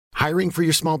Hiring for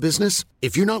your small business?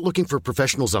 If you're not looking for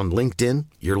professionals on LinkedIn,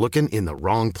 you're looking in the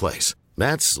wrong place.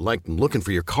 That's like looking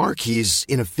for your car keys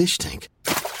in a fish tank.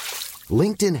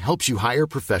 LinkedIn helps you hire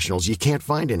professionals you can't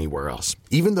find anywhere else,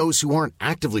 even those who aren't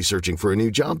actively searching for a new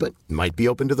job but might be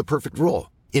open to the perfect role.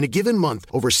 In a given month,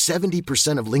 over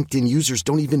 70% of LinkedIn users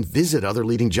don't even visit other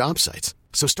leading job sites.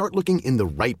 So start looking in the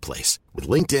right place. With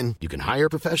LinkedIn, you can hire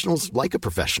professionals like a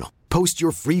professional. Post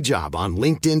your free job on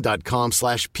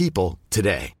linkedin.com/people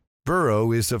today.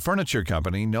 Burrow is a furniture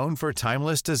company known for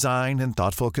timeless design and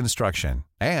thoughtful construction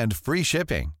and free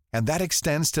shipping, and that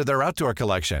extends to their outdoor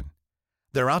collection.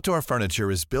 Their outdoor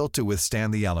furniture is built to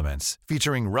withstand the elements,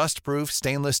 featuring rust-proof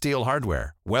stainless steel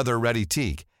hardware, weather-ready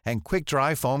teak, and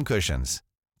quick-dry foam cushions.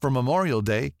 For Memorial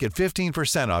Day, get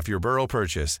 15% off your Burrow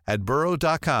purchase at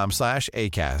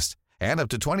burrow.com/ACAST and up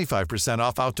to 25%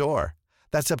 off outdoor.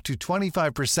 That's up to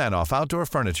 25% off outdoor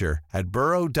furniture at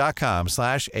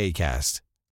burrow.com/ACAST.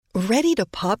 Ready to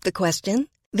pop the question?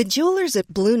 The jewelers at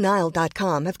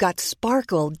BlueNile.com have got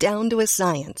sparkle down to a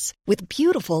science with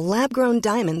beautiful lab-grown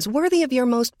diamonds worthy of your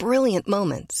most brilliant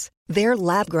moments. Their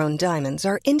lab-grown diamonds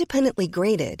are independently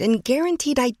graded and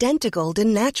guaranteed identical to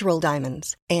natural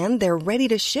diamonds, and they're ready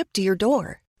to ship to your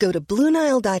door. Go to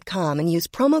BlueNile.com and use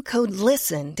promo code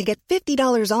LISTEN to get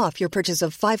 $50 off your purchase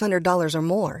of $500 or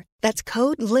more. That's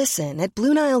code LISTEN at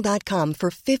BlueNile.com for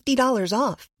 $50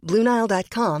 off.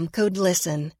 BlueNile.com, code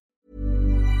LISTEN.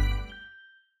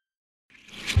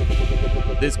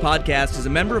 This podcast is a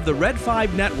member of the Red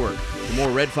 5 Network. For more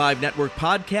Red 5 Network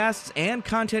podcasts and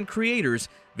content creators,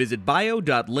 visit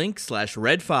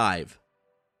bio.link/red5.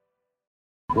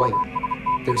 Wait,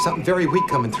 there's something very weak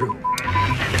coming through.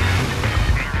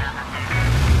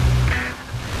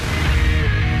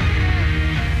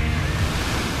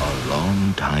 A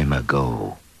long time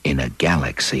ago, in a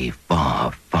galaxy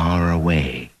far, far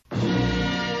away.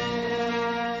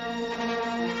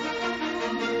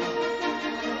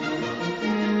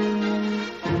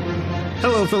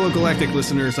 Hello, fellow Galactic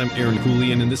listeners. I'm Aaron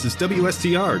Coolian, and this is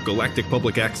WSTR, Galactic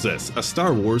Public Access, a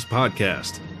Star Wars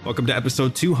podcast. Welcome to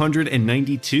episode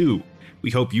 292.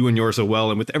 We hope you and yours are well,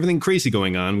 and with everything crazy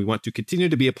going on, we want to continue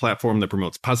to be a platform that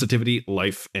promotes positivity,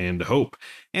 life, and hope,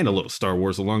 and a little Star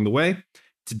Wars along the way.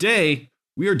 Today,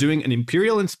 we are doing an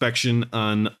Imperial inspection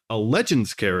on a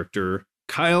Legends character,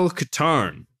 Kyle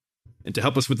Katarn. And to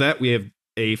help us with that, we have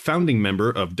a founding member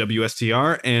of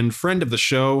WSTR and friend of the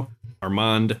show,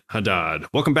 Armand Haddad.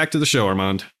 Welcome back to the show,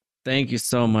 Armand. Thank you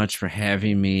so much for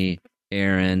having me,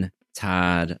 Aaron,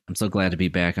 Todd. I'm so glad to be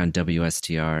back on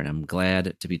WSTR, and I'm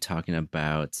glad to be talking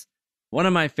about one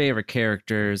of my favorite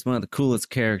characters, one of the coolest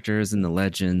characters in the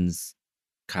Legends,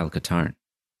 Kyle Katarn.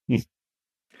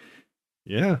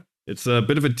 Yeah, it's a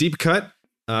bit of a deep cut.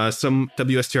 Some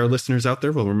WSTR listeners out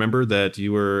there will remember that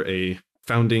you were a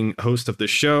founding host of this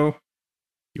show.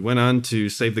 You went on to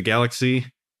save the galaxy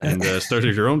and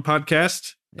started your own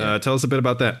podcast. Tell us a bit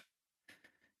about that.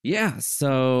 Yeah,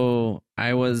 so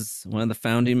I was one of the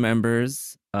founding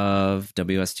members of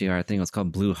WSTR. I think it was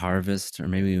called Blue Harvest, or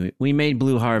maybe we made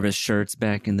Blue Harvest shirts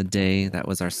back in the day. That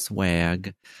was our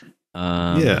swag.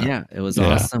 It was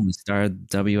awesome. We started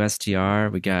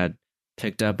WSTR. We got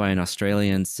picked up by an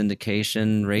Australian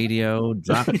syndication radio,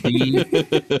 drop beat,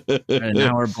 an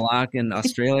hour block in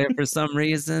Australia for some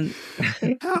reason.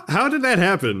 How did that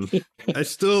happen? I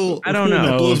don't know.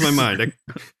 That blows my mind.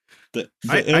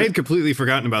 I had completely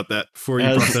forgotten about that before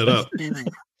you brought that up.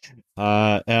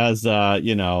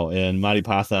 In Monty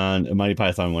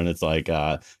Python, when it's like,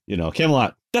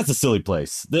 Camelot, that's a silly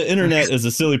place. The internet is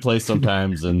a silly place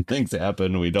sometimes, and things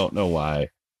happen. We don't know why.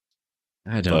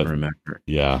 I don't remember.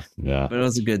 Yeah. But it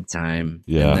was a good time.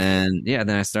 Yeah. And then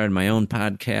I started my own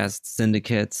podcast,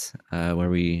 Syndicate,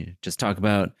 where we just talk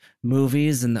about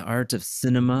movies and the art of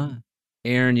cinema.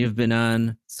 Aaron, you've been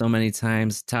on so many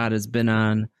times. Todd has been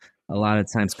on a lot of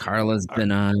times. Carla's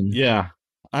been on. Yeah.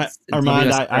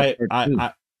 Armand, I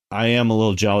am a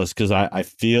little jealous because I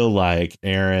feel like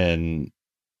Aaron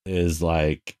is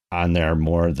like on there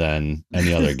more than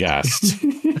any other guest.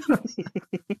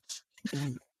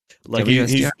 Like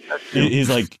he's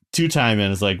like 2-time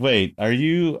and it's like, wait, are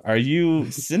you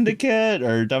Syndicate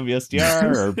or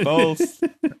WSTR or both?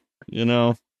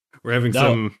 We're having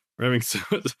some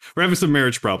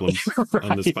marriage problems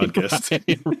on this podcast.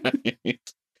 Right.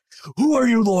 Who are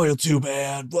you loyal to,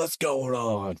 man? What's going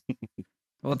on?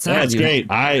 Well, it's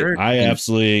great. I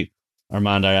absolutely,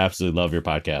 Armand, I absolutely love your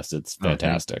podcast. It's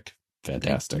fantastic.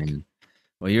 Fantastic.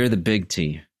 Well, you're the big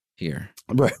T here.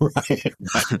 Right.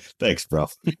 Thanks, bro.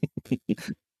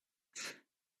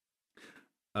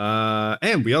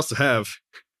 And we also have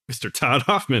Mr. Todd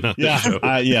Hoffman on the show.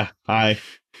 Hi.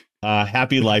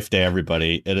 Happy Life Day,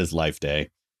 everybody. It is Life Day.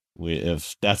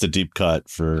 If that's a deep cut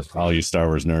for all you Star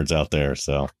Wars nerds out there,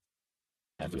 so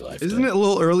happy Life Isn't Day. it a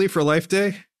little early for Life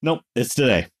Day? Nope, it's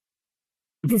today.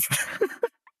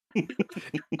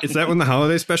 Is that when the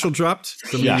holiday special dropped?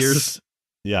 Some years?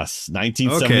 Yes,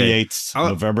 1978, Okay.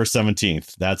 November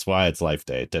 17th. That's why it's Life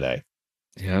Day today.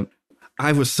 Yep.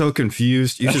 I was so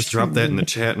confused. You just dropped that in the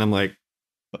chat, and I'm like,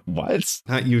 what?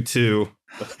 Not you too.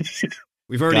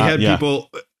 We've already had people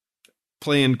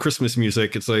playing Christmas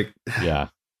music. It's like, yeah,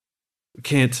 we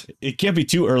can't. It can't be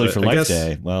too early for Life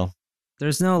Day. Well,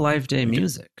 there's no Life Day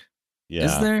music. Yeah.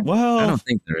 Is there? Well, I don't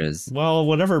think there is. Well,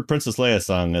 whatever Princess Leia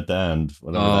sung at the end,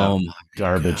 whatever that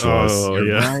garbage was. Oh,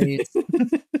 yeah. Right.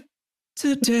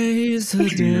 Today's a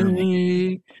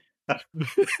day.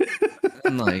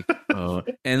 And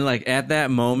like at that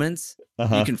moment,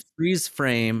 you can freeze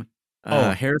frame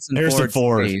Harrison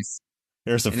Ford.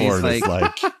 Harrison Ford is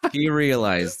like he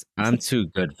realized I'm too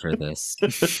good for this.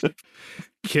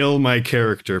 Kill my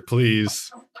character, please.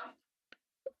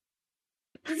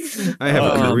 I have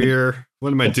a career.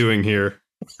 What am I doing here?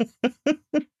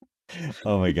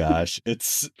 Oh my gosh.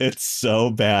 It's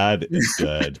so bad. It's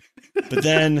good. But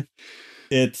then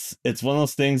it's one of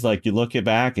those things like you look it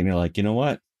back and you're like, you know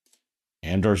what?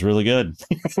 Andor's really good.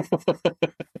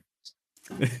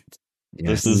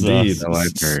 Yes, this is indeed. So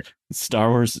I've heard. Star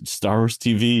Wars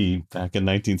TV back in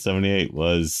 1978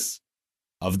 was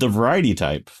of the variety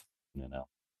type, you know.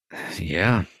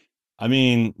 Yeah. I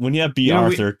mean, when you have B.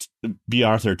 Arthur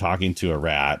talking to a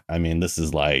rat, I mean, this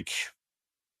is like,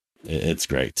 it's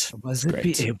great. Was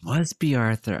it? It was B.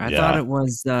 Arthur. I thought it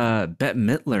was Bette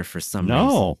Midler for some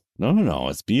reason. No.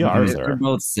 It's B. Arthur. They're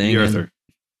both singing. B. Arthur.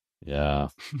 Yeah.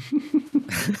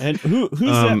 And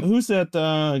who's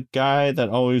that guy that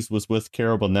always was with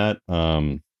Carol Burnett?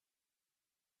 I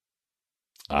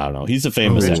don't know. He's a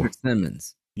famous Richard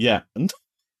Simmons. Yeah.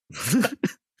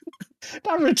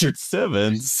 Not Richard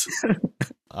Simmons.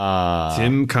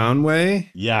 Tim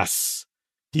Conway? Yes.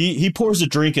 He pours a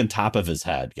drink on top of his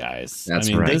head, guys.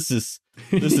 That's right. This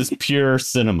is pure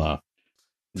cinema.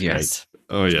 It's yes.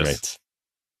 Great. Oh yes.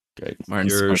 Great. Martin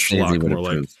Pure Scorsese schlock, would more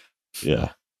approve. Yeah.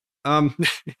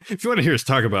 If you want to hear us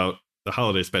talk about the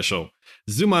holiday special,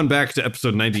 zoom on back to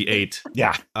episode 98.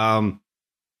 Yeah.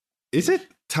 Is it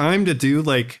time to do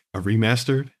like a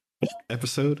remastered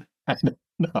episode?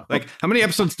 No. Like, how many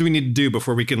episodes do we need to do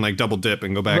before we can like double dip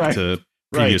and go back to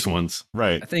previous ones?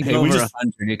 Right. I think over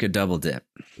 100 you could double dip.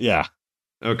 Yeah.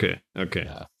 Okay.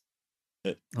 Yeah.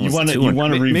 You want to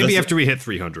revisit? Maybe after we hit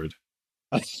 300.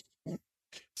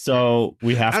 So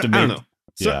we have to make. I don't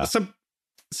know.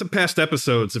 Some past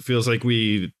episodes, it feels like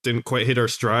we didn't quite hit our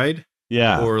stride.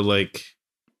 Yeah. Or like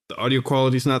the audio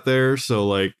quality's not there. So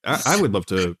like, I would love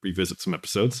to revisit some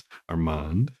episodes.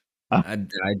 Armand. I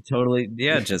totally,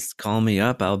 just call me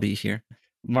up. I'll be here.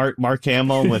 Mark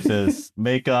Hamill with his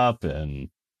makeup and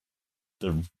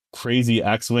the crazy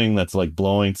X-Wing that's like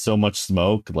blowing so much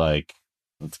smoke. Like,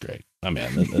 that's great. I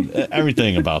mean,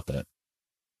 everything about that.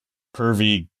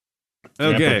 Pervy.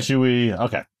 Okay. Grandpa Chewie.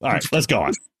 Okay. All right. Let's go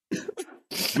on.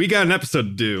 We got an episode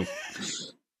to do.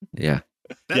 Yeah.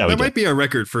 That might be our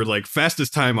record for like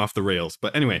fastest time off the rails.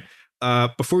 But anyway,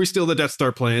 before we steal the Death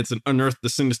Star plans and unearth the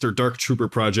sinister Dark Trooper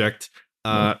project,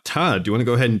 Todd, do you want to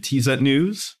go ahead and tease that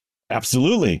news?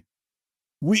 Absolutely.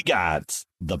 We got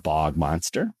the Bog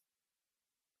Monster,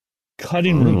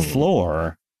 Cutting Room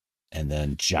Floor, and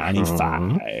then Johnny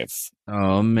Five.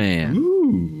 Oh, man.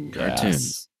 Ooh,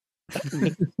 cartoons.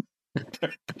 Yes.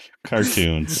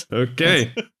 Cartoons.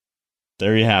 Okay.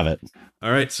 There you have it.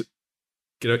 All right. So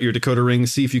get out your decoder ring,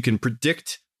 see if you can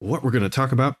predict what we're going to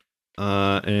talk about.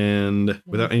 And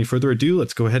without any further ado,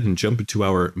 let's go ahead and jump into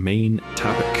our main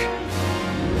topic.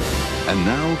 And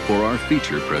now for our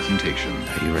feature presentation.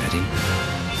 Are you ready?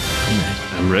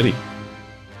 I'm ready.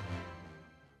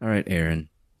 All right, Aaron.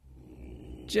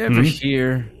 Did you ever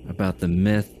hear about the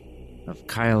myth of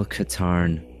Kyle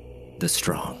Katarn the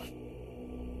Strong?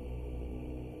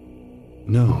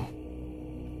 No.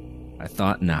 I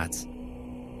thought not.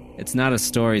 It's not a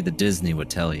story that Disney would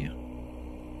tell you.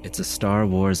 It's a Star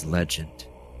Wars legend.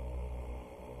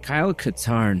 Kyle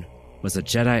Katarn was a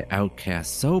Jedi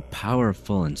outcast so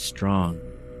powerful and strong,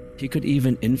 he could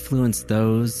even influence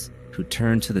those who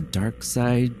turned to the dark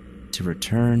side to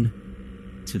return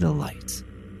to the light.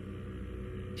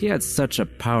 He had such a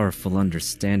powerful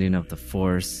understanding of the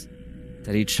Force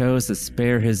that he chose to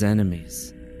spare his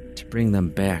enemies to bring them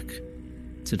back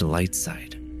to the light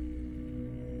side.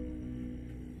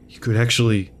 You could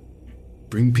actually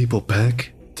bring people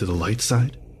back to the light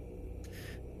side?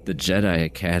 The Jedi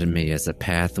Academy is a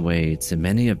pathway to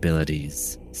many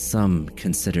abilities some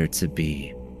consider to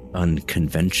be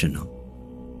unconventional.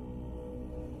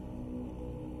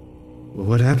 Well,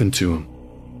 what happened to him?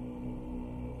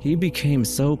 He became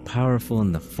so powerful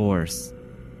in the Force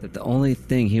that the only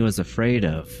thing he was afraid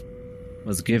of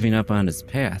was giving up on his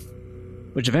path,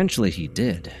 which eventually he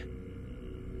did.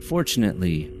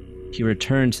 Fortunately, he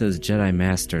returned to his Jedi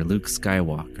Master Luke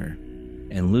Skywalker,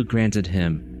 and Luke granted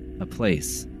him a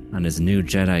place on his new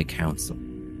Jedi Council.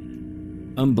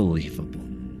 Unbelievable.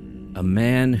 A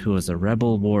man who was a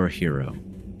rebel war hero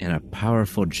and a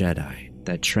powerful Jedi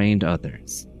that trained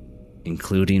others,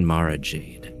 including Mara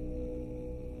Jade.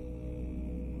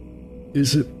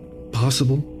 Is it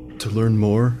possible to learn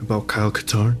more about Kyle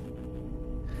Katarn?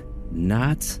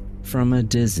 Not from a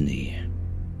Disney.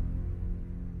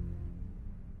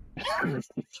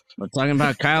 We're talking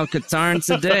about Kyle Katarn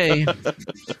today.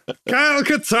 Kyle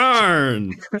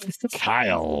Katarn!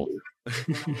 Kyle.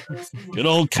 Good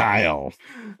old Kyle.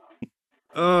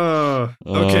 Okay.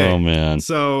 Oh, man.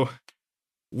 So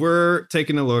we're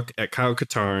taking a look at Kyle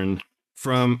Katarn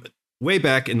from way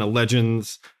back in the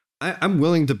Legends. I'm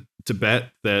willing to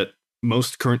bet that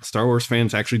most current Star Wars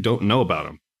fans actually don't know about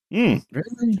him.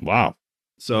 Really? Wow.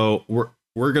 So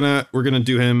we're gonna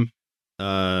do him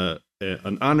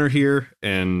an honor here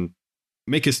and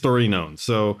make his story known.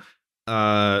 So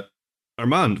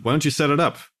Armand, why don't you set it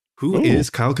up? Who is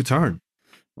Kyle Katarn?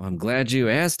 Well, I'm glad you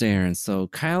asked, Aaron. So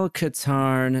Kyle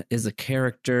Katarn is a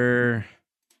character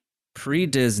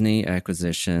pre-Disney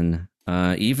acquisition,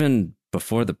 even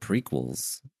before the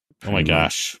prequels. Oh my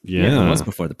gosh. Yeah, it was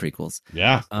before the prequels.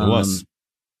 Yeah, it was.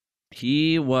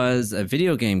 He was a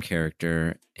video game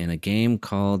character in a game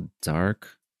called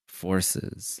Dark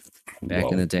Forces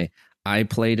back in the day. I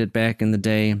played it back in the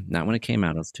day, not when it came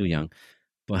out. I was too young.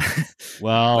 But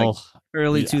well, like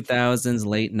early 2000s,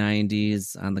 late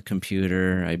 90s on the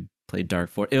computer. I played Dark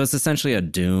Forces. It was essentially a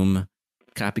Doom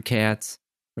copycat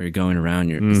where you're going around,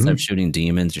 instead of shooting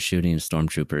demons, you're shooting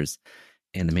stormtroopers.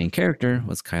 And the main character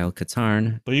was Kyle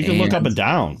Katarn. But you can look up and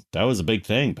down. That was a big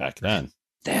thing back then.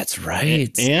 That's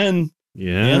right. And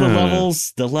the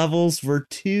levels were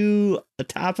too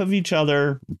atop of each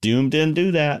other. Doom didn't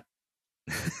do that.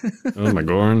 Oh my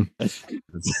god.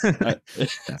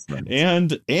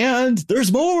 and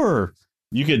there's more.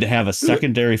 You could have a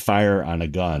secondary fire on a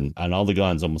gun. On all the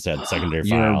guns almost had secondary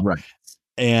fire. Right.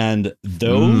 And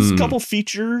those couple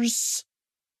features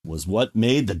was what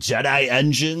made the Jedi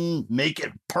engine make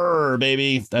it purr,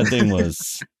 baby. That thing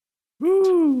was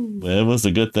it was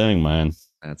a good thing, man.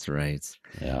 That's right.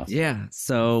 Yeah. Yeah.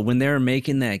 So when they were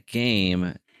making that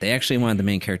game, they actually wanted the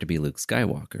main character to be Luke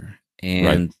Skywalker.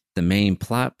 And the main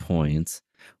plot point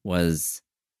was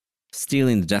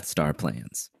stealing the Death Star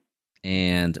plans.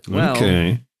 And,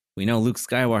 we know Luke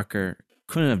Skywalker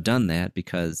couldn't have done that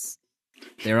because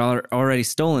they were already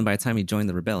stolen by the time he joined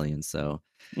the rebellion. So,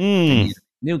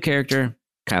 new character,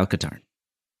 Kyle Katarn.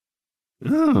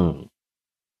 Oh.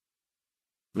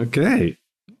 Okay.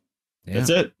 Yeah. That's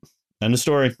it. End of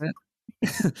story.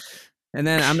 And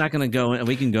then I'm not going to go in.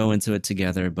 We can go into it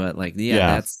together, but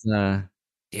that's...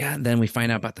 then we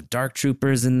find out about the Dark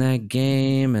Troopers in that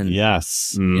game. And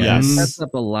yes. Sets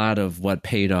up a lot of what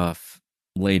paid off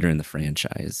later in the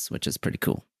franchise, which is pretty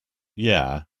cool.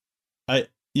 Yeah. I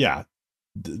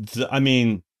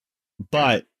mean,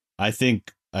 but I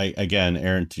think, again,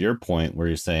 Aaron, to your point where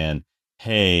you're saying,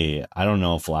 hey, I don't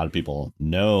know if a lot of people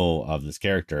know of this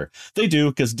character. They do,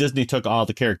 because Disney took all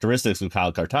the characteristics of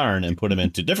Kyle Katarn and put them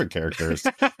into different characters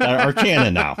that are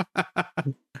canon now.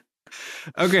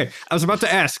 Okay, I was about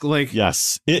to ask,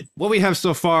 what we have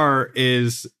so far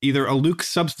is either a Luke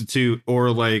substitute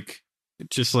or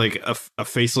just a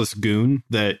faceless goon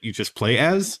that you just play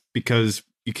as because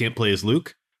you can't play as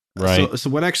Luke. Right. So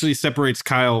what actually separates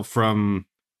Kyle from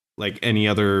any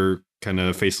other kind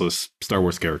of faceless Star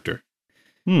Wars character?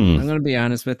 I'm going to be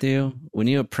honest with you. When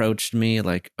you approached me,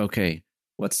 okay,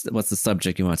 what's the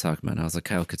subject you want to talk about? And I was like,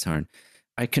 Kyle Katarn.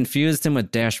 I confused him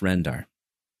with Dash Rendar.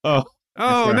 Oh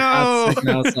no! And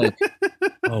I was like,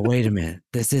 oh, wait a minute.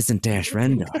 This isn't Dash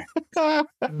Rendar. Well,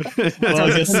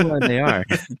 I guess they are.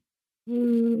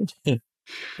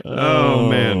 Oh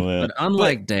man! But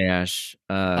unlike Dash,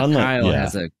 Kyle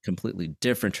has a completely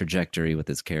different trajectory with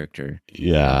his character.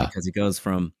 Yeah, because he goes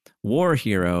from war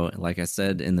hero, like I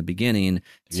said in the beginning,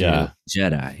 to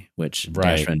Jedi, which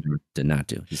Dash Rendar did not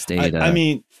do. He stayed.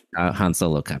 Han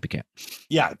Solo copycat.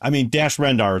 Yeah, I mean, Dash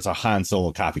Rendar is a Han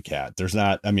Solo copycat. There's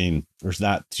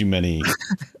not too many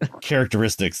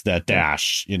characteristics that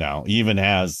Dash, he even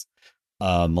has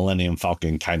Millennium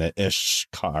Falcon kind of ish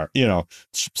car,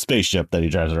 spaceship that he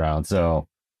drives around. So,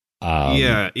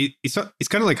 he's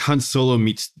kind of like Han Solo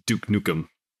meets Duke Nukem.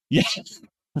 Yeah,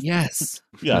 Yes.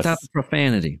 Yes. Without the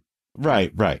profanity.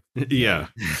 Right. Yeah.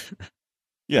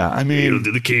 Yeah, I mean, Hail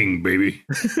to the king, baby.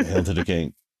 hail to the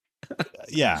king.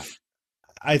 Yeah.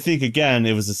 I think, again,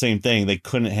 it was the same thing. They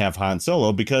couldn't have Han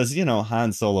Solo because,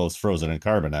 Han Solo's frozen in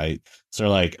carbonite. So they're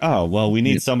like, oh, well, we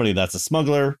need somebody that's a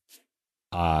smuggler,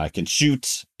 can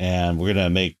shoot, and we're going to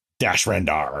make Dash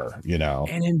Rendar,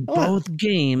 And in both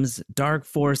games, Dark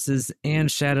Forces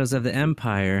and Shadows of the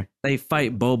Empire, they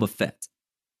fight Boba Fett.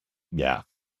 Yeah.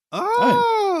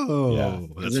 Oh, Yeah.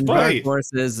 that's in right. Dark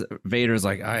Forces, Vader's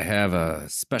like, I have a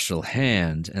special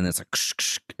hand. And it's like,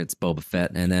 it's Boba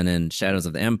Fett. And then in Shadows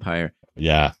of the Empire,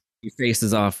 Yeah. he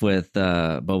faces off with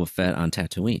Boba Fett on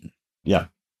Tatooine. Yeah.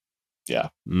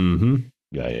 Mm-hmm.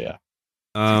 Yeah.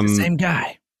 The same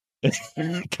guy.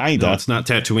 Kind of. No, it's not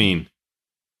Tatooine.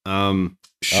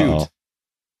 Shoot. Uh-oh.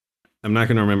 I'm not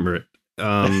going to remember it.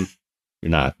 You're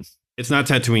not. It's not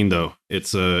Tatooine though.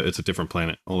 It's a different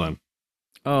planet. Hold on.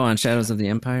 Oh, on Shadows of the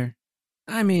Empire?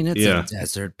 I mean, it's Yeah. a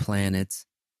desert planet.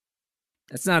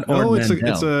 It's not Oh, Ord it's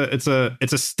Mantell.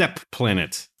 a steppe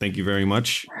planet. Thank you very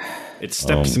much. It's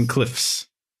steppes and cliffs.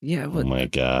 Yeah, Oh but my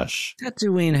gosh.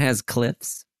 Tatooine has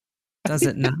cliffs. Does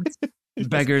it not?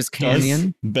 Beggar's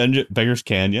Canyon Beggar's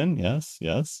Canyon.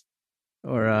 Yes.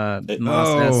 or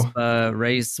Mos Espa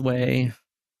Raceway.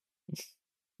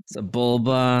 It's a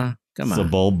Bulba. Come on.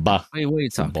 Sebulba. Wait, what are you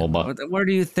talking about? Where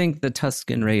do you think the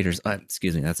Tusken Raiders?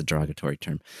 Excuse me, that's a derogatory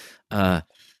term. The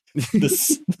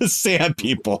sand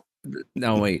people.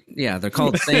 No, wait. Yeah, they're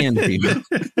called sand people.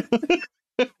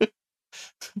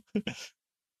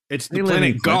 It's They the live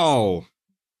in planet cliffs. Gaul.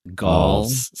 Gaul.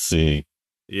 See.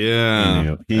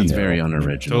 Yeah. That's very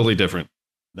unoriginal. Totally different.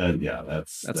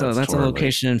 That's That's a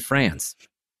location in France.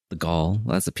 The Gaul.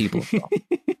 Well, that's the people of Gaul.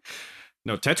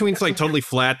 No, Tatooine's like totally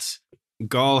flat.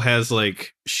 Gaul has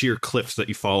like sheer cliffs that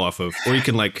you fall off of, or you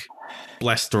can like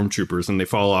blast stormtroopers and they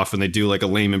fall off and they do like a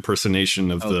lame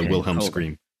impersonation of the Wilhelm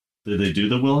scream. Did they do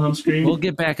the Wilhelm scream? We'll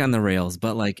get back on the rails,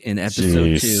 but like in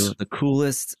episode 2, the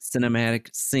coolest cinematic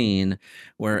scene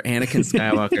where Anakin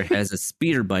Skywalker has a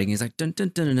speeder bike and he's like, dun dun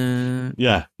dun dun dun.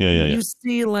 Yeah. You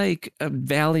see like a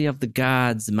Valley of the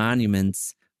Gods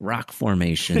monuments, rock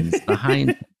formations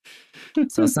behind.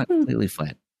 So it's not completely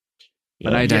flat.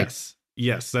 But I digress.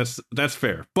 Yes, that's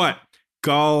fair. But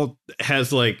Gaul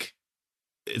has like,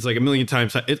 it's like a million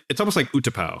times. It's almost like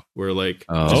Utapau, where like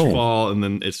just fall and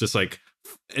then it's just like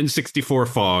N64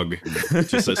 fog,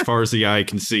 just as far as the eye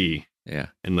can see. Yeah,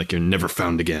 and like you're never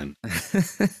found again.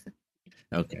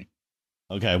 Okay.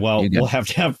 Well, we'll have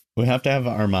to have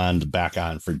Armand back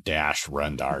on for Dash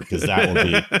Rendar because that will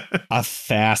be a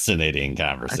fascinating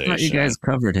conversation. I thought you guys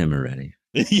covered him already.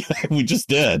 Yeah, we just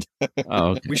did. Oh,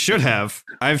 okay. We should have.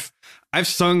 I've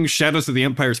sung Shadows of the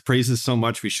Empire's praises so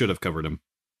much we should have covered him.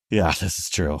 Yeah, this is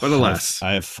true. But alas,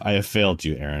 I have failed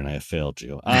you, Aaron. I have failed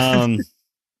you.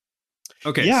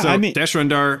 Okay, yeah, so I mean, Dash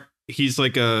Rendar, he's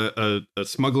like a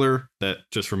smuggler that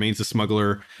just remains a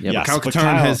smuggler. Yeah, yes, Kyle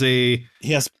Katarn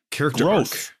has character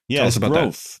growth. arc. Yeah, Tell us about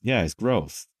growth. that. Yeah, his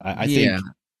growth. I think.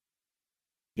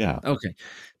 Yeah. Okay.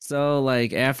 So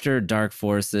like after Dark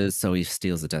Forces, so he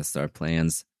steals the Death Star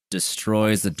plans,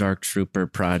 destroys the Dark Trooper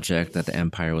project that the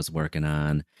Empire was working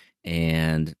on,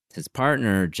 and his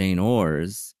partner Jane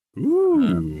Ors,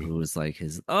 who was like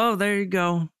his. Oh, there you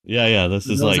go. Yeah. This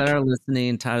is those like that are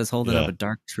listening. Todd is holding up a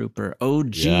Dark Trooper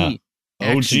OG. Yeah.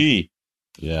 OG.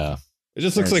 Yeah. It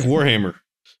just looks like Warhammer.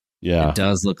 Yeah. It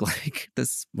does look like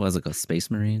this. Was it Space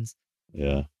Marines?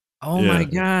 Yeah. Oh my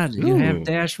God! You have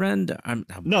Dash Rendar.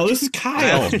 No, this is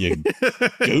Kyle. You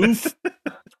goof.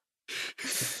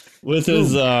 With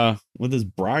his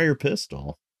Briar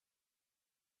pistol.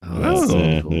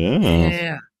 Oh,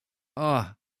 yeah.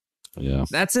 Oh, yeah.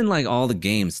 That's in like all the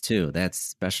games too. That's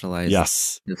specialized.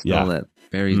 Yes. All that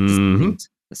very distinct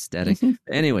aesthetic.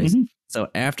 Anyways, so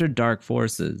after Dark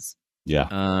Forces, we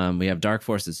have Dark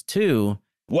Forces 2.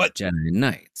 What? Jedi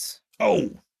Knights.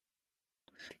 Oh.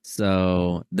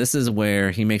 So this is where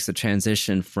he makes a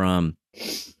transition from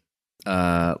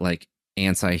like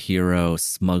anti-hero,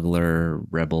 smuggler,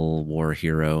 rebel, war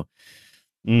hero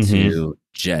to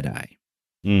Jedi.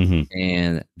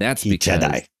 And that's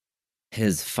because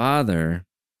his father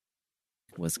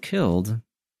was killed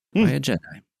by a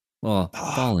Jedi. Well,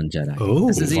 fallen Jedi.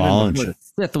 This is even before the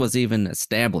Sith was even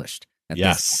established.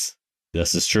 This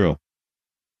is true.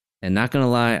 And not gonna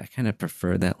lie, I kind of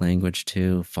prefer that language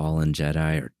too. Fallen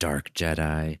Jedi or Dark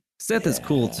Jedi. Sith is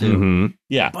cool too.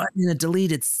 Yeah. But in a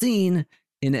deleted scene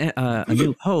in A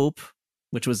New Hope,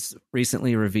 which was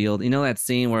recently revealed, you know that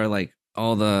scene where like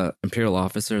all the Imperial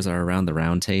officers are around the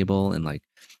round table and like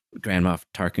Grand Moff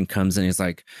Tarkin comes in, he's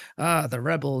like, the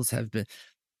rebels have been.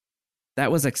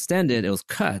 that was extended. It was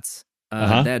cut.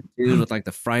 That dude with like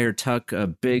the Friar Tuck,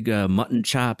 big mutton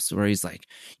chops, where he's like,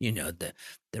 the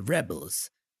rebels.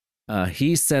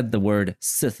 He said the word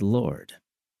Sith Lord.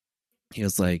 He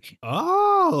was like, He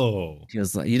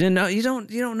was like, you didn't know? You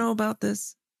don't know about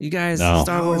this? You guys, No.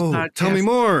 Star Wars podcast? Tell me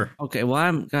more. Okay, well,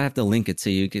 I'm gonna have to link it to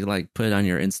you. You could like put it on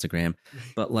your Instagram.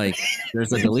 But like,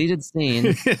 there's a deleted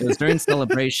scene. It was during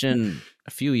Celebration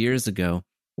a few years ago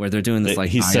where they're doing this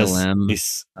like ILM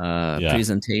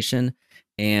presentation.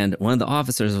 And one of the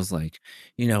officers was like,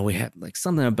 we have like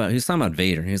something about, he was talking about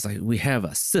Vader. And he was like, we have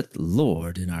a Sith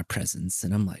Lord in our presence.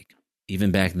 And I'm like,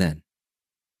 even back then,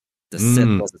 the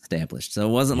Sith was established. So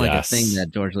it wasn't like a thing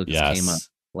that George Lucas came up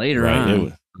later on. It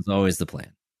was always the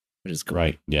plan, which is cool.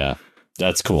 Right. Yeah.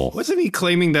 That's cool. Wasn't he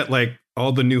claiming that like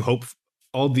all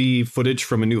the footage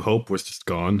from A New Hope was just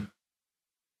gone?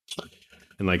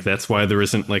 And like, that's why there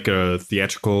isn't like a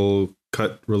theatrical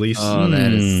cut release? Oh,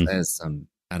 that is some,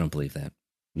 I don't believe that.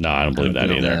 No, I don't believe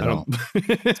that either.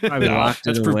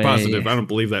 That's proof positive. I don't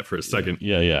believe that for a second.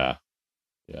 Yeah.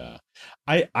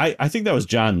 I think that was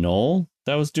John Knoll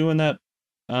that was doing that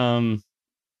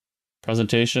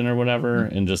presentation or whatever,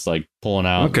 and just like pulling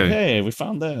out. Okay, hey, we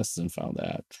found this and found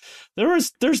that.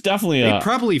 There's definitely they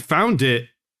probably found it.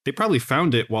 They probably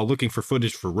found it while looking for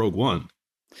footage for Rogue One,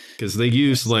 because they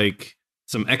used like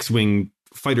some X-wing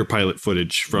fighter pilot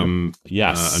footage from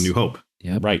A New Hope.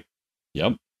 Yeah, right.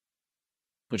 Yep.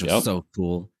 Which was so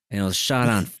cool. And it was shot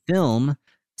on film.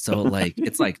 So like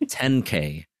it's like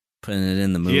 10K putting it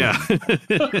in the movie. Yeah.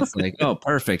 It's like, oh,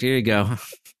 perfect. Here you go.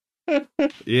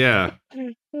 Yeah.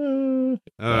 Come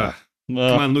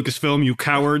on, Lucasfilm, you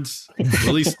cowards.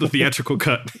 Release the theatrical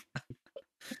cut.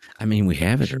 I mean, we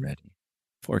have it already.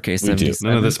 4K 77.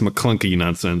 None of this McClunky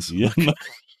nonsense. Yeah.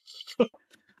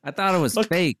 I thought it was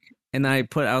fake. And I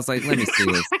was like, let me see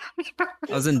this.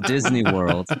 I was in Disney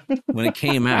World when it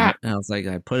came out. And I was like,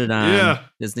 I put it on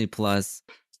Disney Plus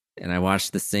and I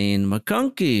watched the scene,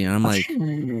 McCunky. And I'm like,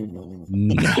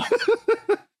 no.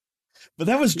 But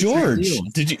that was George.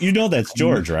 Did you know that's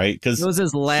George, right? Because it was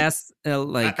his last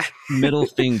middle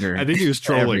finger. I think he was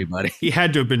trolling. Everybody. He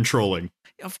had to have been trolling.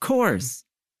 Of course.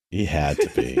 He had to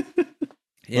be.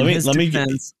 In his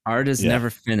defense, art is never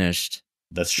finished.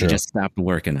 That's true. He just stopped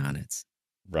working on it.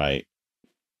 Right.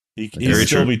 He'll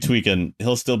still be tweaking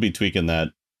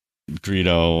that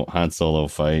Greedo Han Solo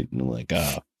fight, and like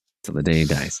till the day he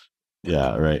dies.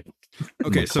 Yeah, right.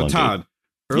 Okay, so Todd,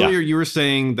 earlier you were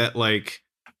saying that like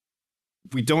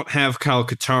we don't have Kyle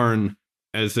Katarn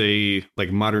as a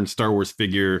like modern Star Wars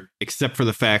figure, except for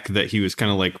the fact that he was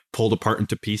kind of like pulled apart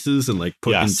into pieces and like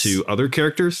put into other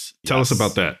characters. Tell us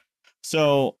about that.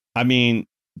 So, I mean,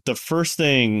 the first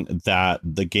thing that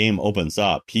the game opens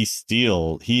up, he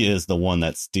is the one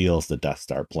that steals the Death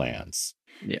Star plans.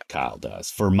 Yeah, Kyle does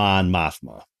for Mon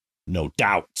Mothma, no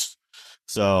doubt.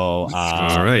 So,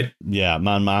 all right, yeah,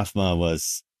 Mon Mothma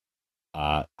was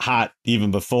hot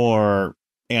even before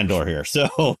Andor here.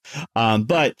 So,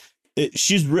 but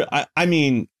she's. I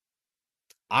mean,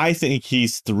 I think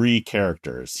he's three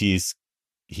characters. He's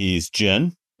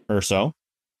Jyn Erso,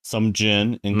 some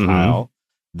Jyn and Kyle.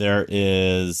 There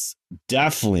is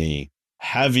definitely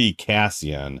heavy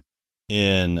Cassian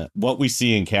in what we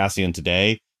see in Cassian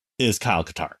today is Kyle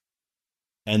Katarn.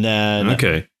 And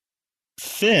then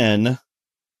Finn,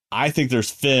 I think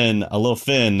there's a little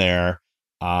Finn there.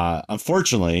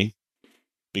 Unfortunately,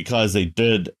 because they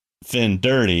did Finn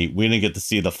dirty, we didn't get to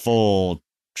see the full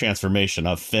transformation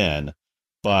of Finn.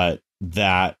 But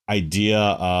that idea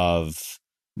of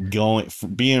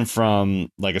being from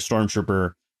like a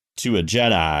stormtrooper to a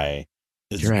Jedi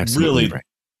is really right.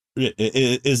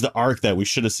 It is the arc that we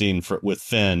should have seen with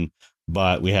Finn,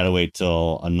 but we had to wait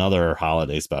till another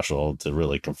holiday special to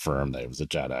really confirm that it was a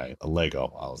Jedi, a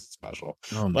Lego holiday special.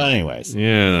 But anyways,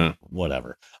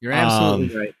 whatever. You're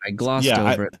absolutely right. I glossed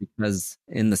over it because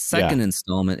in the second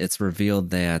installment, it's revealed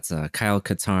that Kyle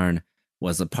Katarn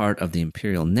was a part of the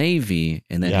Imperial Navy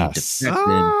and then he defected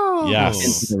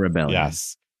into the rebellion.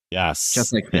 Yes.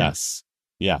 Just like Finn.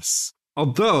 Yes.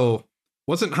 Although,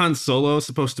 wasn't Han Solo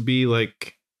supposed to be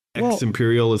like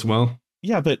ex-Imperial as well?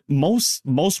 Yeah, but most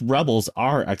rebels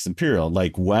are ex-Imperial.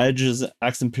 Like Wedge is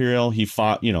ex-Imperial. He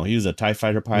fought, he was a TIE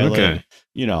fighter pilot. Okay.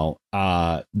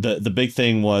 The big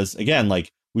thing was, again,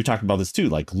 like we talked about this too,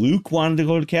 like Luke wanted to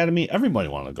go to Academy. Everybody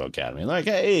wanted to go to Academy. Like,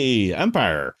 hey,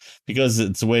 Empire, because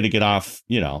it's a way to get off,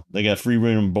 they got free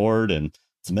room and board and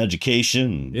some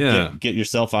education. Get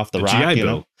yourself off the rock. GI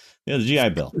Bill. Yeah, the GI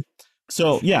Bill.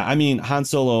 So, yeah, I mean, Han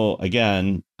Solo,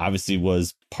 again, obviously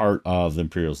was part of the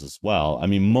Imperials as well. I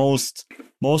mean, most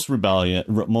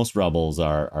rebels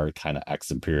are kind of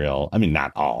ex-Imperial. I mean,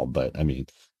 not all, but I mean,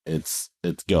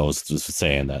 it goes to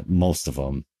saying that most of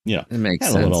them, It makes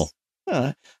had sense. a little.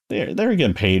 They're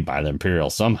getting paid by the Imperial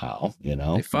somehow,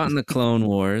 They fought in the Clone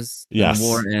Wars. Yes. The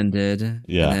war ended.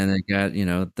 Yeah. And then it got,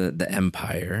 the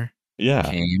Empire Yeah.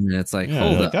 came, and it's like, Yeah,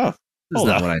 hold like, up. oh, This is hold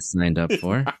not up. what I signed up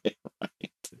for.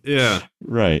 Yeah.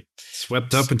 Right.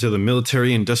 Swept up into the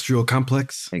military industrial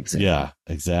complex. Exactly. Yeah,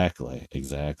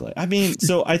 exactly. I mean,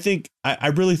 so I think I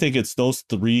really think it's those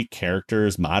three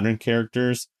characters, modern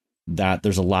characters, that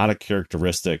there's a lot of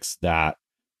characteristics that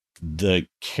the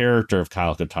character of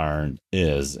Kyle Katarn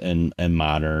is in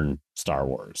modern Star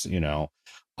Wars,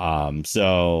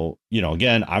 So,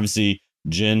 again, obviously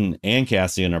Jyn and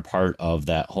Cassian are part of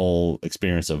that whole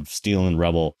experience of stealing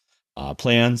Rebel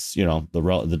plans,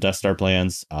 the Death Star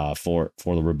plans for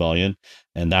the rebellion,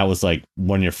 and that was like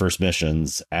one of your first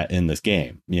missions in this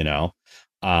game,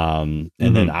 and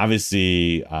then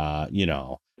obviously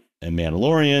in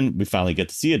Mandalorian we finally get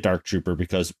to see a Dark Trooper,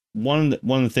 because one of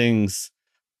the things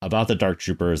about the Dark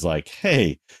Trooper is like,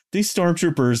 hey, these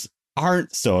stormtroopers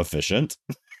aren't so efficient.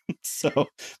 So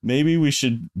maybe we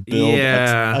should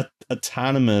build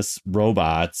autonomous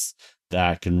robots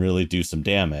that can really do some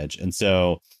damage. And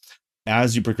so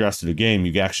as you progress through the game,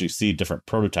 you actually see different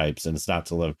prototypes, and it's not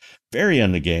till the very end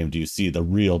of the game do you see the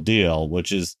real deal,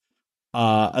 which is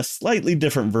a slightly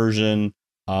different version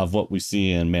of what we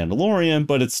see in Mandalorian,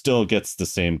 but it still gets the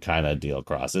same kind of deal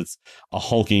across. It's a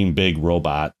hulking big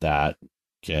robot that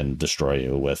can destroy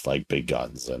you with like big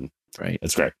guns, and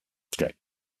it's great.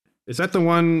 Is that the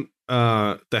one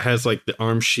that has like the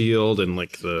arm shield and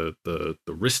like the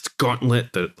wrist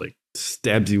gauntlet that like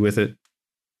stabs you with it?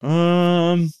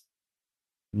 No.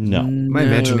 Am I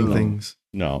imagining things?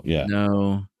 No, yeah.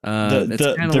 No. It's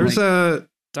kind of there's like a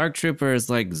Dark Trooper is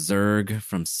like Zurg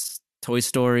from Toy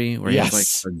Story, where he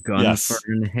has like a gun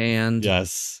in hand.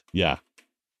 Yes. Yeah.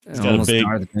 He's got almost a big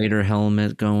Darth Vader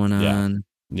helmet going on.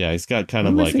 Yeah, he's got kind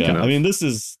of like I mean, this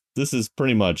is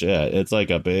pretty much it. It's like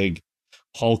a big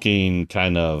hulking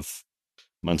kind of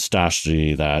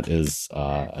monstrosity that is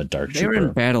a Dark Trooper. They were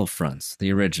in Battlefronts,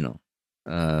 the original,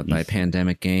 by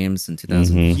Pandemic Games in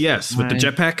 2000. Yes, with the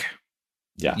jetpack.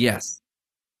 Yeah. Yes.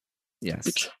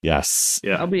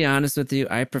 Yeah. I'll be honest with you.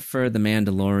 I prefer the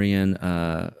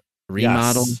Mandalorian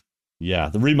remodel. Yes. Yeah,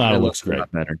 the remodel looks great. A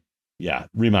lot better. Yeah,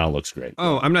 remodel looks great.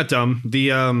 Oh, I'm not dumb.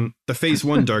 The Phase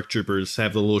 1 Dark Troopers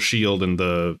have the little shield and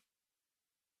the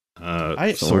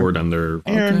sword on their.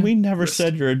 Aaron, we never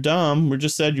said you're dumb. We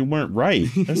just said you weren't right.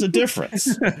 There's a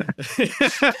difference.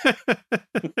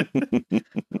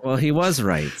 Well, he was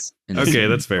right. Okay,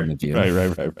 that's fair.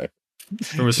 Right.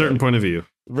 From a certain point of view.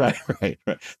 Right.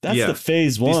 That's the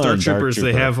Phase 1. These Dark Troopers,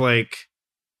 they have like,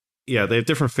 they have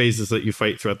different phases that you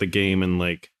fight throughout the game, and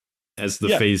like as the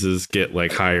phases get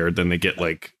like higher, then they get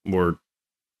like more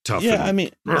tough. Yeah,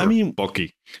 and, I mean,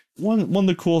 bulky. One of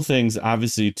the cool things,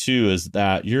 obviously, too, is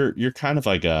that you're kind of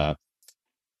like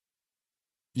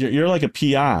you're like a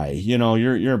PI,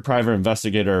 you're a private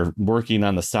investigator working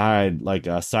on the side, like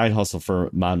a side hustle for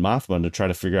Mon Mothma to try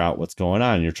to figure out what's going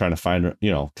on. You're trying to find,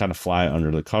 kind of fly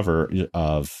under the cover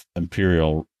of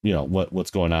Imperial,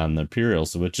 what's going on in the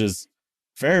Imperials, which is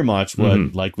very much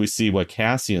what like we see what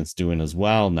Cassian's doing as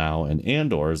well now in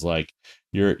Andor is like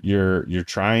you're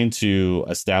trying to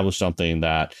establish something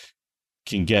that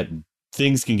can get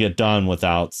done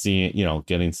without seeing,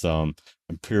 getting some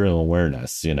Imperial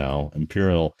awareness,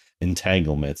 Imperial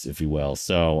entanglements, if you will.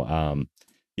 So,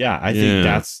 I think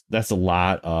that's a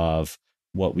lot of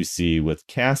what we see with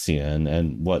Cassian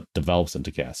and what develops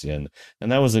into Cassian.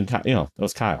 And that was that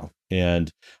was Kyle.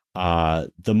 And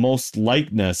the most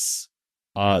likeness,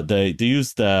 they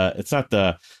use it's not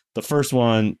the first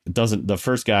one the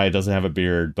first guy doesn't have a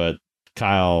beard, but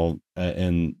Kyle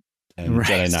and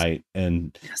Jedi Knight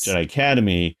and Jedi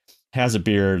Academy has a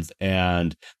beard,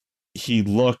 and he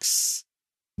looks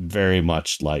very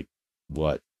much like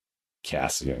what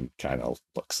Cassian kind of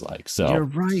looks like. So you're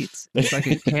right. It's like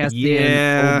a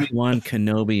Cassian Obi-Wan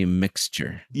Kenobi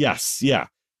mixture. Yes, yeah.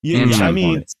 I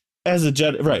mean, as a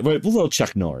Jedi, right, a little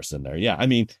Chuck Norris in there. Yeah, I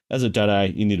mean, as a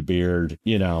Jedi, you need a beard,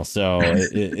 So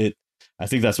it I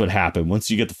think that's what happened.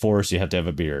 Once you get the Force, you have to have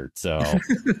a beard. So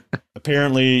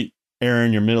apparently,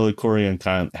 Aaron, your midichlorian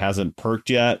kind hasn't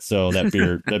perked yet, so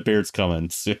that beard's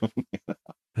coming soon.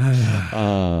 But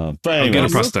anyway, get a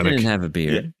prosthetic. Didn't have a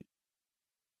beard. Yeah,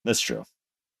 that's true.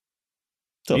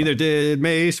 So, neither did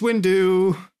Mace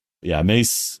Windu. Yeah,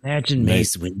 Mace. Imagine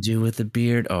Mace Windu with a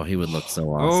beard. Oh, he would look so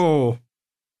awesome.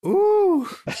 Oh, ooh,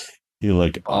 he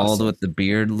look bald awesome with the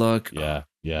beard look. Yeah.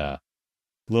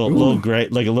 Little gray,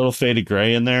 like a little faded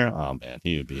gray in there. Oh man,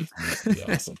 he would be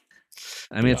awesome.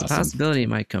 I mean, it's a possibility he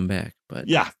might come back, but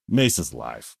yeah, Mace is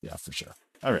alive. Yeah, for sure.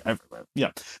 everywhere.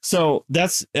 Yeah. So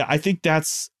I think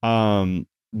that's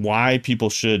why people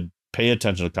should pay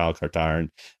attention to Kyle Katarn,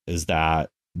 is that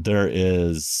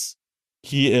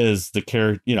he is the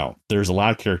character, there's a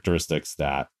lot of characteristics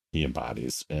that he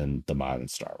embodies in the modern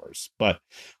Star Wars. But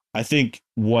I think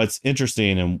what's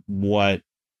interesting and what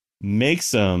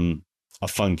makes him a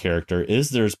fun character is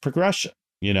there's progression,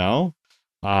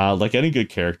 like any good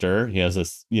character. He has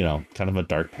this, kind of a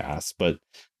dark past, but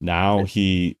now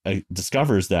he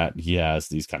discovers that he has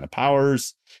these kind of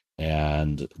powers,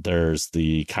 and there's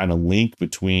the kind of link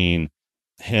between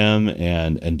him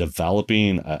and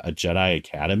developing a Jedi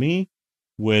Academy,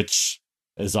 which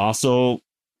is also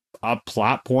a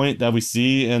plot point that we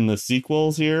see in the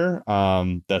sequels here.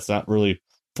 That's not really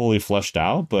fully fleshed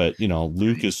out, but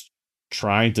Luke is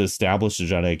trying to establish the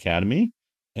Jedi Academy,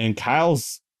 and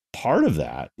Kyle's part of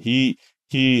that. He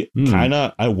kind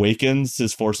of awakens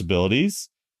his Force abilities,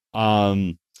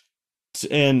 and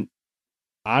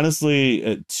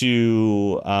honestly,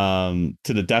 to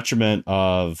the detriment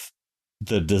of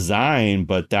the design,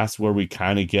 but that's where we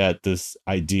kind of get this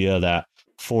idea that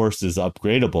Force is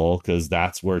upgradable, because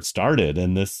that's where it started.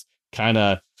 And this kind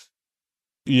of,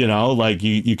 like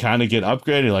you kind of get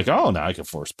upgraded, like, oh, now I can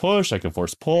Force push, I can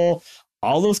Force pull,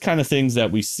 all those kind of things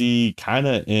that we see kind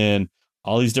of in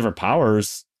all these different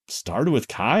powers started with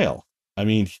Kyle. I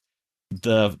mean,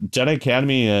 the Jedi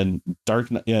Academy and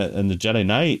and the Jedi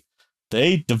Knight,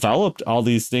 they developed all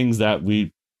these things that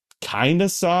we kind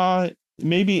of saw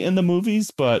maybe in the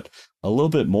movies, but a little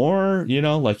bit more,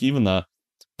 like even the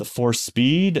Force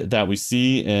speed that we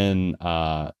see in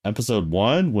episode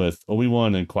 1 with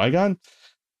Obi-Wan and Qui-Gon,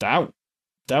 that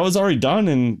was already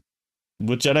done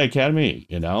with Jedi Academy,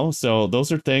 so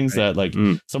those are things that, like,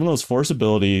 some of those Force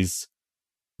abilities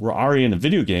were already in a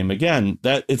video game. Again,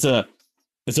 that it's a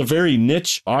very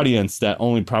niche audience that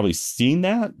only probably seen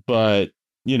that, but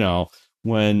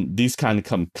when these kind of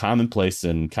come commonplace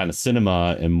in kind of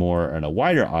cinema and more in a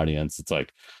wider audience, it's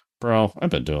like, bro, I've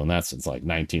been doing that since like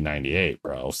 1998,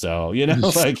 bro. So,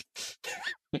 like,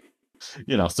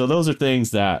 so those are things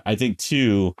that I think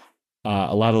too,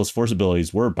 a lot of those Force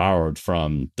abilities were borrowed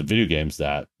from the video games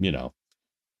that,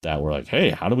 that were like,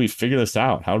 hey, how do we figure this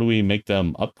out? How do we make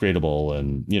them upgradable?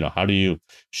 And, how do you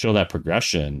show that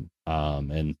progression?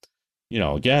 And,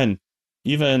 again,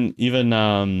 even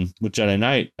with Jedi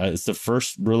Knight, it's the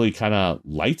first really kind of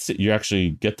you actually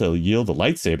get to wield the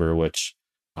lightsaber, which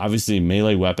obviously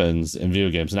melee weapons in video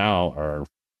games now are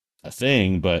a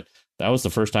thing, but that was the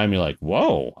first time you're like,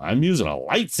 whoa, I'm using a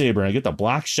lightsaber and I get to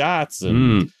block shots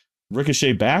and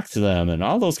ricochet back to them and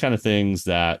all those kind of things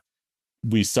that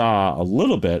we saw a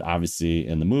little bit obviously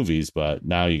in the movies, but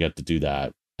now you get to do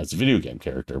that as a video game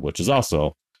character, which is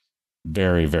also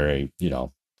very, very,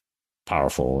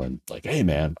 powerful and like, hey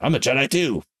man, I'm a Jedi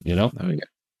too, Oh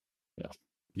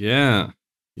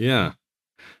yeah.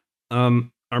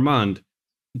 Armand,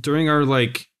 during our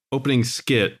like opening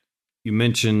skit, you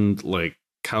mentioned like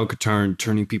Kyle Katarn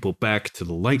turning people back to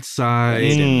the light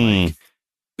side and like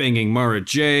banging Mara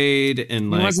Jade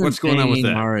and like what's going on with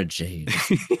that? Mara Jade.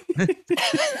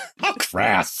 Oh,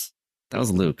 crass. That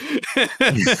was Luke.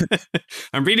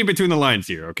 I'm reading between the lines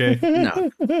here, okay?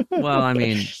 No. Well, I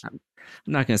mean, I'm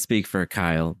not going to speak for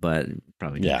Kyle, but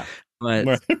probably. Yeah.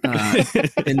 But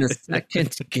in the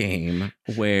second game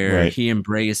where he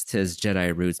embraced his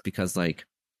Jedi roots, because like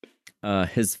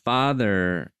his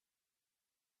father,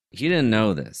 he didn't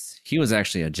know this. He was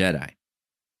actually a Jedi.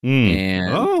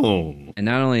 And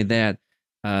not only that,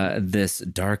 this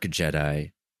dark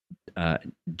Jedi,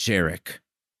 Jarek.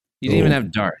 You didn't even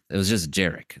have Darth. It was just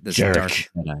Jarek. This dark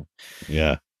Jedi.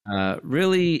 Yeah.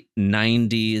 Really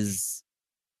 90s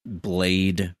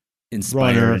Blade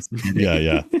inspired.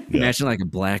 Yeah. Imagine like a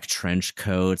black trench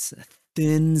coat,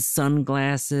 thin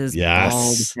sunglasses,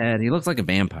 bald head. He looks like a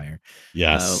vampire.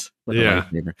 Yes. With a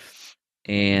lightsaber.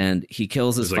 And he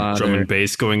kills his father. Like drum and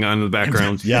bass going on in the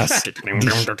background. Yes.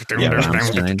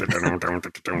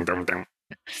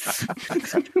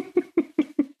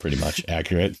 Pretty much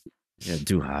accurate. Yeah,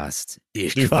 Du hast.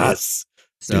 Du hast.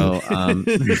 So,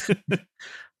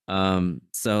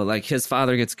 so like his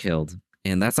father gets killed,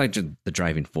 and that's like the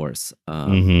driving force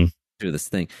through this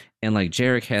thing. And like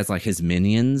Jarek has like his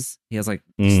minions. He has like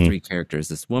these 3 characters: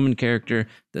 this woman character,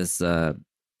 this guy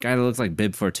that looks like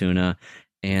Bib Fortuna,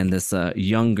 and this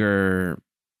younger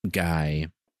guy,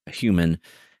 a human.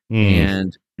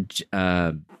 And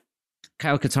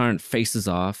Kyle Katarn faces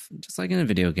off, just like in a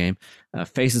video game,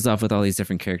 faces off with all these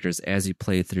different characters as you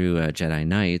play through Jedi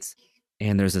Knights.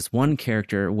 And there's this one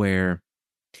character where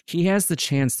he has the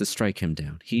chance to strike him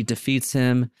down. He defeats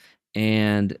him,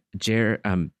 and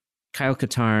Kyle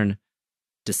Katarn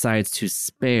decides to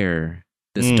spare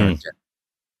this dark Jedi.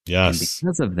 Yes. And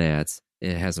because of that,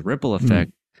 it has a ripple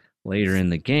effect later in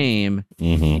the game.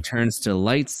 He turns to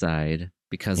light side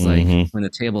because like when the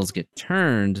tables get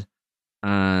turned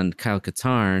on Kyle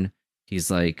Katarn, he's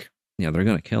like, they're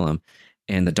going to kill him.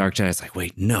 And the Dark Jedi's like,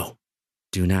 wait, no,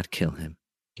 do not kill him.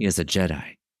 He is a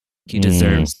Jedi. He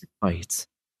deserves to fight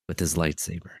with his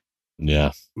lightsaber.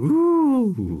 Yeah.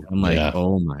 Ooh. I'm like,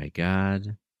 oh my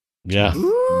God. Yeah.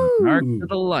 Dark to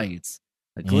the lights.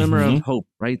 A glimmer of hope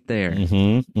right there.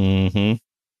 Turn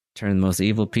the most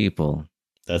evil people.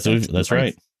 That's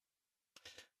right.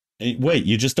 Hey, wait,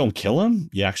 you just don't kill him?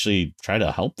 You actually try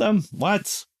to help them?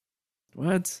 What?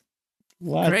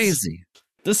 Crazy.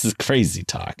 This is crazy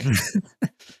talk.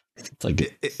 It's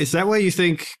like, is that why you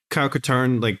think Kyle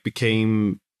Katarn like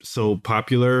became so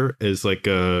popular as like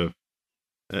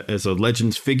as a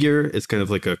Legends figure? It's kind of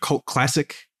like a cult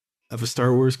classic of a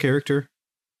Star Wars character.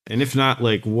 And if not,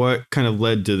 like what kind of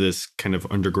led to this kind of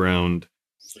underground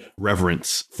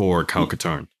reverence for Kyle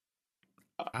Katarn?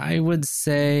 I would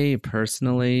say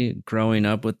personally, growing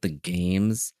up with the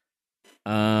games,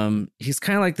 he's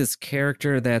kind of like this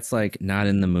character that's like not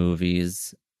in the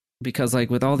movies, because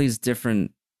like with all these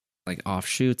different like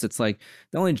offshoots, it's like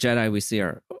the only Jedi we see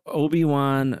are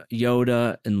Obi-Wan,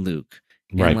 Yoda, and Luke.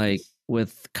 Right. And like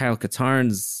with Kyle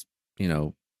Katarn's,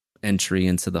 entry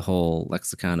into the whole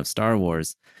lexicon of Star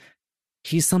Wars,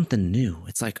 he's something new.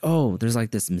 It's like, oh, there's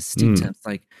like this mystique to him. It's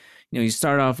like, you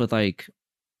start off with like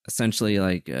essentially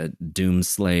like a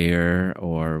Doomslayer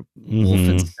or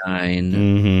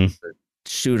Wolfenstein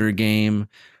shooter game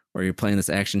where you're playing this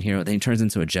action hero. Then he turns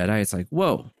into a Jedi. It's like,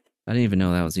 whoa, I didn't even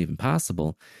know that was even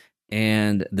possible.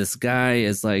 And this guy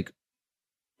is like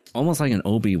almost like an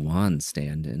Obi-Wan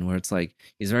stand-in, where it's like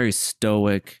he's very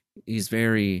stoic, he's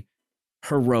very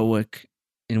heroic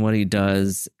in what he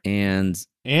does, and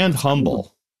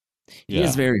humble. He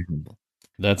is very humble.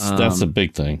 That's a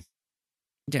big thing.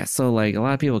 Yeah, so like a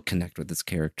lot of people connect with this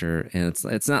character, and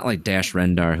it's not like Dash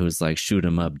Rendar, who's like shoot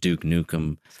 'em up, Duke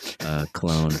Nukem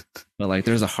clone, but like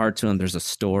there's a heart to him, there's a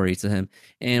story to him,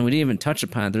 and we didn't even touch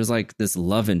upon it. There's like this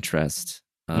love interest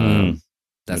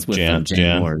that's with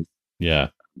Jan Ward,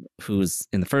 who's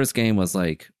in the first game was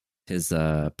like his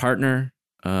partner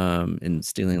in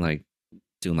doing like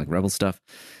rebel stuff,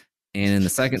 and in the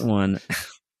second one,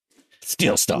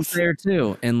 steal stuff there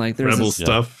too, and like there's rebel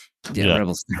stuff. Yeah,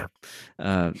 rebel stuff.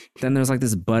 Then there's like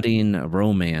this budding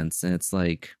romance, and it's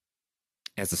like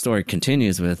as the story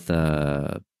continues with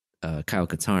Kyle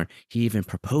Katarn, he even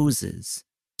proposes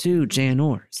to Jan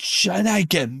Ors. Should I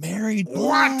get married?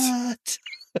 What?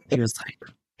 He was like,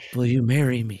 "Will you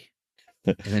marry me?"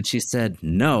 And then she said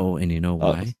no, and you know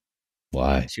why?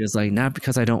 Why? She was like, "Not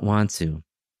because I don't want to,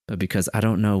 but because I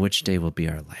don't know which day will be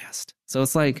our last." So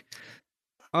it's like,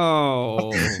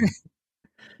 oh.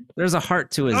 There's a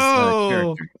heart to his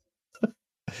character.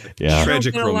 Yeah,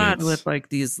 tragic romance. A lot romance with like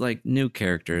these like new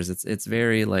characters. It's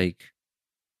very like,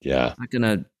 I'm not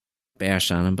gonna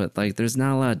bash on them, but like there's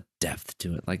not a lot of depth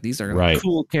to it. Like these are like,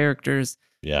 cool characters.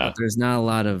 Yeah, but there's not a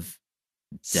lot of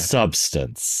depth.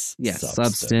 Substance. Yeah,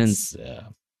 substance. Yeah,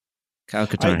 Kyle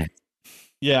Katarn.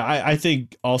 I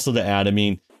think also to add, I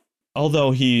mean,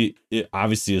 although it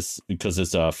obviously is, because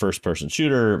it's a first person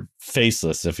shooter,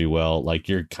 faceless, if you will, like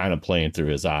you're kind of playing through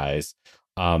his eyes.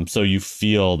 So you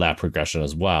feel that progression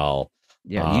as well.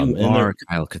 Yeah, you are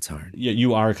Kyle Katarn. Yeah,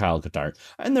 you are Kyle Katarn.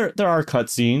 And there are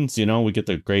cutscenes, we get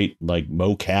the great like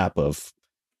mocap of,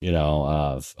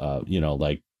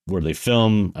 like where they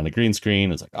film on a green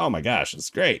screen. It's like, oh my gosh, it's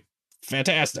great.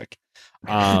 Fantastic.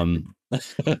 But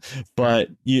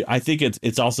I think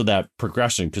it's also that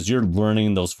progression, because you're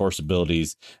learning those Force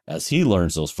abilities as he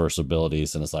learns those Force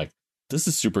abilities, and it's like, this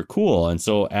is super cool. And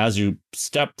so as you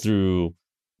step through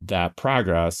that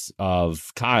progress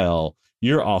of Kyle,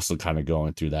 you're also kind of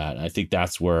going through that. And I think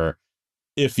that's where,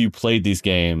 if you played these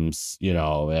games,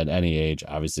 at any age,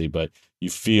 obviously, but you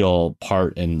feel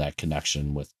part in that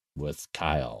connection with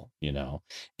Kyle,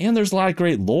 and there's a lot of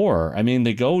great lore. I mean,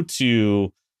 they go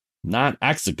to not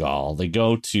Exegol, they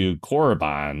go to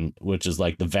Korriban, which is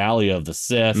like the Valley of the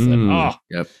Sith, and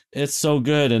it's so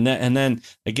good. And then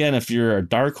again, if you're a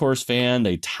Dark Horse fan,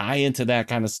 they tie into that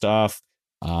kind of stuff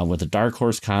with the Dark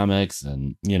Horse comics,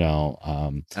 and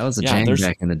that was a jam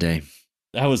back in the day.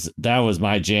 That was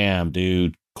my jam,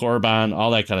 dude. Korriban,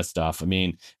 all that kind of stuff. I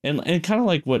mean, and kind of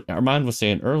like what Armand was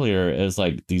saying earlier, is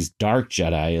like these dark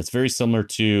Jedi. It's very similar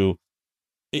to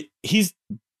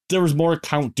there was more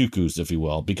Count Dooku's, if you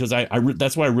will, because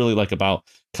that's what I really like about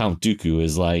Count Dooku,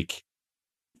 is like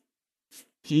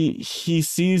he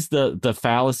sees the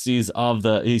fallacies of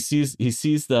he sees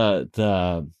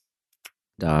the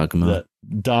dogma.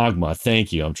 Dogma.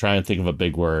 Thank you. I'm trying to think of a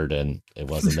big word and it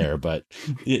wasn't there, but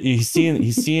he's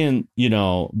seeing, you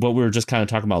know, what we were just kind of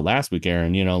talking about last week,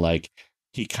 Aaron, you know, like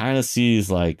he kind of sees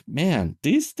like, man,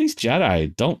 these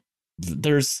Jedi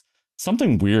there's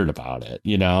something weird about it,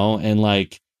 you know, and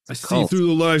like I see through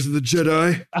the lies of the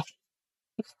Jedi.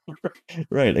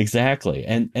 Right, exactly.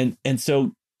 And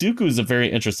so Dooku is a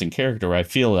very interesting character. I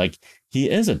feel like he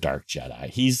is a dark Jedi.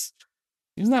 He's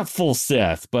not full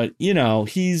Sith, but you know,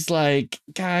 he's like,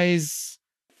 guys,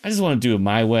 I just want to do it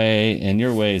my way, and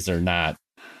your ways are not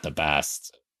the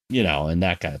best, you know, and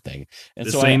that kind of thing. And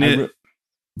This so ain't it.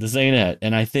 this ain't it.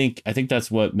 And I think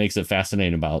that's what makes it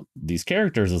fascinating about these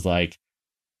characters is like,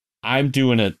 I'm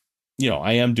doing it, you know,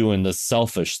 I am doing the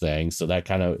selfish thing, so that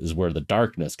kind of is where the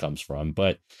darkness comes from.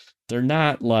 But they're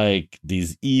not like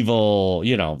these evil,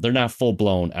 you know, they're not full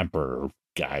blown Emperor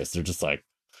guys. They're just like,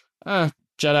 Jedi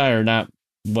are not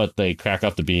what they crack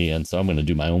up to be, and so I'm going to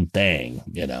do my own thing,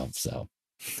 you know. So,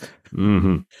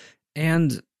 And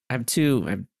I have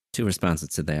two responses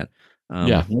to that.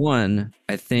 Yeah. One,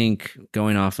 I think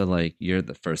going off of like you're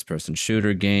the first person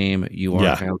shooter game, you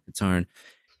are Kyle Katarn.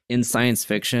 In science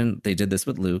fiction, they did this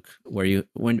with Luke, where you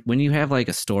when you have like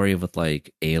a story with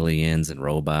like aliens and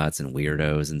robots and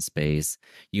weirdos in space,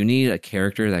 you need a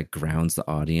character that grounds the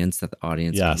audience, that the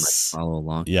audience can like follow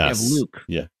along. Yes. You have Luke.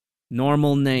 Yeah.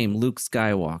 Normal name, Luke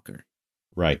Skywalker.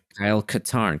 Right. Kyle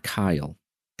Katarn, Kyle.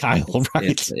 Kyle,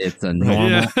 right. It's a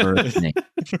normal first name.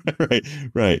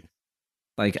 Right.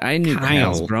 Like I knew Kyle.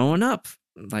 Kyle's growing up.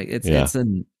 Like it's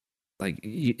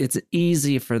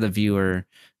easy for the viewer,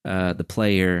 the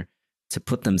player, to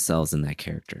put themselves in that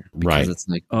character because it's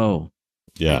like, oh,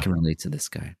 I can relate to this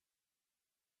guy.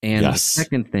 And the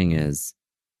second thing is,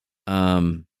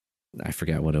 I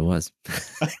forgot what it was.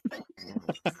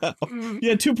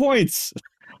 Yeah, 2 points.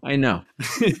 I know,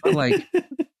 but like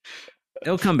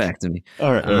it'll come back to me.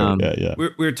 All right. Yeah.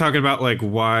 We're talking about like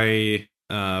why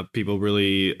people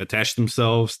really attach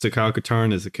themselves to Kyle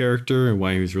Katarn as a character and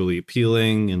why he was really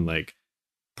appealing, and like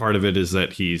part of it is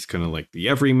that he's kind of like the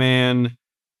everyman,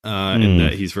 and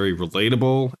that he's very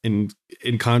relatable in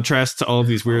contrast to all of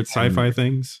these weird sci-fi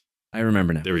things. I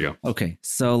remember now. There we go. Okay,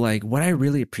 so like what I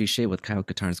really appreciate with Kyle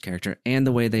Katarn's character and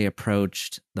the way they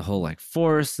approached the whole like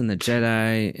Force and the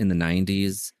Jedi in the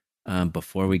 90s,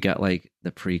 before we got like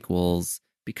the prequels,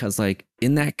 because like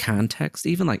in that context,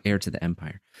 even like Heir to the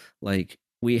Empire, like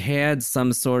we had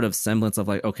some sort of semblance of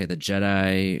like, okay, the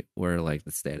Jedi were like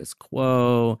the status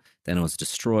quo, then it was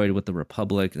destroyed with the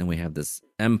Republic, and then we have this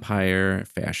Empire,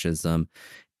 fascism,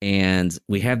 and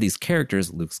we have these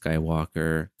characters, Luke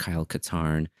Skywalker, Kyle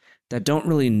Katarn, that don't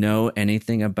really know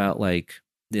anything about like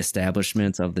the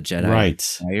establishment of the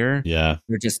Jedi Empire. Yeah.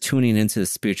 They're just tuning into the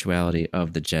spirituality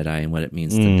of the Jedi and what it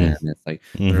means to them. It's like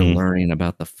they're learning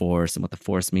about the Force and what the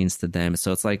Force means to them.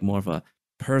 So it's like more of a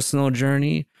personal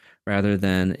journey rather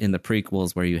than in the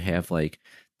prequels where you have like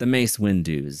the Mace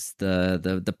Windus,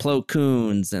 the Plo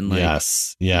Koons, and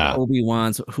like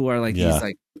Obi-Wans, who are like these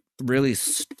like really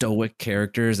stoic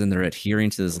characters, and they're adhering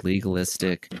to this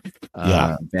legalistic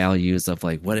values of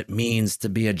like what it means to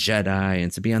be a Jedi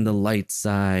and to be on the light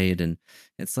side. And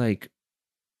it's like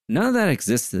none of that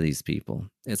exists to these people.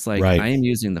 It's like I am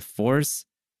using the Force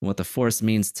and what the Force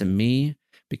means to me,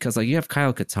 because like you have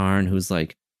Kyle Katarn, who's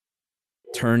like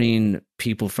turning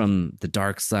people from the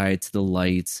dark side to the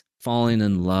light, falling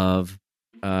in love,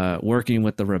 working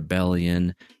with the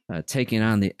rebellion, taking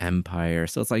on the Empire.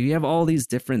 So it's like you have all these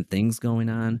different things going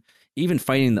on, even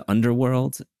fighting the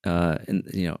underworld, and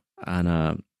you know,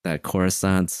 on that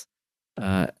Coruscant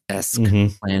esque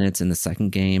planet in the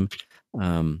second game.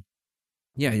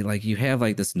 Like you have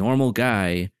like this normal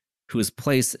guy who is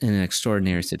placed in an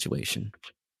extraordinary situation,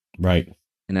 right?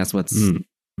 And that's what's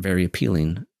very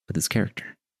appealing with his character.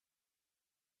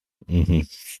 Yep.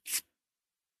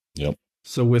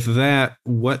 So with that,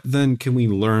 what then can we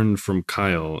learn from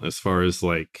Kyle as far as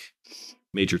like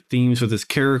major themes with his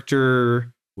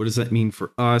character? What does that mean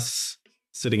for us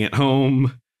sitting at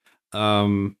home?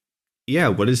 What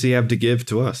does he have to give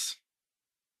to us?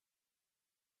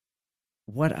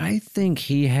 What I think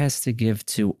he has to give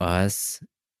to us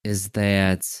is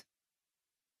that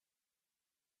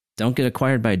don't get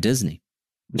acquired by Disney.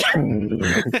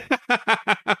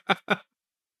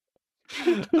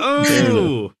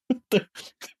 Oh,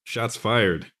 shots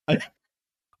fired.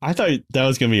 I thought that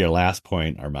was gonna be your last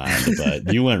point, Armand,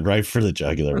 but you went right for the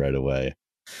jugular right away.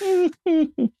 I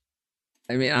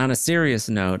mean, on a serious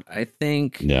note, I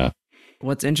think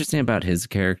what's interesting about his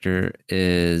character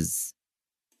is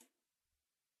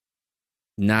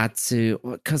not to,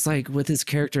 because like with his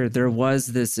character, there was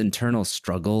this internal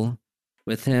struggle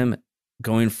with him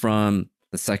going from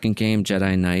the second game,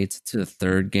 Jedi Knights, to the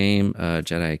third game,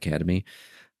 Jedi Academy,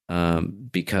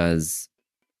 because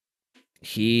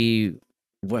he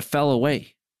fell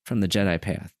away from the Jedi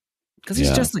path because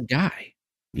he's just a guy.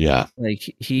 Yeah.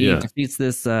 Like he defeats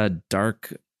this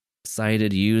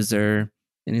dark-sided user,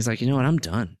 and he's like, you know what, I'm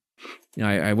done. You know,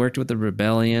 I worked with the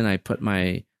rebellion. I put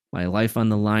my life on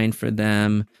the line for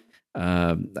them.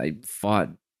 I fought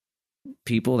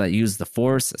people that use the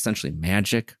Force, essentially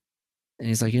magic. And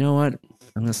he's like, you know what?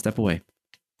 I'm going to step away.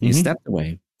 He stepped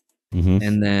away.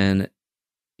 And then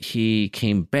he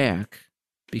came back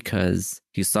because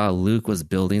he saw Luke was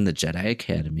building the Jedi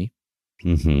Academy.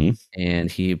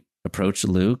 And he approached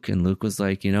Luke, and Luke was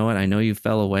like, you know what? I know you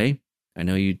fell away. I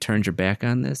know you turned your back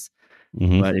on this.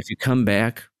 But if you come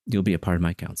back, you'll be a part of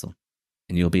my council.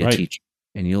 And you'll be a teacher.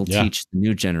 And you'll teach the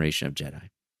new generation of Jedi.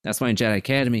 That's why in Jedi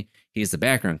Academy, he's the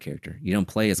background character. You don't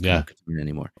play as Kyle Katarn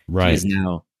anymore. Right. He's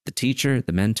now the teacher,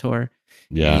 the mentor.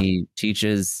 Yeah. And he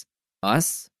teaches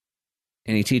us,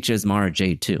 and he teaches Mara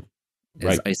Jade too.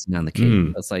 As icing on the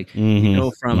cake. It's like you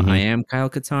go from I am Kyle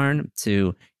Katarn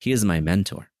to he is my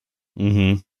mentor.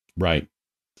 Right.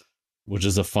 Which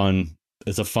is a fun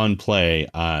play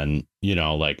on, you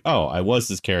know, like, oh, I was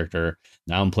this character.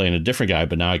 Now I'm playing a different guy,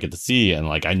 but now I get to see and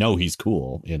like I know he's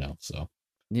cool, you know. So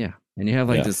yeah. And you have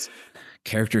like this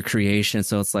character creation.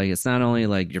 So it's like it's not only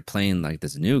like you're playing like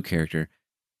this new character,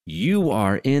 you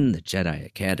are in the Jedi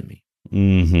Academy.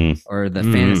 Or the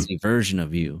fantasy version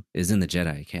of you is in the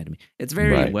Jedi Academy. It's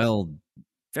very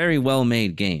well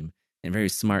made game and very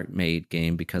smart made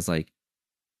game because like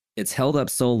it's held up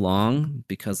so long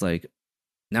because like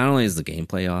not only is the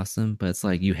gameplay awesome, but it's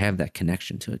like you have that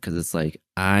connection to it because it's like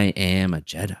I am a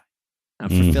Jedi. I'm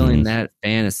fulfilling that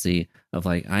fantasy of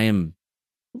like I am,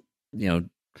 you know,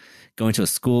 going to a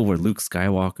school where Luke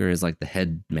Skywalker is like the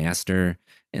headmaster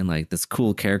and like this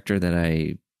cool character that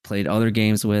I played other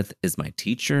games with is my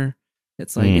teacher.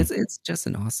 It's like it's just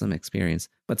an awesome experience.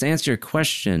 But to answer your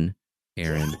question,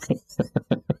 Aaron,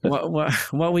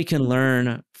 what we can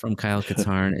learn from Kyle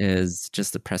Katarn is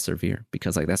just to persevere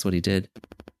because like that's what he did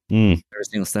every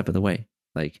single step of the way.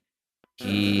 Like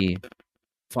he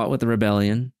fought with the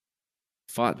rebellion,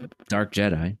 fought Dark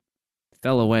Jedi,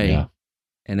 fell away,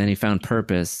 and then he found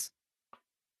purpose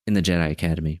in the Jedi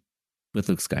Academy with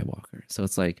Luke Skywalker. So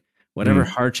it's like whatever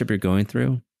hardship you're going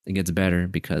through, it gets better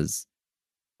because,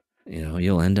 you know,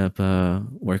 you'll end up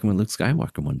working with Luke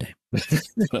Skywalker one day.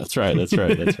 That's right.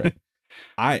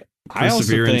 I Perseverance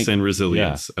also think, and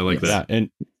resilience. I like that. Yeah.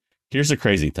 And here's the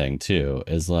crazy thing too,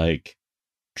 is like,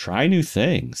 try new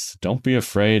things. Don't be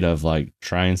afraid of like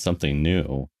trying something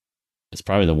new. It's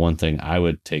probably the one thing I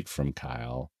would take from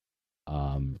Kyle.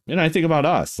 And I think about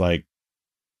us, like,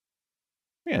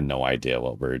 we had no idea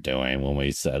what we were doing when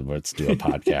we said, let's do a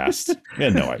podcast. We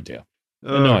had no idea.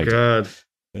 God.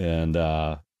 And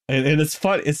it's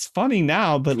fun. It's funny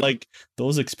now, but like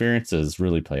those experiences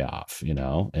really play off, you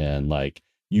know, and like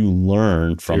you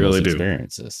learn from those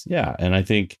experiences. Yeah. And I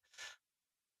think,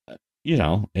 you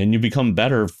know, and you become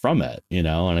better from it, you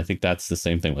know, and I think that's the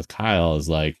same thing with Kyle is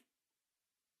like,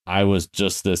 I was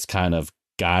just this kind of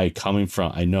guy coming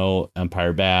from, I know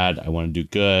Empire bad. I want to do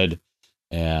good.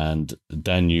 And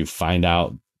then you find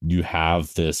out you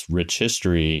have this rich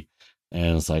history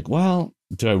and it's like, well,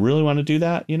 do I really want to do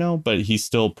that? You know, but he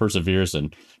still perseveres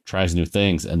and tries new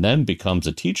things and then becomes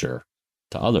a teacher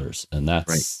to others. And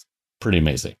that's pretty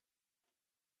amazing,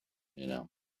 you know?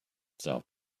 So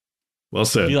well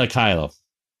said. Be like Kylo.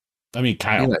 I mean,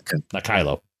 Kyle, not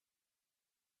Kylo.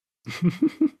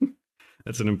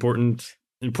 That's an important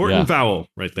vowel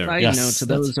right there. Side note to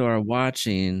those who are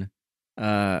watching,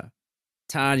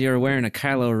 Todd, you're wearing a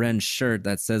Kylo Ren shirt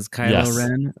that says Kylo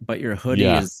Ren, but your hoodie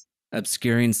is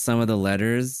obscuring some of the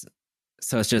letters.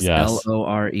 So it's just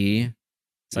Lore.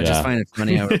 So I just find it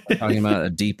funny how we're talking about a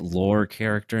deep lore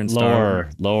character in Star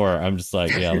Wars. Lore. I'm just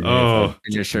like, and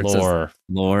your shirt says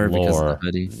lore because of the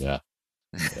hoodie. Yeah.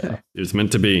 It was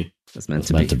meant to be. It's meant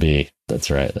to be. That's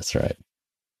right.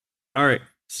 All right.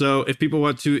 So if people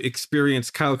want to experience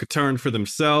Kyle Katarn for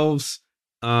themselves,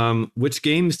 which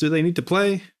games do they need to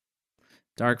play?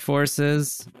 Dark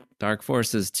Forces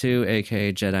 2,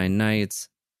 aka Jedi Knights,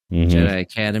 Jedi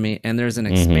Academy, and there's an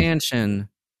expansion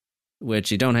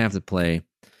which you don't have to play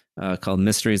called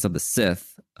Mysteries of the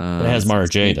Sith. It has Mara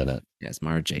Jade in it. Yes,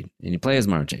 Mara Jade, and you play as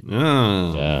Mara Jade.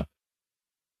 Oh, yeah.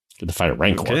 Good to fight a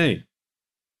Rancor. Okay.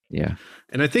 Yeah,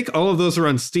 and I think all of those are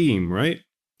on Steam, right?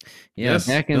 Yeah,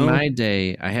 back in my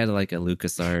day, I had like a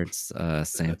LucasArts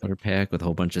sampler pack with a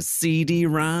whole bunch of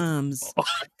CD-ROMs.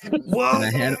 Whoa! And I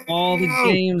had all the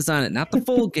games on it. Not the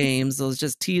full games. Those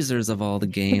just teasers of all the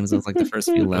games. It was like the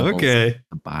first few levels. Okay.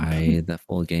 To buy the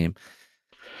full game.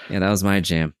 Yeah, that was my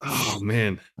jam. Oh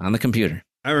man, On the computer.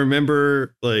 I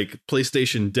remember like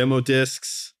PlayStation demo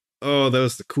discs. Oh, that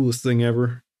was the coolest thing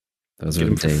ever. Those Get were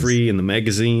them the for days. free in the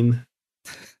magazine.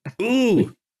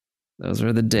 Ooh, Those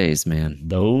were the days, man.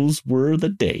 Those were the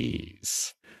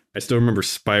days. I still remember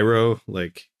Spyro.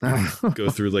 Like go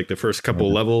through like the first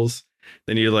couple levels.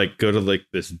 Then you like go to like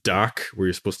this dock where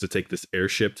you're supposed to take this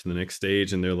airship to the next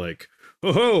stage, and they're like,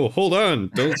 "Oh, hold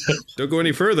on, don't go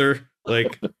any further.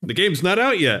 Like the game's not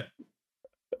out yet.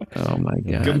 Oh my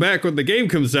god. Come back when the game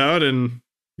comes out, and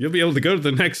you'll be able to go to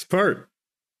the next part."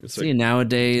 It's See,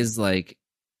 nowadays, like,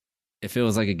 if it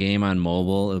was like a game on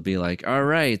mobile, it would be like, all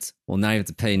right, well, now you have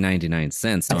to pay 99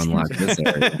 cents to unlock this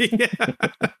area. Yeah.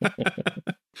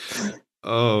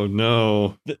 Oh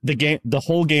no. The game, the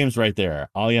whole game's right there.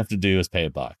 All you have to do is pay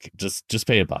 $1. Just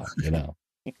pay $1, you know.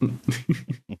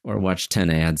 Or watch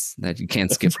 10 ads that you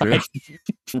can't skip through.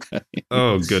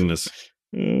 Oh goodness.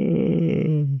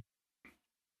 Oh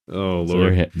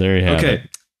Lord. So there you have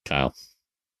it, Kyle.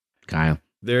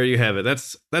 There you have it.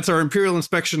 That's our Imperial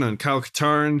inspection on Kyle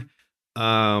Katarn.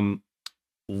 Why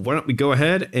don't we go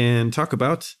ahead and talk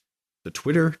about the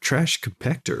Twitter trash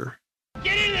compactor?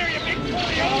 Get in there, you big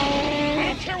polio! I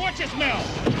don't care what you smell!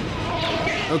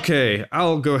 Okay,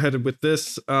 I'll go ahead with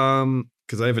this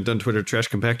because I haven't done Twitter trash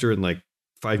compactor in like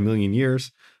 5 million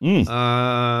years.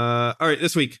 All right,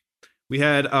 this week we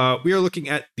are looking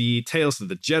at the Tales of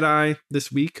the Jedi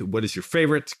this week. What is your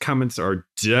favorite? Comments are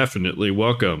definitely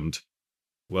welcomed.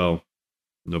 Well,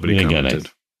 nobody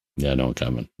commented. Yeah, no one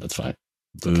comment. That's fine.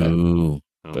 It's okay. Boo.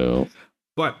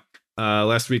 But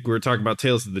last week we were talking about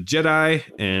Tales of the Jedi,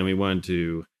 and we wanted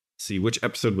to see which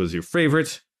episode was your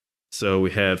favorite. So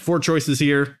we had 4 choices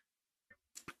here.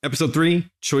 Episode 3,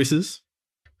 Choices.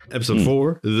 Episode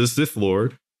 4, The Sith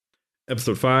Lord.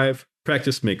 Episode 5,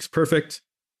 Practice Makes Perfect.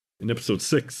 And episode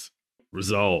 6,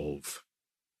 Resolve.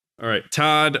 All right,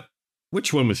 Todd,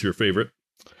 which one was your favorite?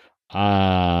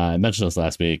 I mentioned this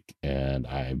last week, and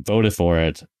I voted for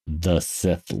it. The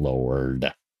Sith Lord.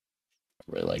 I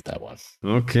really like that one.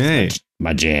 Okay.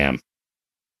 My jam.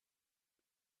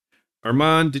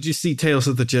 Armand, did you see Tales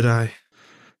of the Jedi?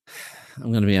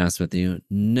 I'm going to be honest with you.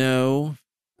 No.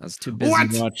 I was too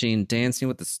busy watching Dancing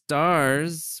with the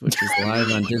Stars, which is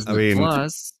live on Disney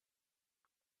Plus.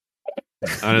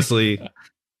 Honestly,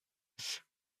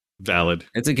 valid.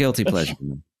 It's a guilty pleasure.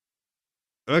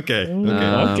 Okay.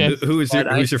 Who's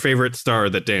your favorite star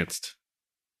that danced?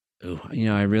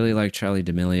 I really like Charlie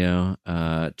D'Amelio.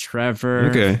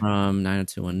 Trevor from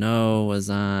 90210 was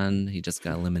on. He just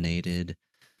got eliminated.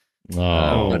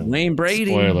 But Wayne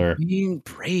Brady. Spoiler.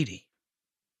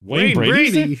 Wayne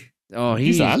Brady. Oh,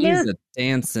 he's on there? He's a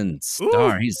dancing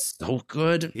star. Ooh. He's so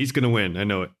good. He's going to win. I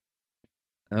know it.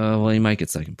 Well, he might get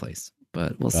second place,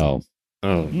 but we'll see.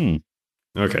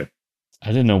 Okay. I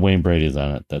didn't know Wayne Brady's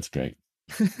on it. That's great.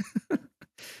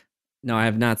 No, I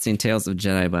have not seen Tales of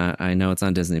Jedi, but I know it's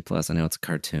on Disney Plus. I know it's a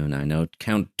cartoon. I know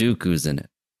Count Dooku's in it.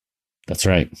 That's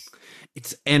right.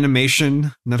 It's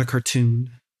animation, not a cartoon.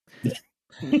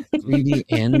 3D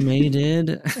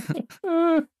animated.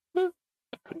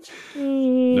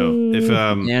 No, if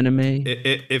anime,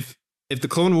 if the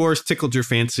Clone Wars tickled your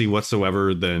fancy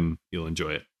whatsoever, then you'll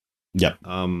enjoy it. Yep.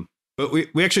 But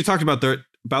we actually talked about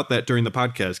that during the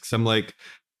podcast because I'm like,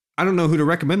 I don't know who to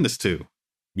recommend this to.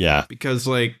 Yeah, because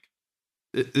like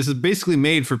this is basically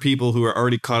made for people who are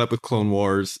already caught up with Clone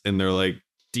Wars and they're like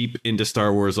deep into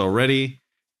Star Wars already,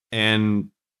 and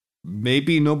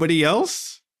maybe nobody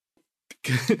else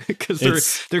because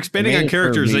they're expanding on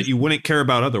characters that you wouldn't care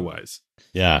about otherwise.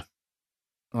 Yeah.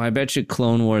 Well, I bet you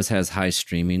Clone Wars has high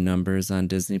streaming numbers on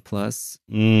Disney Plus.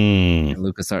 And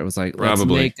LucasArts was like, let's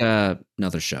make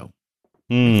another show.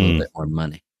 A little bit more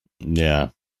money. Yeah.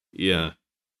 Yeah.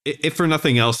 If for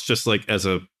nothing else, just like as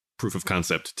a proof of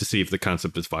concept to see if the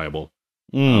concept is viable.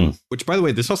 Which, by the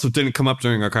way, this also didn't come up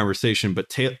during our conversation, but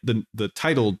the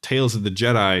title Tales of the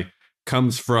Jedi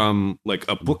comes from like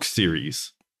a book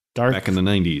series back in the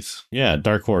 90s. Yeah,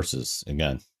 Dark Horses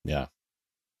again. Yeah.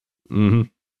 Mm-hmm.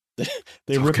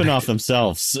 They're ripping off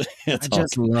themselves. I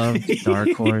just loved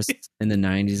Dark Horse in the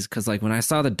 90s because, like, when I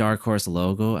saw the Dark Horse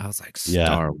logo, I was like,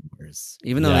 Star Wars.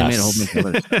 Even though they made a whole bunch of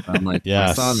other stuff, I'm like,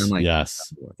 I saw them, I'm like,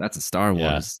 that's a Star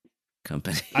Wars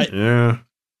company.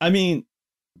 I mean,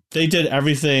 they did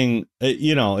everything. They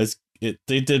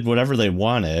did whatever they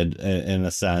wanted in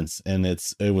a sense, and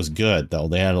it was good though.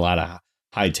 They had a lot of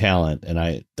high talent,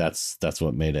 and that's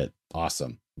what made it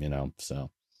awesome.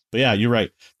 So. But yeah, you're right.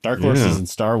 Dark Horses and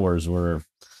Star Wars were,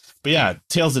 but yeah,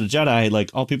 Tales of the Jedi. Like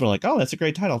all people are like, oh, that's a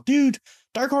great title, dude.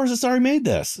 Dark Horses already made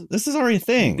this. This is already a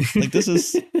thing. Like this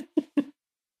is.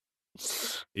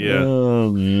 Yeah.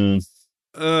 Oh man.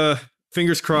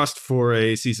 fingers crossed for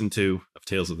a season 2 of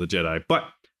Tales of the Jedi. But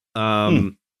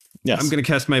yes, I'm going to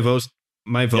cast my vote.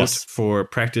 For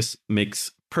Practice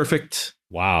Makes Perfect.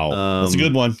 Wow, that's a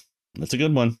good one. That's a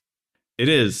good one. It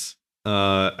is.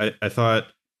 I thought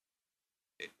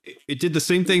it did the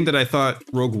same thing that I thought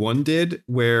Rogue One did,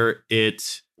 where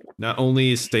it not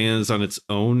only stands on its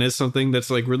own as something that's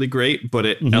like really great, but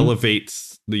it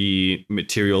elevates the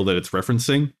material that it's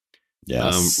referencing.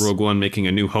 Yes. Rogue One making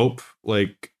A New Hope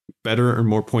like better or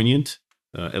more poignant,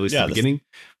 at least at the beginning.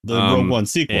 The Rogue One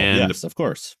sequel. And, yes, of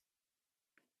course.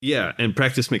 Yeah, and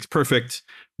Practice Makes Perfect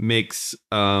makes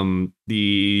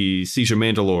the Siege of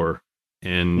Mandalore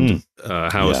and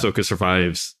how Ahsoka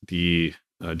survives the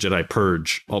Jedi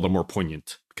Purge all the more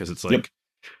poignant, because it's like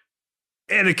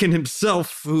Anakin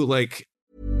himself who like...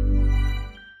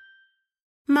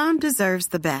 Mom deserves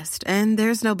the best, and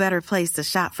there's no better place to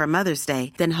shop for Mother's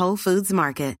Day than Whole Foods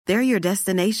Market. They're your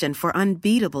destination for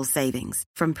unbeatable savings,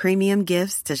 from premium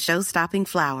gifts to show-stopping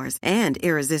flowers and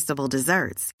irresistible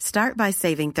desserts. Start by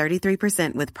saving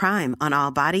 33% with Prime on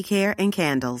all body care and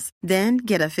candles. Then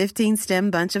get a 15-stem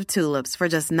bunch of tulips for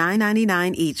just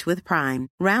 $9.99 each with Prime.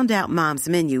 Round out Mom's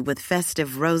menu with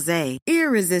festive rosé,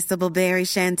 irresistible berry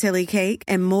chantilly cake,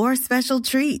 and more special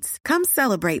treats. Come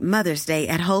celebrate Mother's Day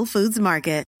at Whole Foods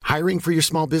Market. Hiring for your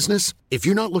small business? If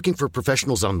you're not looking for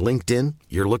professionals on LinkedIn,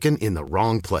 you're looking in the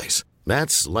wrong place.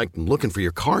 That's like looking for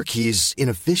your car keys in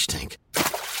a fish tank.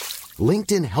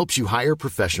 LinkedIn helps you hire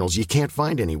professionals you can't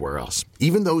find anywhere else,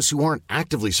 even those who aren't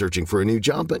actively searching for a new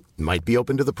job but might be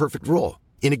open to the perfect role.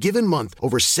 In a given month,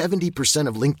 over 70%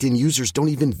 of LinkedIn users don't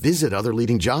even visit other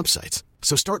leading job sites.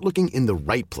 So start looking in the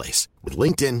right place. With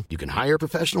LinkedIn, you can hire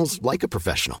professionals like a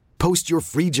professional. Post your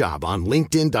free job on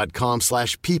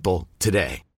linkedin.com/people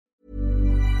today.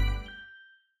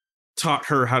 Taught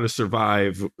her how to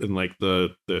survive, and like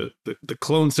the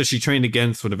clones that she trained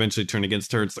against would eventually turn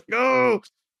against her. It's like, oh!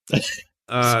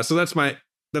 So that's my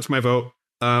vote.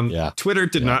 Twitter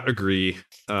did not agree.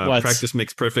 Practice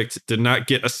Makes Perfect did not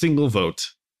get a single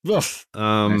vote. Rough.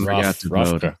 Rough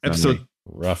crowd.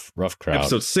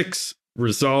 Episode 6,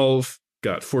 Resolve,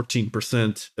 got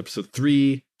 14%. Episode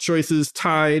 3, Choices,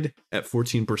 tied at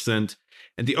 14%.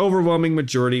 And the overwhelming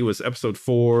majority was episode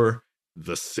 4,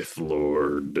 The Sith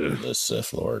Lord. The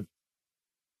Sith Lord.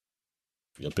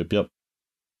 Yep. It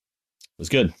was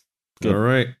good. All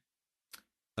right.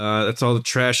 That's all the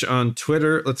trash on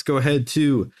Twitter. Let's go ahead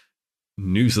to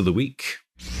News of the Week.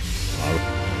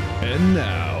 And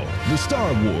now, the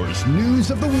Star Wars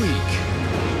News of the Week.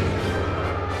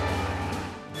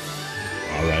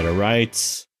 All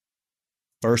right.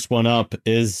 First one up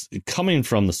is coming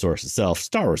from the source itself,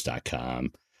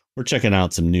 StarWars.com. We're checking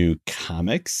out some new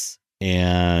comics,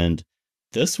 and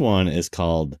this one is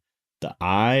called The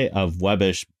Eye of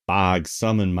Webbish Bog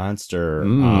Summon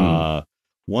Monster.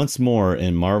 Once more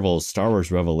in Marvel's Star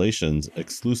Wars Revelations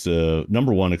exclusive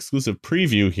 #1 exclusive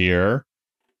preview here.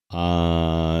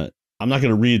 I'm not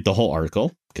going to read the whole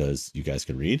article because you guys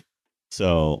can read,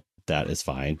 so that is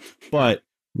fine. But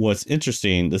what's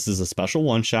interesting, this is a special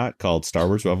one shot called Star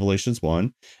Wars Revelations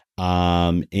 1,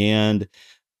 and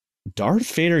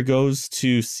Darth Vader goes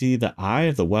to see the Eye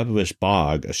of the Webbish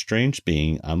Bog, a strange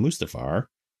being on Mustafar,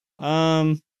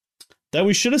 that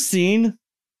we should have seen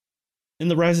in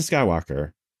The Rise of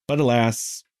Skywalker, but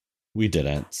alas, we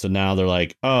didn't. So now they're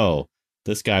like, oh,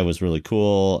 this guy was really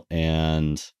cool,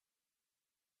 and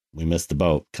we missed the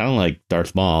boat. Kind of like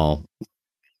Darth Maul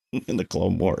in the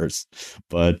Clone Wars.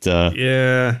 But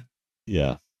yeah.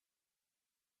 You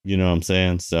know what I'm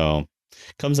saying? So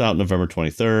comes out November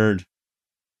 23rd.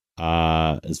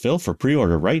 It's available for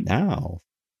pre-order right now.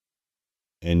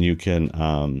 And you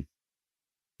can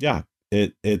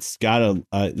it's got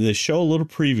they show a little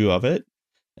preview of it,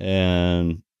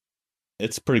 and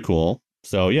it's pretty cool.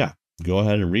 So yeah, go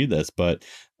ahead and read this. But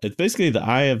it's basically the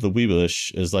Eye of the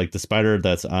Weebish is like the spider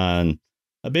that's on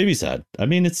a baby's head. I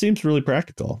mean, it seems really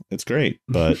practical. It's great,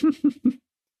 but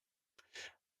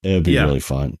it would be really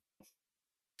fun.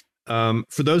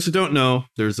 For those who don't know,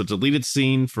 there's a deleted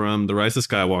scene from The Rise of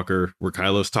Skywalker where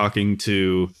Kylo's talking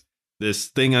to this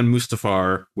thing on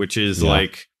Mustafar, which is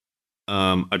like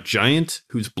a giant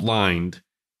who's blind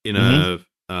in a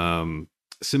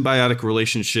symbiotic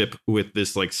relationship with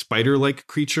this like spider-like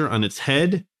creature on its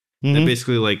head that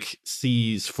basically like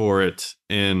sees for it,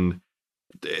 and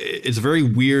it's a very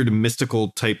weird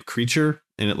mystical type creature,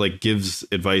 and it like gives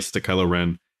advice to Kylo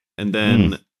Ren. And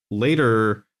then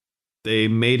later they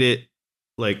made it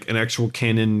like an actual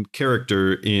canon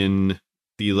character in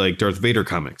the like Darth Vader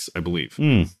comics, I believe.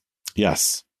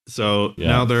 Yes. So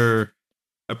now they're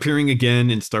appearing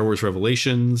again in Star Wars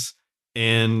Revelations,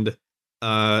 and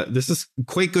this is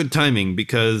quite good timing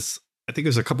because I think it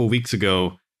was a couple weeks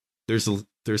ago. There's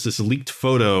this leaked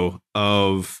photo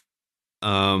of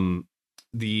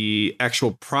the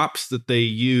actual props that they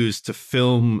used to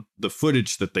film the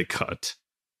footage that they cut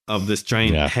of this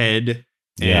giant head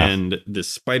and this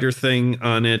spider thing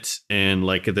on it, and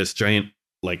like this giant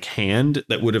like hand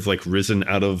that would have like risen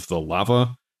out of the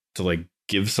lava to like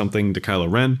give something to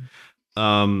Kylo Ren.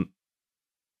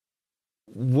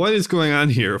 What is going on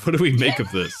here? What do we make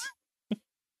of this?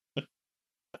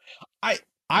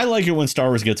 I like it when Star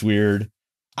Wars gets weird.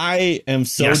 I am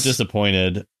so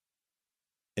disappointed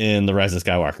in The Rise of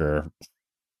Skywalker.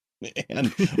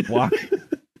 And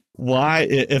why,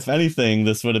 if anything,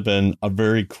 this would have been a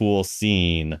very cool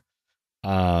scene.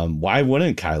 Why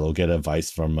wouldn't Kylo get advice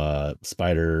from a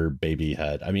spider baby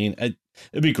head? I mean, it'd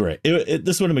be great.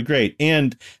 This would have been great.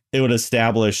 And it would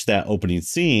establish that opening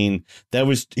scene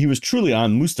he was truly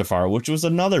on Mustafar, which was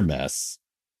another mess.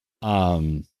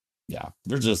 Yeah,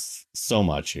 there's just so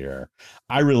much here.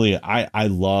 I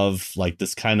love like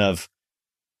this kind of,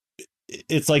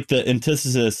 it's like the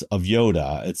antithesis of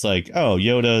Yoda. It's like, oh,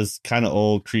 Yoda's kind of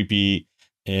old, creepy,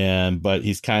 but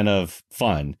he's kind of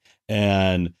fun.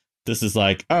 And this is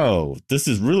like, oh, this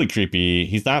is really creepy.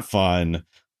 He's not fun.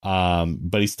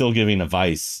 But he's still giving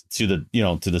advice to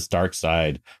to this dark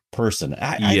side person.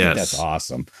 I think that's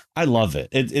awesome. I love it.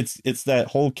 It's that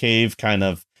whole cave kind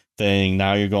of thing.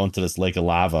 Now you're going to this lake of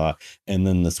lava, and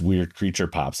then this weird creature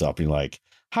pops up. And you're like,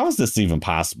 how is this even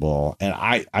possible? And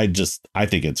I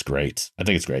think it's great. I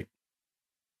think it's great.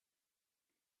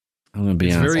 I'm gonna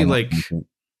be honest. Very like,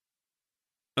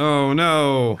 oh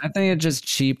no! I think it just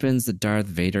cheapens the Darth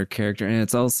Vader character, and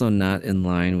it's also not in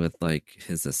line with like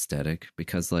his aesthetic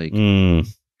because like you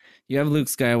have Luke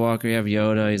Skywalker, you have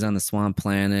Yoda, he's on the swamp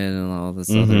planet, and all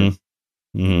this other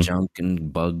junk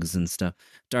and bugs and stuff.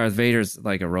 Darth Vader's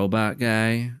like a robot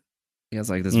guy. He has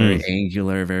like this very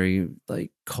angular, very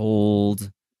like cold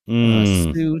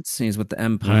suits. He's with the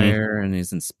Empire and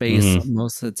he's in space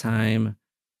most of the time.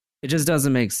 It just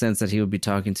doesn't make sense that he would be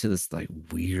talking to this like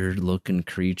weird looking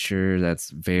creature that's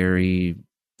very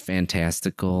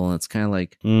fantastical. It's kind of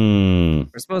like we're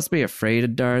supposed to be afraid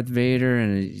of Darth Vader,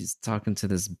 and he's talking to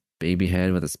this baby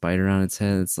head with a spider on its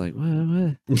head. It's like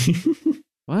what?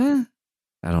 What?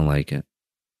 I don't like it.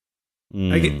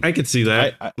 I could see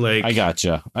that. I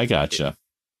gotcha.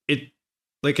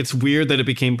 It's weird that it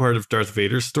became part of Darth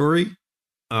Vader's story,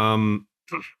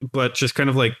 but just kind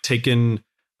of like taken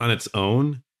on its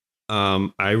own.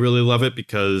 I really love it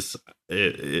because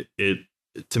it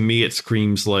to me it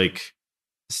screams like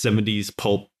 70s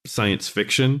pulp science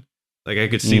fiction. Like I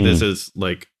could see this as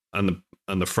like on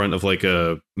the front of like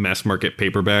a mass market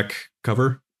paperback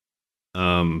cover.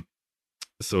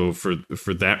 So for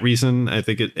that reason, I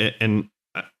think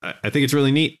I think it's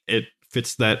really neat. It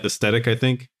fits that aesthetic, I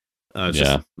think.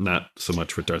 Just not so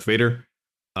much with Darth Vader.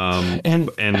 And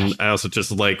I also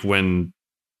just like when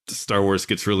Star Wars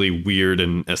gets really weird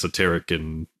and esoteric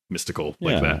and mystical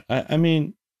like that. I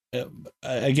mean,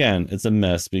 again, it's a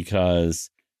mess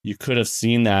because you could have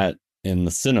seen that in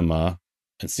the cinema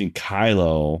and seen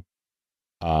Kylo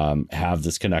have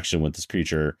this connection with this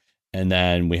creature. And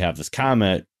then we have this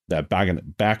comet that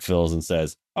backfills and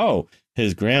says, oh,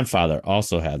 his grandfather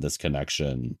also had this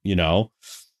connection, Yeah.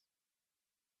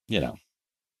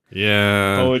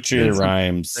 Poetry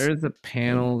rhymes. There's a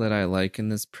panel that I like in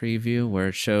this preview where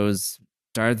it shows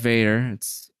Darth Vader.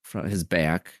 It's from his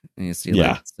back, and you see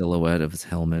like the silhouette of his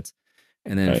helmet.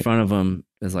 And then in front of him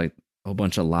is like a whole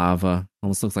bunch of lava.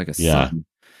 Almost looks like a sun.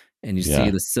 And you see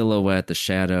the silhouette, the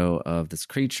shadow of this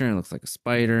creature, and it looks like a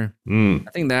spider. I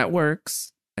think that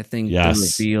works. I think the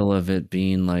reveal of it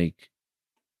being like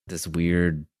this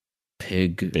weird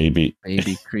pig baby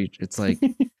creature. It's like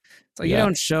you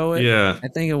don't show it. Yeah. I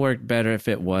think it worked better if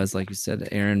it was, like you said,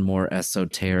 Aaron, more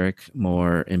esoteric,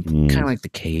 more kind of like the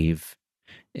cave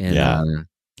in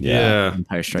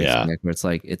Empire Strikes Back, where it's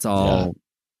like it's all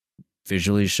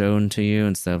visually shown to you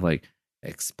instead of like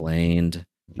explained.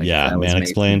 Like man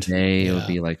explained. Today, it would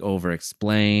be like over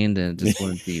explained, and it just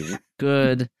wouldn't be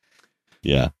good.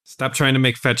 Yeah. Stop trying to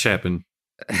make fetch happen.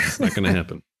 It's not going to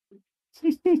happen.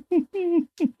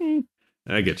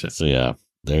 I get you. So yeah,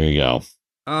 there you go.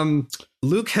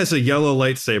 Luke has a yellow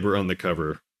lightsaber on the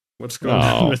cover. What's going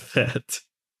on with that?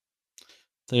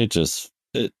 They just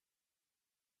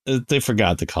they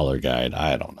forgot the color guide.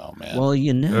 I don't know, man. Well,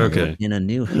 in A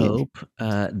New Hope,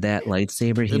 that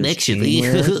lightsaber he was shooting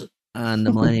with on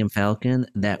the Millennium Falcon,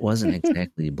 that wasn't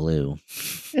exactly blue.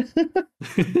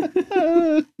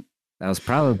 That was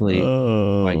probably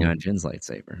Qui-Gon Jinn's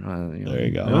lightsaber. There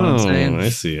you go. Know what I'm saying? I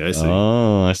see.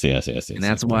 Oh, I see. And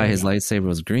that's why his lightsaber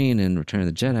was green in Return of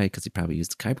the Jedi, because he probably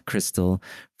used the Kyber crystal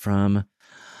from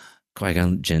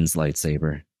Qui-Gon Jinn's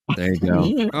lightsaber. There you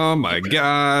go. Oh my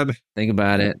God. Think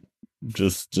about it.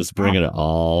 Just bringing it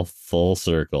all full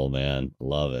circle, man.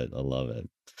 Love it. I love it.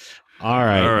 All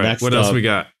right. Next what else we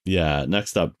got? Yeah.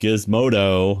 Next up,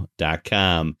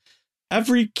 Gizmodo.com.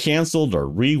 Every canceled or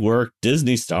reworked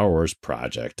Disney Star Wars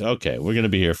project. Okay, we're going to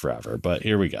be here forever, but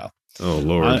here we go. Oh,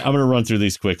 Lord. I'm going to run through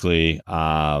these quickly.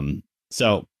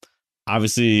 So,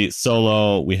 obviously,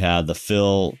 Solo, we had the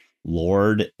Phil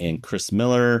Lord and Chris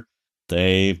Miller.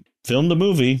 They filmed a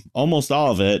movie, almost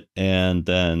all of it, and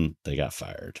then they got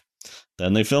fired.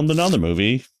 Then they filmed another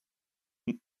movie.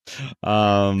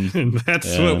 And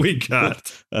that's what we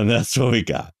got. And that's what we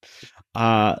got.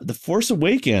 The Force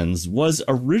Awakens was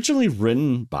originally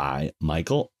written by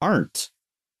Michael Arndt,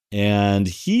 and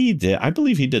I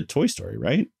believe he did Toy Story,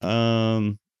 right?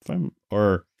 He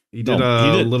did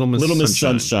Little Miss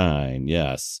Sunshine.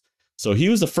 Yes. So he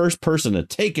was the first person to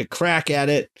take a crack at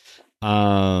it.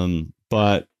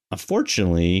 But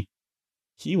unfortunately,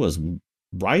 he was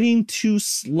writing too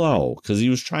slow because he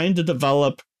was trying to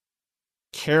develop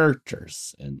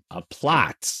characters and a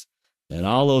plot. And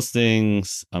all those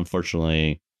things,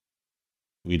 unfortunately,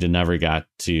 we never got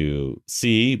to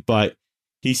see. But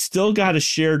he still got a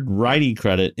shared writing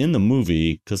credit in the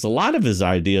movie because a lot of his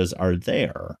ideas are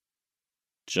there.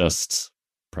 Just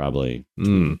probably tweaked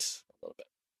a little bit.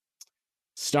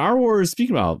 Star Wars,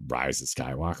 speaking about Rise of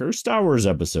Skywalker, Star Wars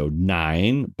Episode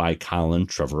 9 by Colin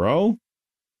Trevorrow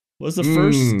was the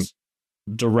first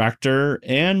director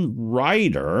and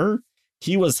writer.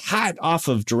 He was hot off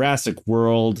of Jurassic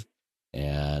World.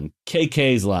 And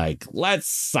KK's like, let's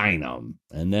sign him.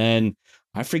 And then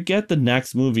I forget the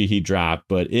next movie he dropped,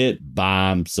 but it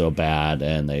bombed so bad.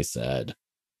 And they said,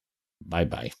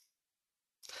 bye-bye.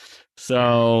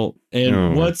 So,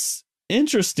 and what's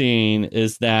interesting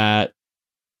is that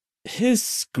his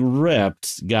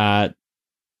script got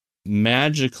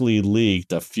magically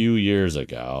leaked a few years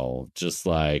ago. Just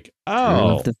like,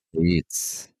 Duel of the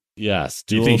Fates. Yes.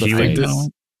 Do you think he leaked this?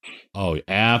 Oh,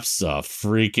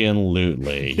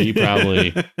 abso-freaking-lutely. He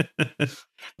probably,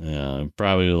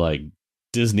 probably like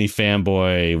Disney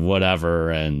fanboy,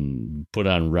 whatever, and put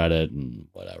on Reddit and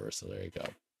whatever. So there you go.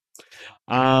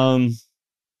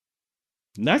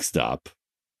 Next up,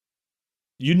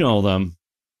 you know them,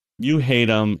 you hate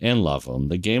them and love them.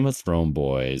 The Game of Thrones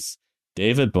boys,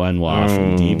 David Benoit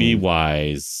from DB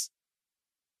Wise.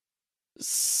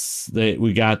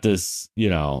 We got this,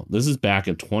 this is back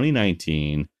in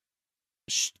 2019.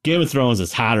 Game of Thrones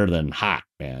is hotter than hot,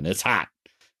 man. It's hot.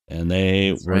 And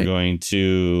they were going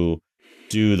to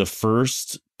do the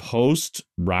first post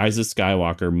Rise of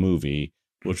Skywalker movie,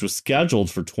 which was scheduled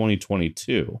for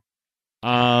 2022.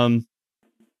 However,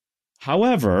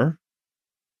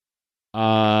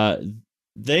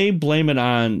 they blame it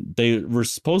on, they were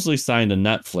supposedly signed a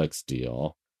Netflix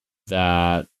deal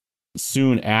that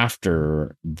soon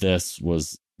after this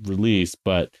was released,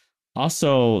 but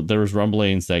also there was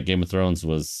rumblings that Game of Thrones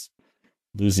was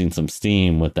losing some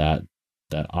steam with that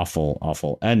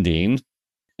awful ending.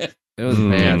 It was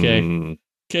bad.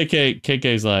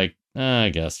 KK's like, I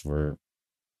guess we're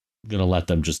gonna let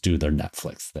them just do their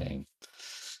Netflix thing.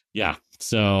 Yeah.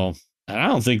 So, and I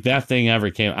don't think that thing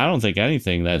ever came. I don't think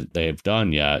anything that they've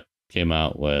done yet came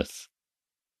out with.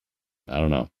 I don't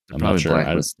know. I'm not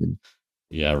sure.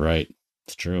 Yeah, right.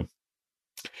 It's true.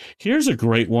 Here's a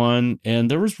great one.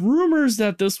 And there was rumors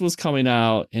that this was coming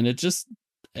out, and it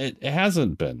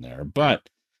hasn't been there. But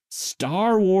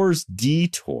Star Wars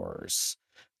Detours.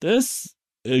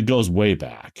 It goes way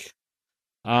back.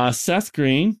 Seth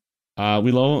Green,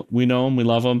 we know him, we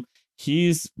love him.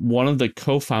 He's one of the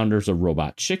co-founders of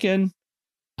Robot Chicken.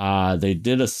 They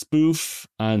did a spoof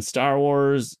on Star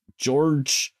Wars.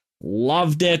 George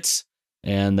loved it.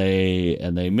 And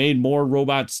they made more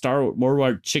Robot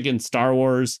Chicken Star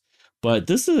Wars, but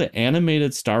this is an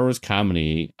animated Star Wars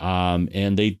comedy.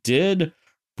 And they did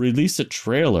release a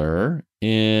trailer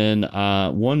in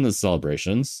one of the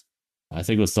celebrations. I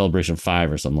think it was Celebration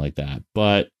 5 or something like that.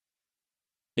 But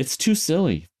it's too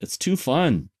silly. It's too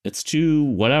fun. It's too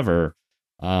whatever.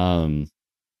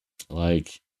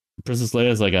 Like Princess Leia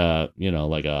is like a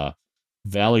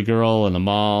Valley Girl in the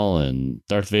mall, and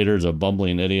Darth Vader's a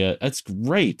bumbling idiot. It's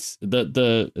great.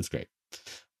 It's great,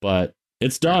 but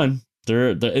it's done.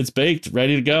 It's baked,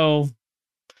 ready to go.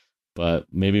 But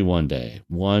maybe one day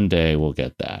we'll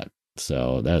get that.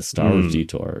 So that's Star Wars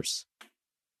Detours.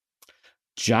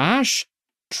 Josh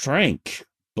Trank,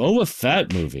 Boba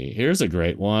Fett movie. Here's a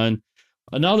great one.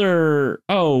 another,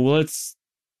 let's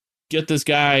get this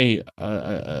guy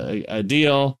a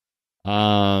deal.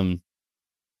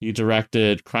 He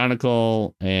directed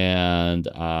Chronicle, and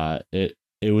it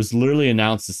was literally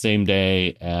announced the same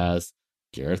day as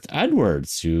Gareth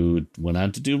Edwards, who went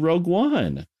on to do Rogue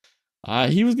One.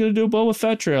 He was going to do a Boba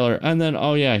Fett trailer, and then,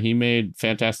 he made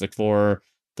Fantastic Four.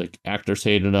 The actors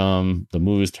hated him. The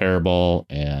movie's terrible,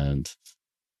 and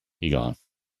he gone.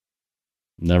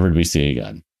 Never to be seen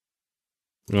again.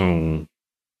 Oh.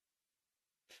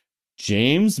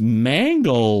 James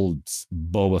Mangold's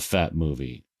Boba Fett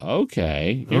movie.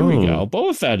 Okay, here we go.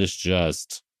 Boba Fett is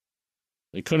just...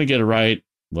 They couldn't get it right.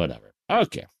 Whatever.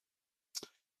 Okay.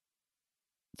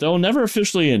 Though never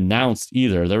officially announced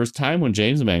either, there was time when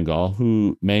James Mangold,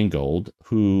 who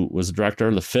was the director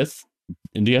of the 5th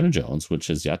Indiana Jones, which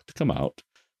has yet to come out,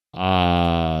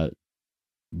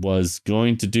 was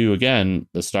going to do, again,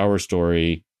 the Star Wars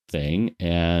story thing.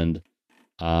 And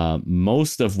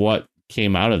most of what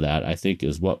came out of that, I think,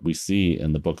 is what we see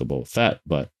in the Book of Boba Fett.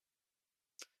 But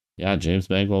yeah, James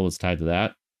Mangold was tied to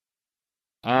that.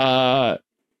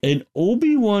 An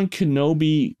Obi-Wan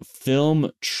Kenobi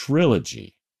film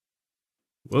trilogy.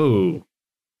 Whoa.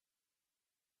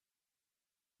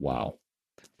 Wow.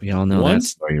 We all know that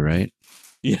story, right?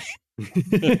 Yeah.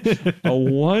 A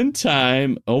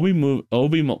one-time Obi-Wan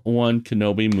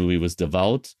Kenobi movie was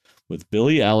developed with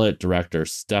Billy Elliot director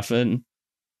Stephen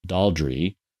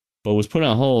Daldry, but was put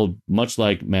on hold, much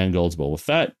like Mangold's Boba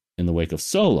Fett, in the wake of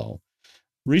Solo.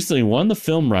 Recently, one of the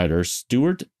film writers,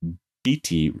 Stuart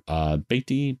Beatty,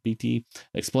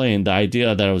 explained the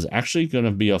idea that it was actually going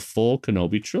to be a full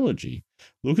Kenobi trilogy.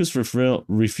 Lucas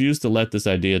refused to let this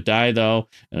idea die, though,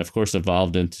 and of course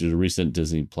evolved into the recent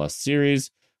Disney Plus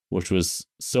series, which was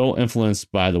so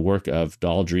influenced by the work of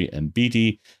Daldry and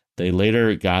Beatty, they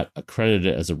later got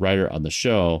accredited as a writer on the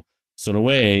show. So in a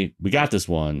way, we got this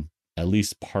one, at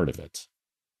least part of it.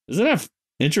 Isn't that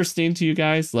interesting to you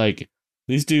guys? Like,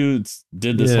 these dudes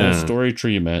did this whole story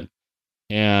treatment,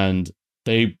 and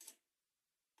they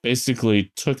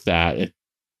basically took that.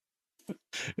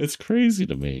 It's crazy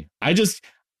to me. I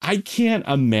can't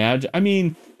imagine. I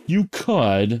mean, you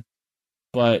could,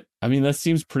 but I mean, that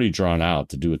seems pretty drawn out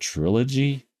to do a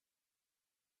trilogy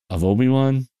of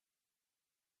Obi-Wan.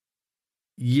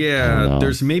 Yeah,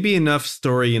 there's maybe enough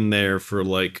story in there for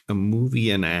like a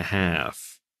movie and a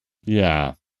half.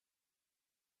 Yeah.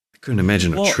 I couldn't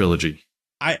imagine a trilogy.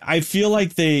 I feel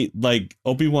like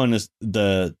Obi-Wan is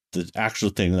the actual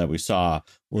thing that we saw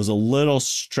was a little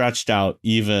stretched out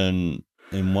even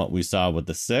in what we saw with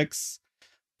the 6,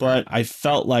 but I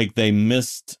felt like they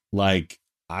missed, like,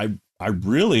 I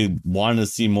really wanted to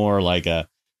see more like a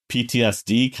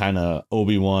PTSD kind of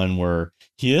Obi-Wan where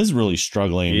he is really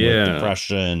struggling with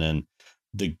depression and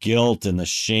the guilt and the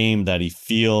shame that he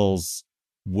feels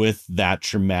with that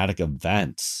traumatic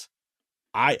event.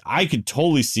 I could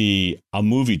totally see a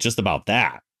movie just about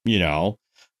that, you know?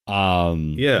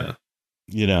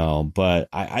 You know, but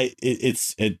I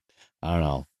don't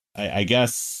know. I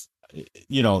guess,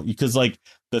 you know, because like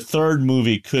the third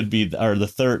movie could be, or the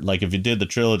third, like if you did the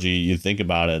trilogy, you think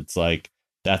about it, it's like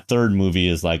that third movie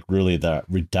is like really the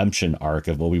redemption arc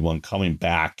of Obi-Wan coming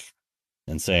back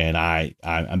and saying,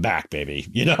 I'm back, baby,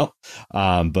 you know?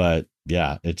 But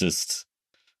yeah, it just,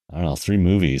 I don't know, 3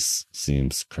 movies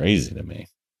seems crazy to me.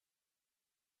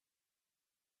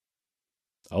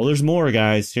 Oh, there's more,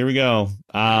 guys. Here we go.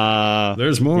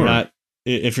 There's more.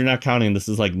 If you're not counting, this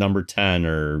is like number 10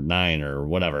 or 9 or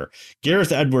whatever.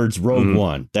 Gareth Edwards, Rogue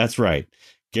One. That's right.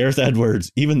 Gareth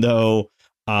Edwards, even though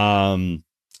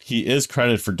he is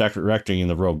credited for directing in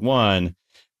the Rogue One,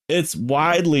 it's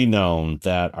widely known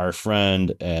that our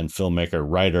friend and filmmaker,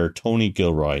 writer Tony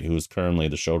Gilroy, who is currently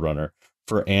the showrunner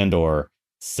for Andor,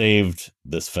 saved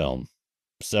this film.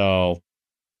 So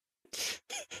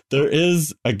there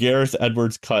is a Gareth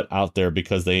Edwards cut out there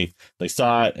because they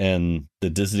saw it and the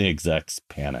Disney execs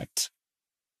panicked.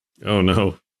 Oh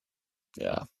no.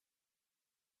 Yeah.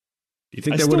 Do you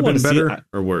think that would have been better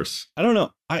or worse? I don't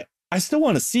know. I still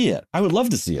want to see it. I would love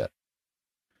to see it.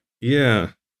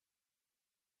 Yeah.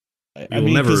 We'll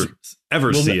never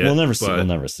ever see it. We'll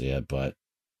never see it, but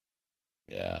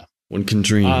yeah. One can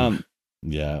dream.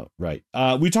 Yeah, right.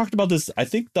 We talked about this, I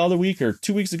think, the other week or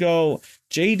 2 weeks ago.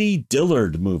 J.D.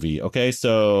 Dillard movie. Okay,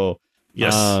 so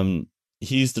yes,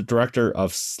 he's the director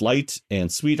of Slight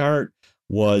and Sweetheart.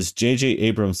 Was J.J.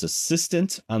 Abrams'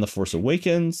 assistant on The Force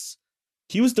Awakens.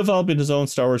 He was developing his own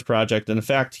Star Wars project, and in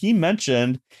fact, he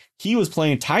mentioned he was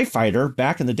playing TIE Fighter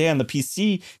back in the day on the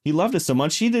PC. He loved it so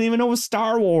much he didn't even know it was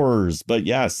Star Wars. But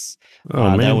yes,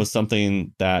 that was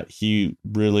something that he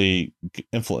really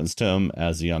influenced him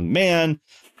as a young man.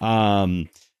 He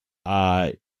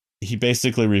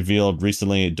basically revealed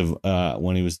recently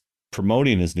when he was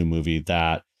promoting his new movie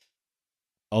that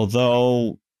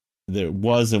although it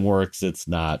was in works, it's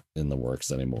not in the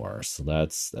works anymore. So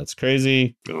that's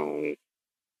crazy. Oh.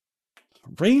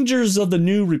 Rangers of the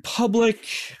New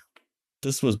Republic.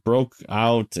 This was broke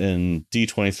out in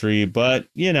D23, but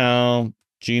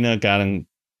Gina got in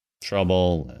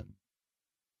trouble,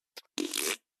 and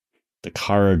the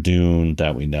Cara Dune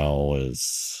that we know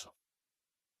is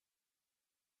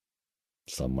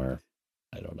somewhere.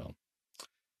 I don't know.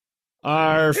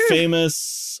 Our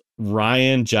famous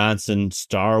Rian Johnson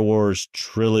Star Wars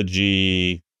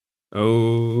trilogy.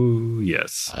 Oh,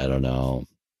 yes. I don't know.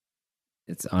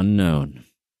 It's unknown.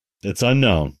 It's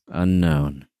unknown.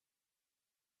 Unknown.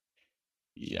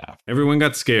 Yeah. Everyone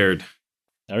got scared.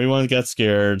 Everyone got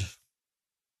scared.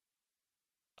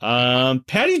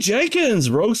 Patty Jenkins,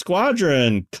 Rogue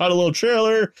Squadron, cut a little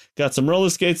trailer, got some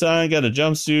roller skates on, got a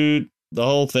jumpsuit, the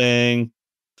whole thing.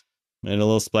 Made a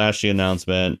little splashy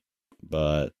announcement,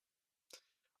 but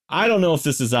I don't know if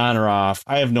this is on or off.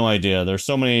 I have no idea. There's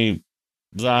so many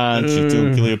on. She's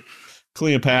doing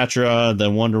Cleopatra,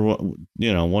 then Wonder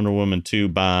Woman 2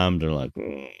 bombed. They're like,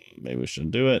 maybe we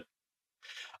shouldn't do it.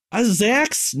 A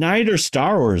Zack Snyder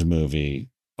Star Wars movie.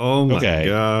 Oh my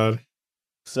God.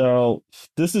 So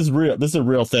this is real. This is a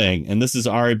real thing. And this is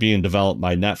already being developed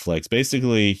by Netflix.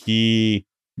 Basically, he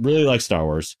really likes Star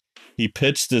Wars. He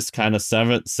pitched this kind of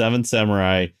seven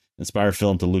samurai inspired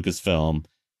film to Lucasfilm.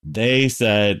 They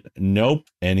said nope.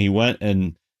 And he went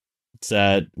to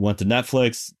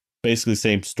Netflix, basically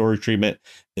same story treatment.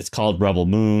 It's called Rebel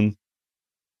Moon.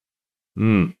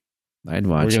 I'd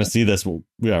watch We're going to see this.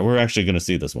 Yeah, we're actually going to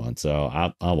see this one. So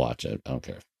I'll watch it. I don't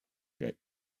care. Great.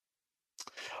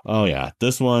 Oh yeah.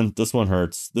 This one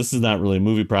hurts. This is not really a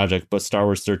movie project, but Star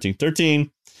Wars 1313,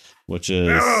 which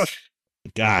is,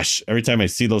 gosh, every time I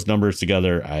see those numbers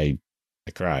together, I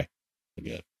cry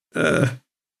again.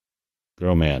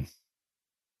 Girl, man.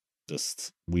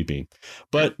 Just weeping.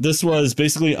 But this was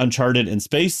basically Uncharted in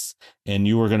space, and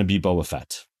you were going to be Boba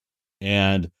Fett.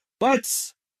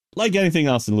 But like anything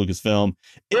else in Lucasfilm,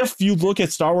 if you look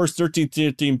at Star Wars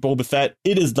 1313 Boba Fett,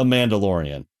 it is the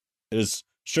Mandalorian. It is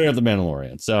straight up the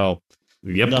Mandalorian. So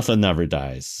nothing never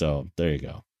dies. So there you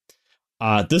go.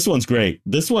 This one's great.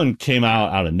 This one came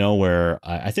out of nowhere,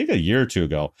 I think a year or two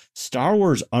ago. Star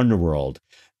Wars Underworld.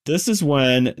 This is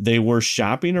when they were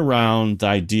shopping around the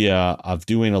idea of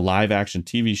doing a live action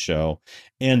TV show,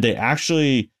 and they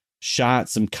actually shot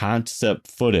some concept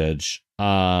footage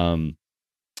of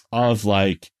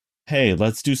like, hey,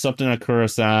 let's do something at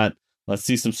Coruscant. Let's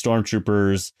see some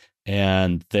stormtroopers.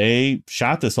 And they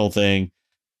shot this whole thing.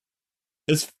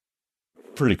 It's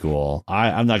pretty cool.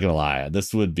 I'm not going to lie.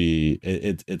 This would be,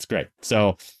 it's great.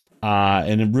 So,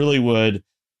 and it really would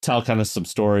tell kind of some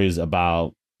stories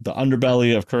about the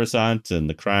underbelly of Coruscant and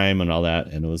the crime and all that.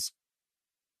 And it was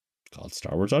called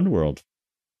Star Wars Underworld.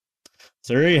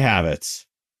 So there you have it.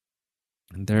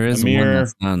 There is one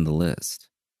that's on the list.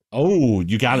 Oh,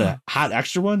 you got a hot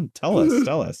extra one? Tell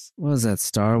us. What was that?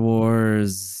 Star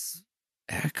Wars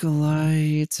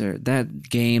Acolytes, or that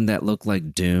game that looked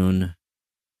like Dune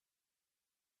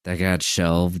that got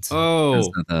shelved? Oh,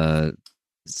 the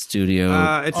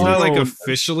studio. It's not like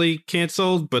officially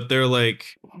canceled, but they're like,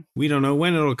 we don't know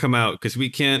when it'll come out because we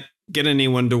can't get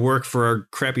anyone to work for our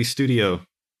crappy studio.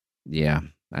 Yeah,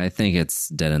 I think it's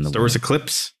dead in the Star Wars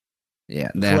Eclipse. Yeah,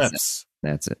 Eclipse.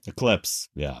 That's it. Eclipse.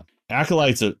 Yeah.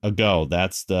 Acolytes a go.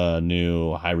 That's the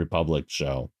new High Republic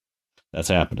show that's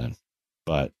happening.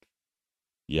 But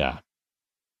yeah.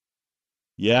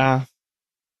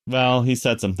 Well, he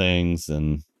said some things,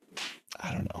 and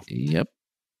I don't know. Yep.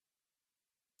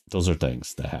 Those are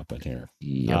things that happen here.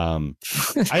 Yep.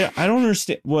 I don't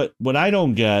understand what I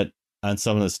don't get on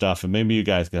some of this stuff, and maybe you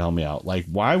guys can help me out. Like,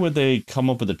 why would they come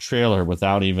up with a trailer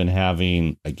without even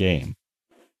having a game?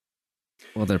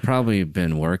 Well, they've probably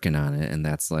been working on it, and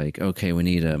that's like, okay, we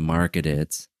need to market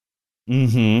it.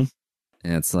 Mm-hmm.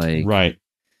 And it's like, right.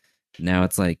 Now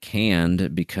it's like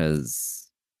canned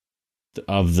because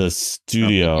of the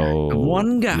studio.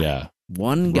 One guy. Yeah.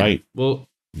 One guy. Right. Well,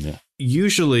 yeah.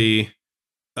 Usually,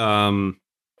 well,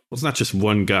 it's not just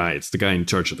one guy. It's the guy in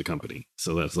charge of the company.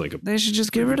 So that's like they should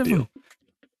just get rid of him.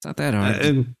 It's not that hard.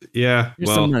 And yeah, Here's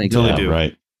well, some money, until go they out. do.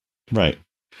 Right.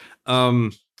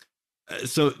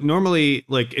 So normally,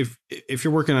 like if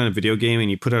you're working on a video game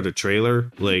and you put out a trailer,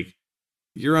 like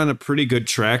you're on a pretty good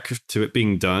track to it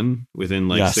being done within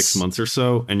like 6 months or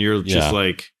so, and you're just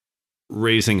like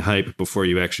raising hype before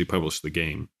you actually publish the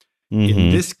game. Mm-hmm.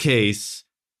 In this case,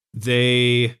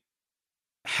 they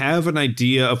have an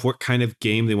idea of what kind of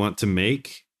game they want to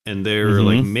make, and they're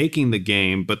like making the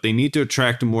game, but they need to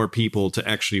attract more people to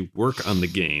actually work on the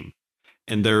game.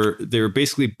 And they're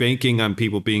basically banking on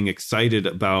people being excited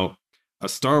about a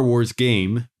Star Wars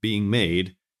game being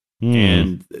made,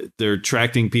 and they're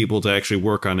attracting people to actually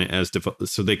work on it as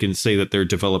so they can say that they're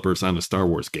developers on a Star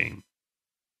Wars game.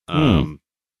 And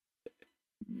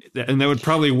that would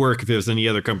probably work if there was any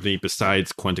other company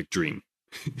besides Quantic Dream.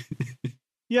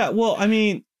 Yeah, well, I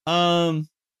mean,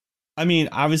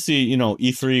 obviously, you know,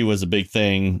 E3 was a big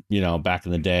thing, you know, back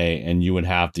in the day, and you would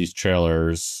have these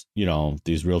trailers, you know,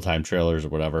 these real-time trailers or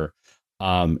whatever.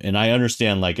 And I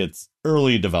understand like it's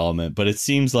early development, but it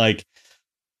seems like,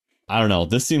 I don't know,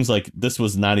 this seems like this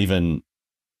was not even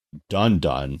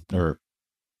done, or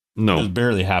no, it was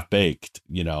barely half baked,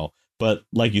 you know. But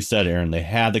like you said, Aaron, they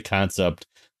had the concept,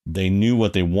 they knew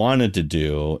what they wanted to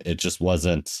do. It just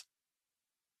wasn't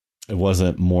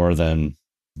more than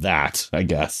that, I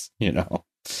guess, you know.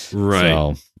 Right.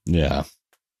 So, yeah,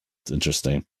 it's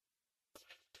interesting.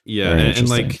 Yeah, and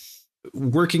like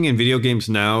working in video games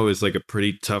now is like a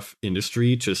pretty tough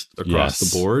industry just across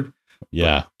the board.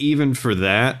 Yeah. But even for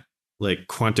that, like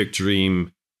Quantic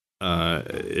Dream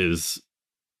is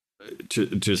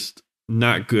just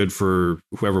not good for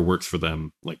whoever works for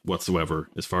them, like whatsoever,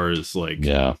 as far as like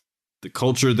the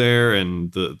culture there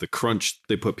and the crunch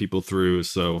they put people through.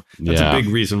 So that's a big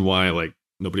reason why like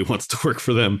nobody wants to work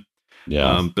for them.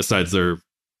 Yeah. Besides their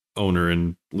owner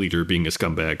and leader being a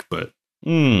scumbag, but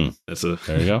that's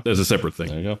a separate thing.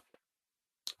 There you go.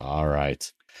 All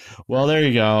right. Well, there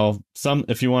you go.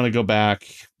 If you want to go back,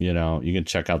 you know, you can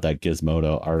check out that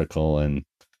Gizmodo article and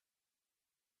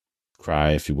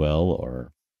cry, if you will,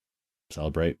 or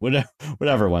celebrate,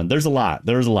 whatever one. There's a lot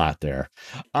there.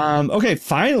 Okay,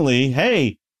 finally,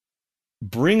 hey,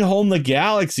 bring home the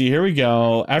galaxy. Here we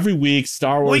go. Every week,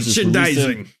 Star Wars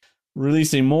is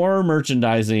releasing more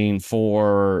merchandising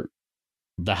for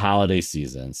the holiday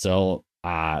season. So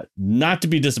not to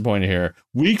be disappointed here.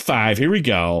 Week 5, here we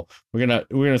go. We're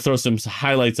gonna throw some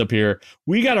highlights up here.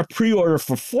 We got a pre-order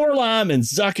for 4-LOM and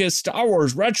Zuckuss Star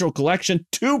Wars Retro Collection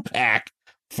 2-pack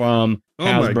from Hasbro.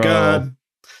 Oh my god.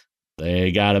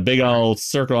 They got a big old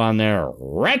circle on there,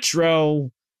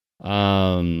 retro,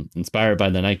 inspired by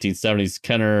the 1970s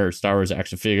Kenner Star Wars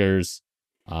action figures.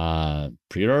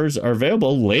 Pre-orders are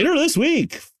available later this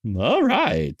week. All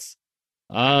right.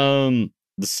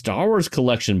 The Star Wars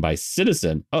collection by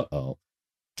Citizen.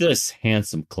 This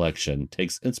handsome collection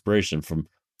takes inspiration from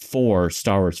 4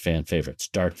 Star Wars fan favorites: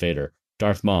 Darth Vader,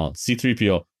 Darth Maul,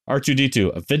 C-3PO,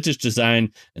 R2-D2, a vintage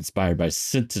design inspired by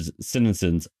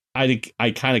Citizen's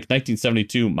iconic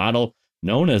 1972 model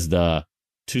known as the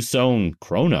Tucson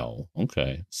Chrono.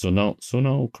 Okay, Sono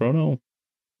Chrono.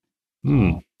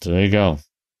 So there you go.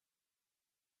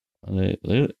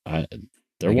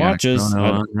 Their watches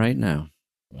on right now.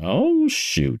 Oh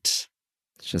shoot!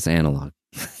 It's just analog.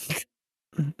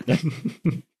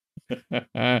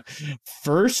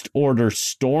 First Order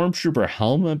Stormtrooper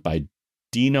helmet by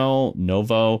Dino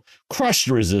Novo crushed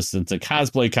resistance in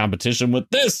cosplay competition with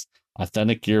this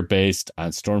authentic gear based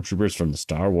on stormtroopers from the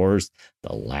Star Wars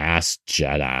The Last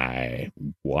Jedi.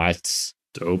 What?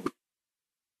 Dope.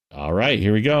 All right,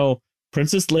 here we go.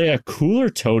 Princess Leia Cooler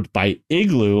Tote by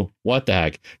Igloo. What the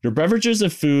heck? Your beverages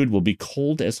and food will be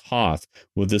cold as Hoth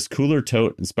with this cooler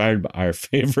tote inspired by our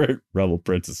favorite Rebel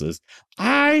princesses.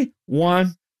 I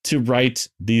want to write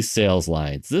these sales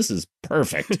lines. This is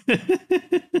perfect.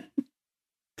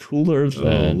 Cooler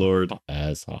than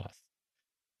as Hoth.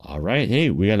 All right. Hey,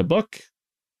 we got a book.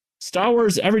 Star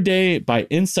Wars Every Day by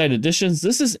Inside Editions.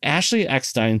 This is Ashley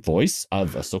Eckstein, voice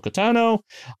of Ahsoka Tano,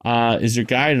 is your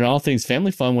guide in all things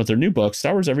family fun with her new book,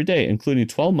 Star Wars Every Day, including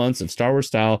 12 months of Star Wars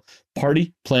style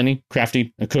party, planning,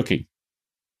 crafting, and cooking.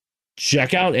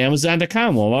 Check out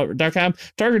Amazon.com, Walmart.com,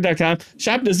 Target.com,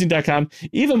 ShopDisney.com,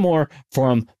 even more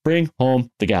from Bring Home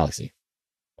the Galaxy.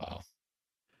 Wow.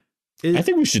 I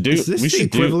think we should do. Is this the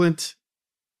equivalent?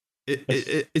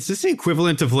 Is this the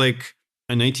equivalent of like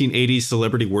a 1980s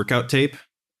celebrity workout tape?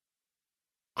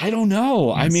 I don't know.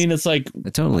 Yes. I mean, it's like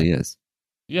it totally is.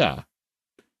 Yeah,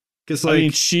 because like, I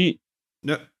mean, she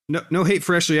no hate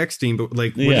for Ashley Eckstein, but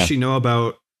like, what does she know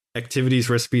about activities,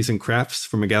 recipes, and crafts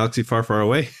from a galaxy far, far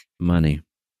away? Money.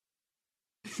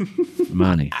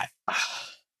 Money.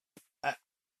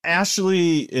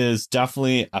 Ashley is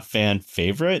definitely a fan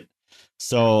favorite,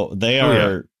 so they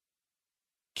are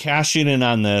cashing in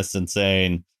on this and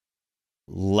saying,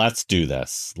 let's do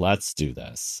this. Let's do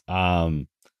this. You know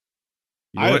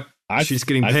what? She's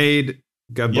getting paid.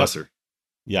 God bless her.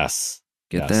 Yes.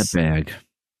 Get that bag.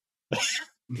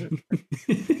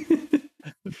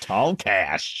 Tall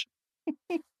cash.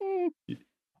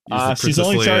 the she's Princess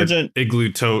only Leia charging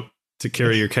igloo tote to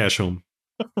carry your cash home.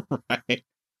 right.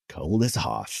 Cold as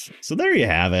Hoth. So there you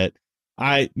have it.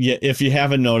 If you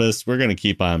haven't noticed, we're gonna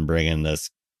keep on bringing this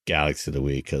Galaxy of the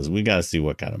Week because we got to see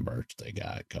what kind of merch they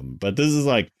got coming. But this is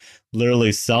like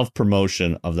literally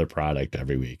self-promotion of their product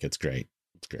every week. It's great.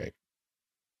 It's great.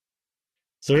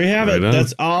 So there you have it.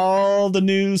 That's all the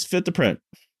news fit to print.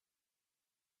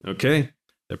 Okay,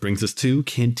 that brings us to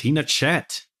Cantina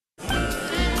Chat.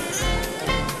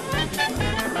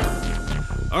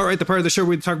 All right, the part of the show where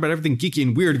we talk about everything geeky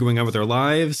and weird going on with our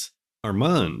lives.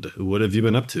 Armand, what have you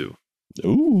been up to?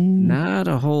 Ooh. Not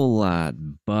a whole lot,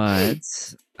 but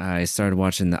I started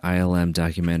watching the ILM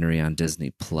documentary on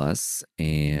Disney Plus,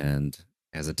 and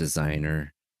as a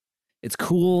designer, it's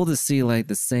cool to see like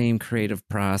the same creative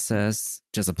process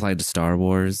just applied to Star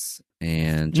Wars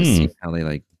and just see how they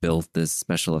like built this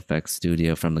special effects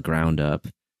studio from the ground up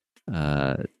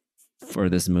for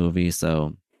this movie.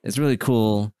 So it's really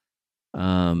cool.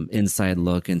 Inside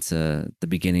look into the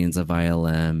beginnings of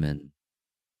ILM, and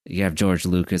you have George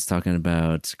Lucas talking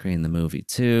about creating the movie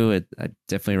too. I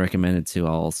definitely recommend it to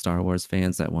all Star Wars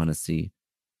fans that want to see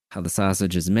how the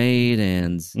sausage is made,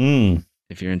 and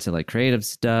if you're into like creative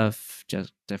stuff,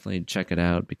 just definitely check it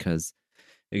out because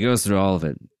it goes through all of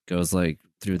it. It goes like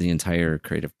through the entire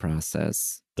creative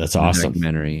process. That's awesome.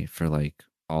 Documentary for like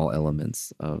all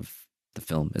elements of the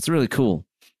film. It's really cool.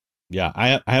 Yeah,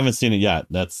 I haven't seen it yet.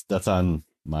 That's on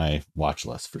my watch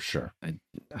list for sure.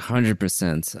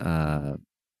 100%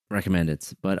 recommend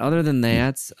it. But other than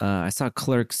that, I saw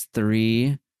Clerks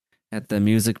 3 at the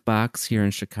Music Box here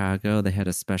in Chicago. They had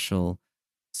a special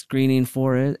screening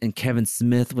for it, and Kevin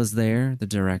Smith was there, the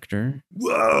director.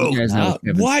 Whoa! You guys know who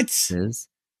Kevin what? Smith is.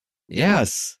 Yeah.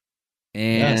 Yes.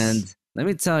 And let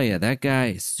me tell you, that guy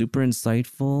is super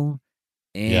insightful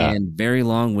and very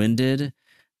long-winded.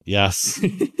 Yes.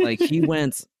 Like he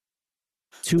went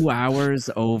 2 hours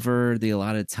over the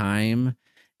allotted time,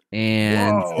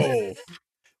 and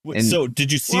so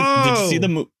did you see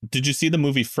the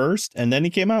movie first and then he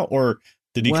came out, or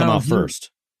did he come out first?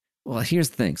 Well, here's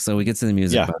the thing. So we get to the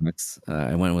music box.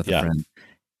 I went with a friend,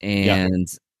 and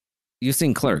you've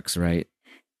seen Clerks, right?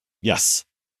 Yes.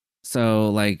 So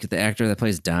like the actor that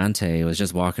plays Dante was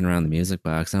just walking around the music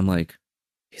box. I'm like,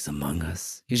 he's among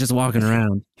us. He's just walking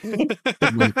around.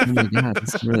 I'm like, oh my God,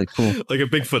 this is really cool. Like a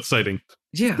Bigfoot sighting.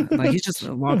 Yeah, like he's just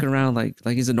walking around like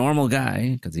he's a normal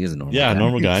guy, because he is a normal guy. Yeah,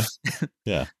 normal guy.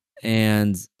 Yeah.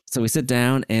 And so we sit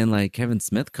down, and like Kevin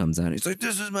Smith comes out. He's like,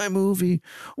 "This is my movie.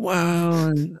 Wow."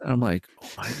 And I'm like, "Oh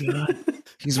my God,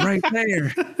 he's right there.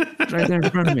 He's right there in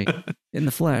front of me in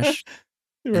the flesh."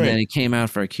 Right. And then he came out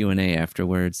for a Q&A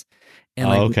afterwards. And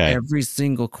like with every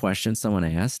single question someone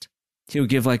asked, he would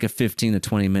give like a 15 to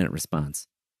 20 minute response.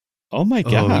 Oh my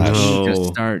gosh.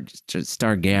 Oh, no. Just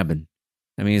start gabbing.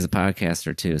 I mean, he's a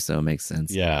podcaster too, so it makes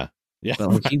sense. Yeah. Yeah. But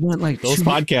like, he went like those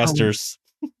podcasters.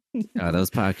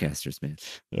 Those podcasters, man.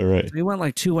 All right. So he went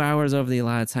like 2 hours over the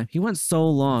allotted time. He went so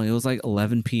long. It was like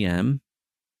 11 p.m.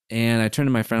 And I turned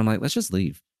to my friend. I'm like, let's just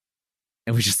leave.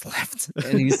 And we just left.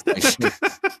 And he's like,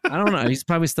 I don't know. He's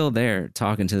probably still there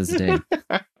talking to this day.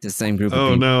 The same group of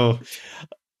people. Oh, no.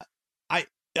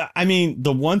 I mean,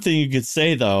 the one thing you could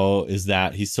say, though, is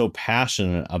that he's so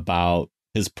passionate about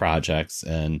his projects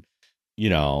and,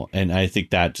 and I think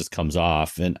that just comes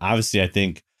off. And obviously, I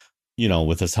think,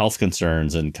 with his health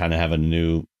concerns and kind of having a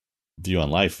new view on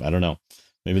life, I don't know.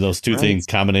 Maybe those two things,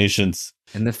 combinations.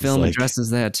 And the film addresses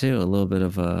that, too. A little bit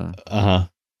of a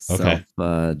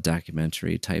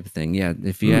documentary type thing. Yeah,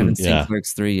 if you haven't seen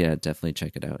Clerks 3 yet, definitely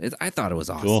check it out. I thought it was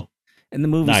awesome. Cool. And the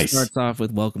movie starts off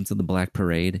with Welcome to the Black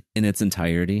Parade in its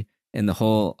entirety. And the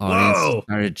whole audience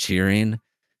started cheering.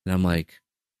 And I'm like,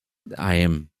 I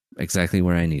am exactly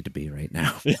where I need to be right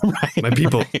now. Right. My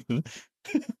people.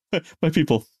 My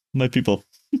people. My people.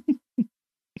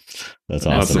 That's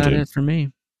awesome. That's not it for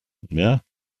me. Yeah.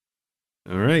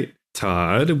 All right.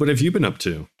 Todd, what have you been up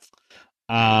to?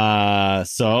 So I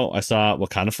saw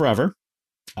Wakanda Forever.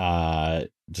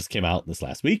 Just came out this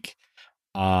last week.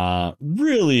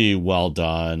 Really well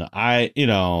done.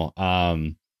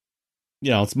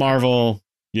 It's Marvel.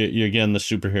 You're getting the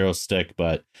superhero stick,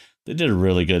 but they did a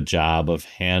really good job of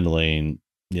handling,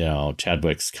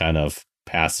 Chadwick's kind of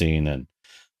passing and,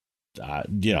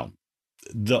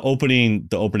 the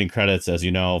opening credits, as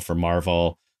you know, for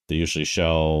Marvel, they usually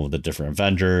show the different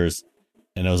Avengers,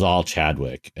 and it was all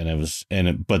Chadwick,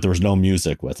 but there was no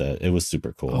music with it. It was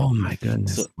super cool. Oh my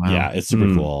goodness. So, wow. Yeah, it's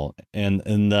super cool. And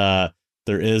there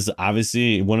is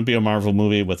obviously, it wouldn't be a Marvel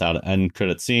movie without an end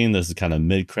credit scene. This is kind of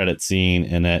mid-credit scene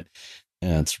in it,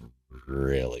 and it's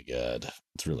really good.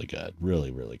 It's really good.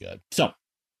 Really, really good. So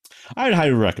I'd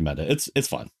highly recommend it. It's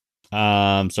fun. So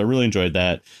I really enjoyed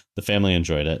that. The family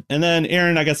enjoyed it. And then,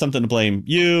 Aaron, I got something to blame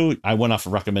you. I went off a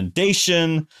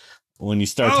recommendation when you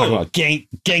started talking about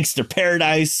Gangster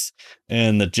Paradise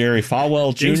and the Jerry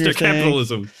Falwell Jr. Gangster thing.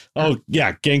 capitalism. Oh,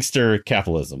 yeah. Gangster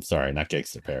Capitalism. Sorry, not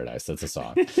Gangster Paradise. That's a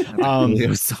song.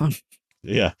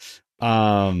 Yeah.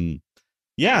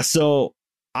 Yeah. So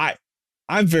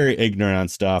I'm very ignorant on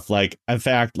stuff. Like, in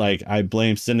fact, like I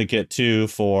blame Syndicate 2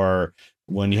 for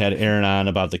when you had Aaron on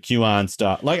about the QAnon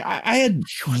stuff. Like I had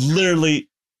literally.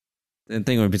 I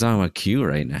think we'd be talking about Q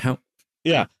right now.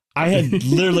 Yeah. I had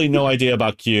literally no idea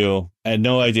about Q. I had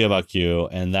no idea about Q.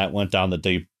 And that went down the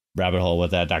deep rabbit hole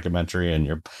with that documentary and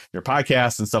your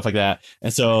podcast and stuff like that.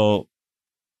 And so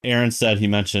Aaron said he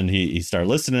mentioned he started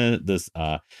listening to this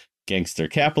gangster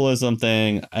capitalism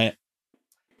thing. I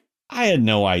had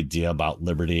no idea about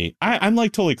liberty. I'm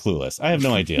like totally clueless. I have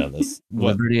no idea this.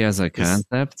 Liberty as a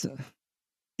concept?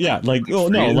 Yeah, like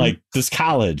like this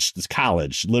college,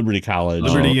 Liberty College,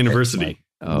 Liberty University,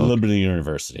 Liberty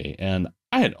University, and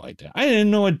I had no idea. I didn't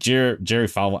know what Jerry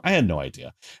Falwell. I had no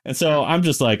idea, and so I'm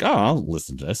just like, oh, I'll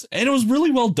listen to this, and it was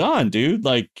really well done, dude.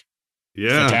 Like,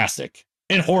 fantastic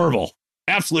and horrible,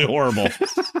 absolutely horrible.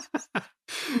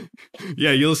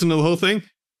 Yeah, you listen to the whole thing.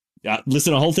 Yeah,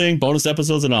 listen to the whole thing, bonus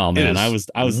episodes and all, man. I was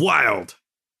wild.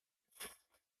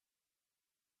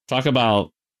 Talk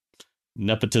about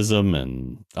nepotism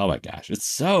and oh my gosh, it's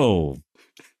so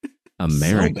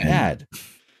American. So bad.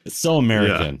 It's so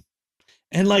American.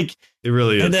 And like it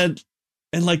really is.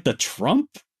 And like the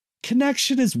Trump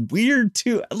connection is weird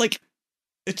too. Like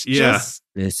it's just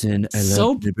listen, I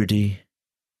love liberty.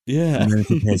 Yeah.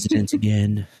 American president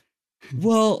again.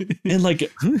 Well, and like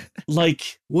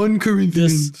 1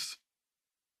 Corinthians.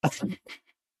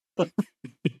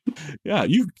 Yeah,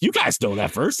 you guys know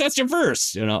that verse. That's your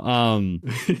verse, you know.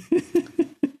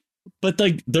 But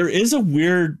like there is a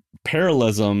weird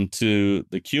parallelism to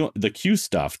the Q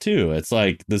stuff too. It's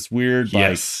like this weird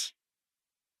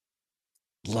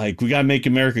like we gotta make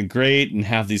America great and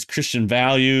have these Christian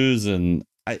values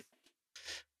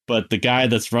but the guy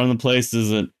that's running the place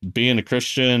isn't being a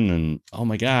Christian, and oh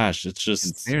my gosh, it's just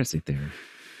conspiracy theory.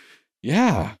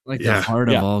 Yeah. Like the heart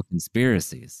of all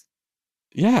conspiracies.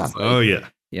 Yeah. Oh yeah.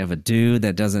 You have a dude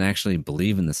that doesn't actually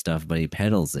believe in the stuff, but he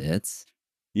peddles it.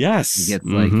 Yes. He gets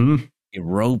he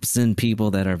ropes in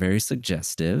people that are very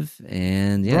suggestive,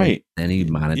 and then he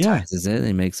monetizes it and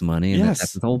he makes money, and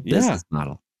that's the whole business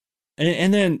model.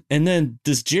 And then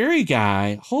this Jerry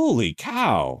guy, holy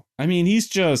cow. I mean, he's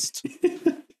just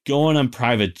going on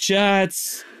private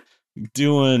jets,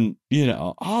 doing,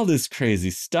 all this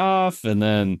crazy stuff. And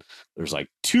then there's like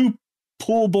 2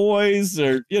 pool boys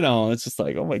or, it's just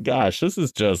like, oh my gosh, this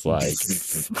is just like.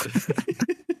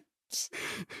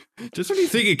 Just when you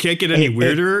think it can't get any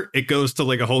weirder, it goes to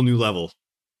like a whole new level.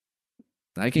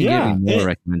 I can give you more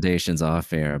recommendations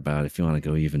off air about if you want to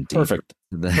go even deeper.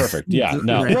 Perfect. Yeah.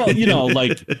 No. Well,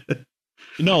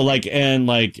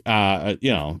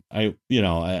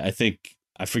 I think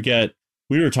I forget.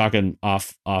 We were talking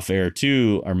off air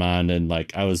too, Armand, and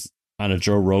like I was on a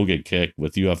Joe Rogan kick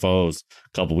with UFOs a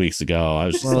couple weeks ago. I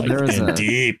was just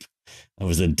deep. I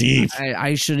was in deep.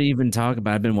 I should even talk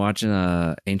about. I've been watching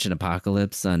Ancient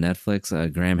Apocalypse on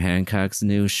Netflix. Graham Hancock's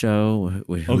new show.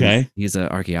 He's an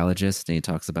archaeologist, and he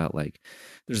talks about like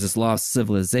there's this lost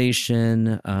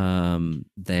civilization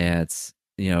that's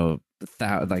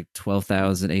like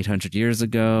 12,800 years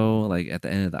ago, like at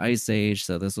the end of the Ice Age.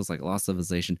 So this was like a lost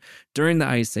civilization during the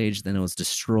Ice Age. Then it was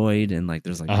destroyed, and like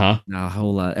there's like not a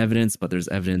whole lot of evidence, but there's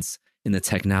evidence in the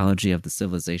technology of the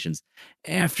civilizations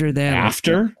after that.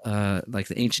 Like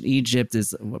the ancient Egypt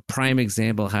is a prime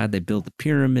example of how they built the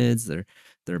pyramids.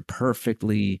 They're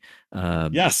perfectly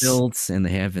built, and they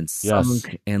haven't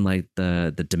sunk. And like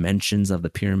the dimensions of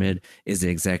the pyramid is the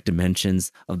exact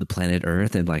dimensions of the planet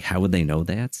Earth. And like, how would they know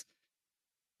that?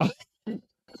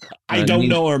 I don't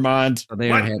know, Armand. They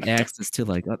had access to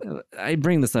like. I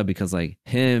bring this up because like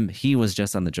he was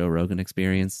just on the Joe Rogan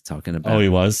Experience talking about. Oh, he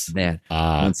was that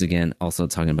once again. Also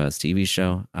talking about his TV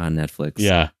show on Netflix.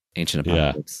 Yeah, Ancient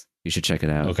Apocalypse. You should check it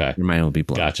out. Okay, your mind will be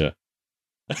blown. Gotcha.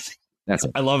 That's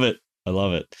it. I love it.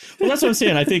 Well, that's what I'm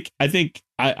saying. I think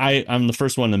I'm the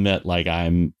first one to admit like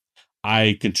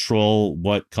I control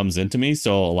what comes into me.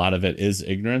 So a lot of it is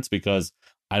ignorance because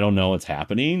I don't know what's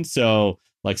happening. So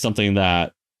like something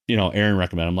that, Aaron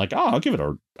recommended, I'm like, oh, I'll give it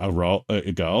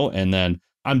a go. And then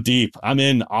I'm deep. I'm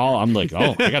like,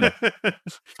 oh, I gotta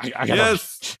I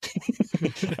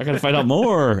gotta find out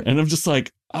more. And I'm just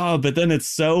like, oh, but then it's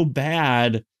so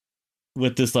bad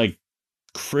with this like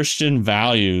Christian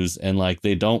values, and like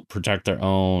they don't protect their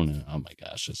own. And, oh my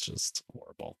gosh, it's just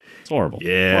horrible. It's horrible.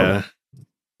 Yeah.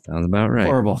 Sounds about right.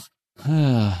 Horrible.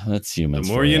 That's humans.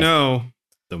 The more you know,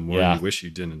 the more you wish you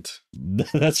didn't.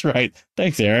 That's right.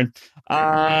 Thanks, Aaron.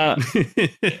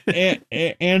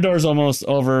 Andor's almost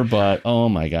over, but oh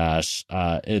my gosh,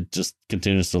 it just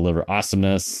continues to deliver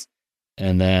awesomeness.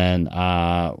 And then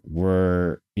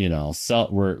we're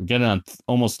getting on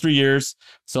almost 3 years,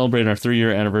 celebrating our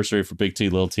 3-year anniversary for Big T,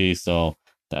 Little T. So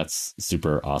that's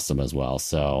super awesome as well.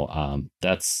 So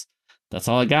that's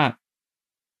all I got.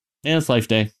 And it's Life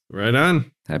Day. Right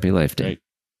on. Happy Life Day. Great.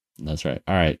 That's right.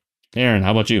 All right. Aaron,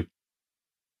 how about you?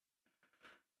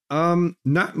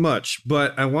 Not much,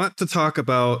 but I want to talk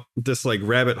about this like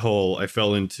rabbit hole I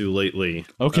fell into lately.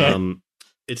 Okay.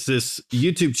 It's this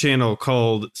YouTube channel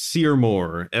called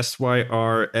Syrmor,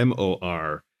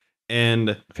 Syrmor.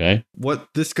 And what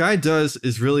this guy does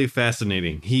is really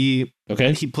fascinating. He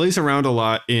plays around a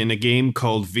lot in a game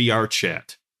called VR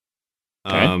Chat.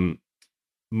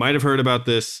 Might have heard about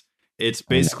this. It's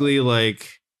basically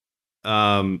like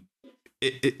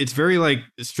it's very like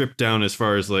stripped down as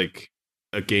far as like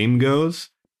a game goes.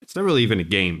 It's not really even a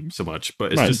game so much,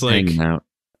 but it's just like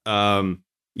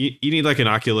you need like an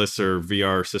Oculus or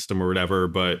VR system or whatever,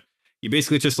 but you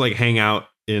basically just like hang out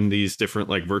in these different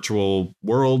like virtual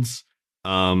worlds,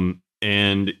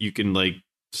 and you can like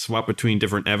swap between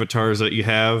different avatars that you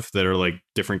have that are like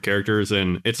different characters,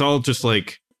 and it's all just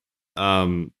like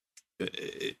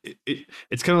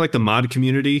it's kind of like the mod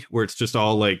community where it's just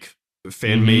all like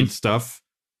fan-made stuff.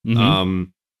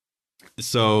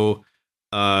 So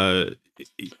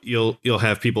you'll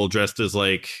have people dressed as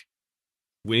like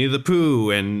Winnie the Pooh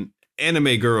and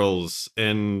anime girls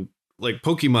and like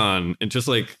Pokemon and just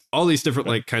like all these different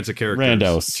like kinds of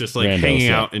characters, just like hanging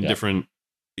out in different.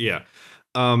 So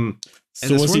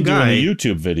what's he doing a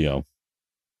YouTube video?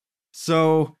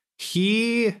 So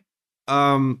he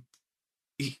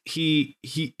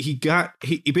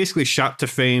basically shot to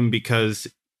fame because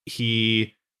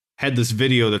he had this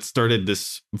video that started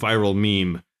this viral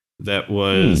meme that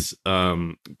was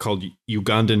called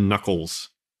Ugandan Knuckles.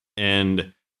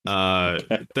 And that's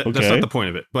not the point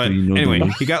of it. But anyway,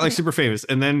 he got like super famous.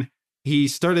 And then he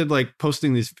started like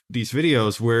posting these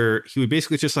videos where he would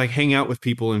basically just like hang out with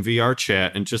people in VR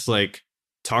chat and just like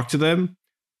talk to them.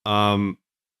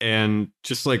 And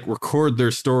just like record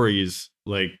their stories,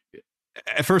 like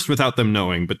at first without them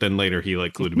knowing, but then later he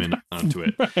like glued them in onto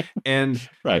it. And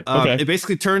it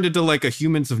basically turned into like a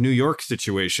Humans of New York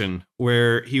situation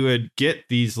where he would get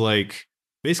these like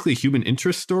basically human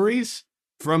interest stories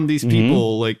from these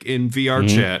people like in VR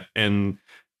chat, and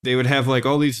they would have like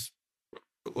all these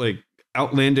like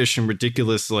outlandish and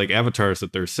ridiculous like avatars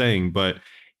that they're saying, but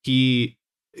he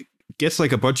gets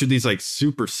like a bunch of these like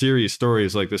super serious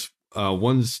stories, like this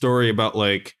one story about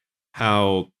like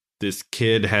how this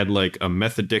kid had like a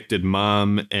meth addicted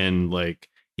mom, and like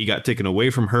he got taken away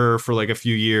from her for like a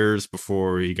few years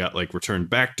before he got like returned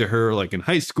back to her like in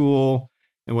high school,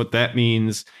 and what that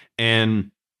means.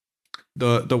 And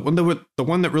the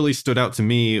one that really stood out to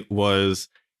me was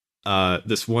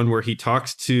this one where he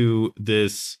talks to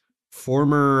this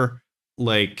former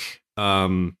like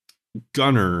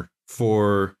gunner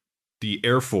for the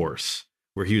Air Force,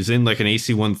 where he was in like an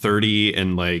AC-130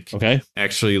 and like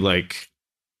actually like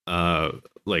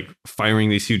firing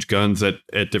these huge guns at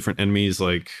different enemies,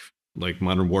 like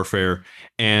Modern Warfare.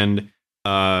 And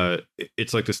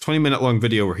it's like this 20-minute long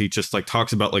video where he just like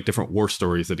talks about like different war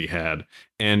stories that he had.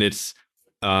 And it's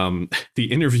the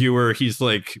interviewer, he's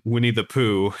like Winnie the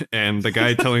Pooh, and the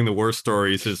guy telling the war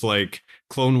stories is like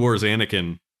Clone Wars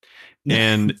Anakin.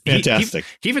 And fantastic.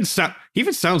 He even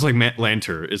sounds like Matt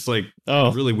Lanter. It's like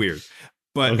really weird.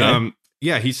 But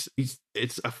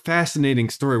it's a fascinating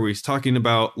story where he's talking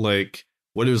about like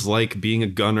what it was like being a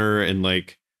gunner, and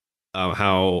like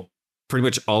how pretty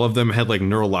much all of them had like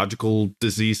neurological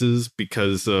diseases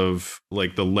because of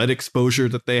like the lead exposure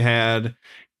that they had.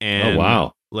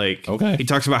 And he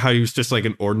talks about how he was just like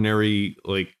an ordinary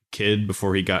like kid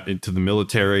before he got into the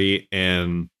military,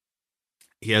 and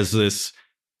he has this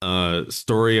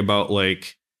story about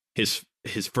like his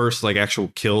first like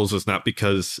actual kills was not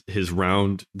because his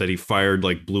round that he fired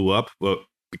like blew up, but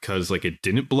because like it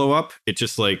didn't blow up. It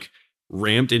just like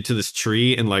rammed into this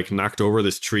tree and like knocked over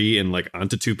this tree and like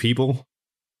onto two people.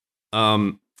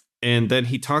 And then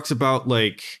he talks about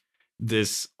like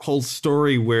this whole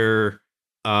story where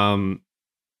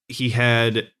he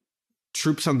had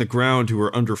troops on the ground who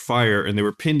were under fire, and they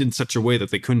were pinned in such a way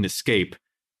that they couldn't escape.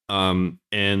 And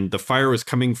the fire was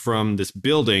coming from this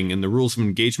building, and the rules of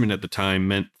engagement at the time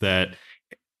meant that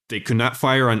they could not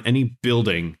fire on any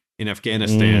building in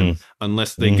Afghanistan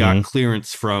unless they got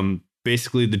clearance from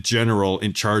basically the general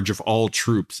in charge of all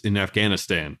troops in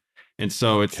Afghanistan. And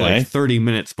so it's like 30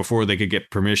 minutes before they could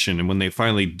get permission. And when they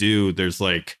finally do, there's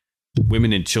like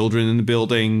women and children in the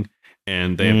building,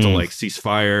 and they have to like cease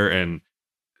fire, and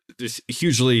this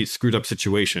hugely screwed up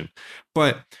situation.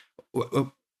 But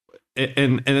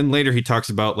and then later he talks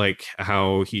about like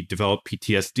how he developed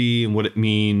PTSD and what it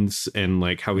means, and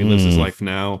like how he lives his life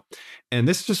now. And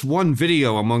this is just one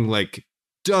video among like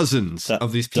dozens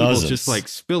of these people just like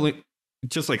spilling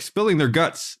their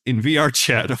guts in VR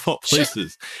chat of all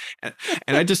places.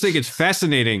 And I just think it's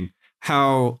fascinating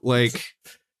how like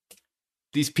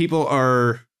these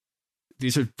are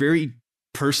very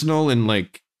personal and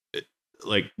like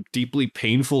deeply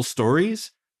painful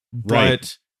stories,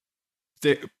 but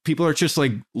people are just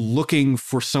like looking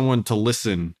for someone to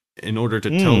listen in order to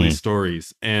tell these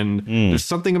stories. And there's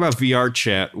something about VR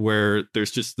chat where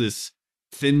there's just this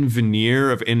thin veneer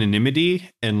of anonymity,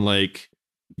 and like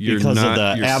you're because not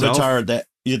of the yourself.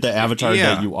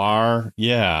 that you are.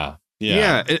 Yeah.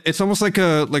 It's almost like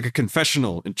a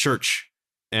confessional in church,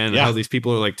 and how these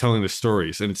people are like telling their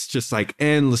stories, and it's just like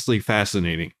endlessly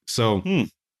fascinating. So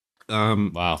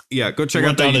wow. Yeah, go check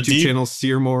out that YouTube channel,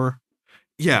 Searmore.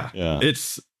 Yeah,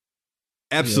 it's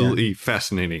absolutely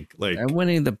fascinating. Like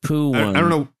Winnie the Pooh one. I don't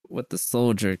know what the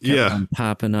soldier kept on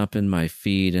popping up in my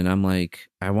feed, and I'm like,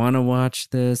 I want to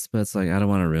watch this, but it's like I don't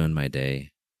want to ruin my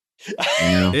day. You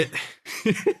know?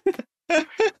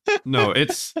 No,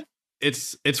 it's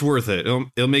worth it.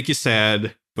 It'll make you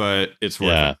sad, but it's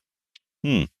worth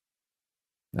it.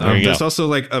 There's also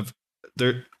like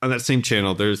there on that same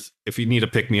channel, there's, if you need a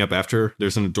pick me up after,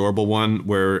 there's an adorable one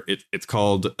where it's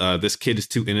called This Kid Is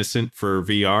Too Innocent for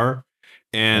VR.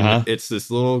 And it's this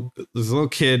little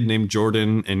kid named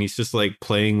Jordan, and he's just like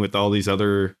playing with all these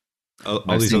other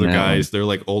guys. They're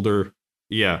like older.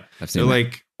 Yeah. They're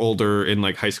like older in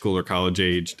like high school or college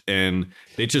aged, and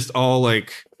they just all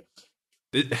like,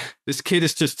 this kid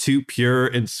is just too pure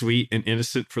and sweet and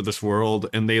innocent for this world.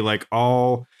 And they like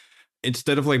all,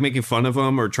 instead of like making fun of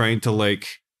him or trying to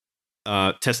like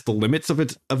test the limits of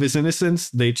his innocence,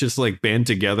 they just like band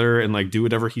together and like do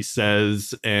whatever he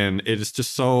says, and it is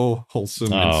just so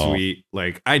wholesome and sweet.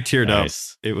 Like I teared up.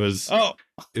 It was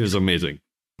amazing.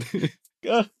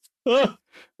 Yeah.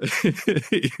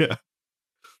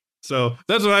 So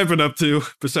that's what I've been up to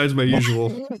besides my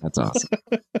usual. That's awesome.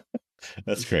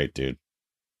 That's great, dude.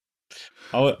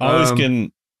 I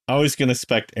always can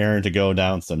expect Aaron to go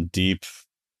down some deep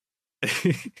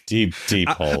holes.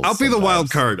 I'll be the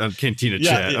wild card on Cantina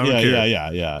Chat.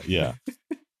 Yeah.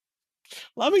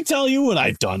 Let me tell you what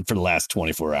I've done for the last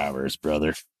 24 hours,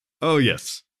 brother. Oh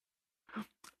yes.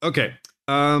 Okay.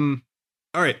 All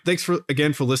right. Thanks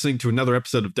again for listening to another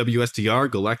episode of WSTR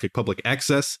Galactic Public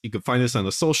Access. You can find us on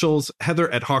the socials: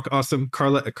 Heather at Hawk Awesome,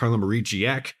 Carla at Carla Marie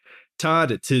Giac,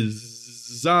 Todd at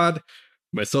Tizod,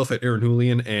 myself at Aaron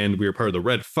Julian, and we are part of the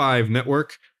Red 5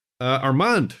 network.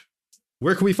 Armand,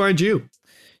 where can we find you?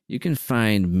 You can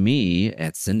find me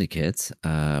at Syndicate,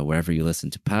 wherever you listen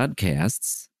to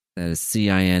podcasts. That is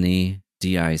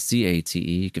CINEDICATE.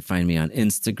 You can find me on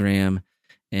Instagram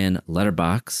and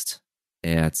Letterboxd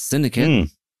at Syndicate.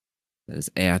 That is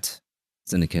at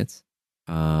Syndicate.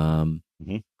 Yeah.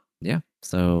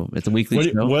 So it's a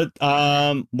weekly show.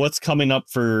 What's coming up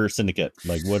for Syndicate?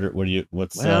 Like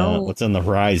what's on the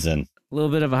horizon? A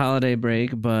little bit of a holiday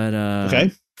break,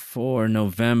 but for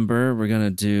November, we're going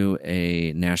to do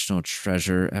a National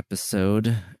Treasure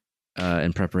episode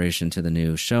in preparation to the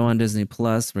new show on Disney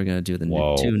Plus. We're going to do the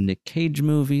new 2 Nick Cage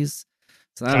movies.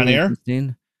 So Con Air?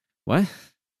 What?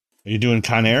 Are you doing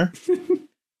Con Air?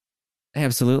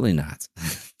 Absolutely not.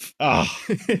 Oh.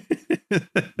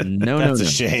 No, That's a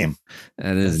shame.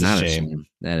 That is not a shame.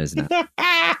 That is not.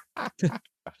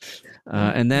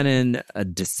 And then in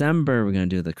December, we're going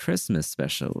to do the Christmas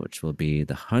special, which will be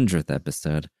the 100th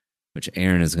episode, which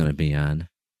Aaron is going to be on.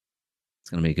 It's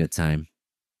going to be a good time.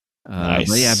 Nice.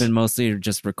 But yeah, I've been mostly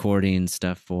just recording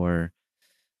stuff for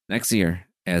next year,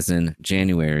 as in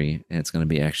January, and it's going to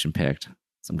be action-packed.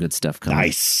 Some good stuff coming.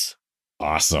 Nice.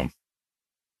 Awesome.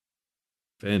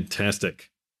 Fantastic.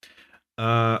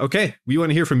 Okay, we want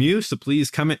to hear from you, so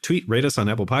please comment, tweet, rate us on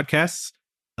Apple Podcasts.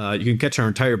 You can catch our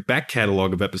entire back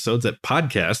catalog of episodes at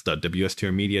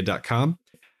podcast.wstrmedia.com.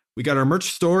 We got our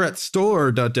merch store at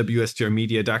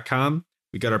store.wstrmedia.com.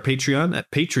 We got our Patreon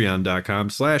at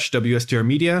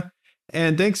patreon.com/WSTRmedia.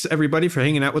 And thanks, everybody, for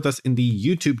hanging out with us in the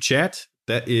YouTube chat.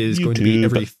 That is going to be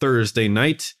every Thursday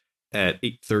night at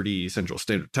 8:30 Central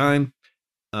Standard Time.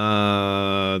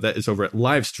 That is over at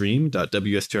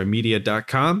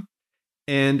livestream.wstrmedia.com.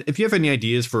 And if you have any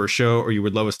ideas for a show or you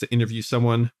would love us to interview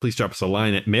someone, please drop us a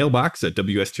line at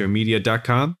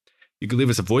mailbox@wstrmedia.com. You can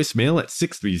leave us a voicemail at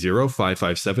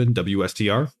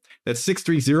 630-557-WSTR. That's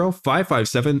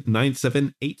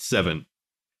 630-557-9787.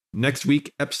 Next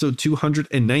week, episode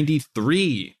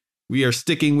 293. We are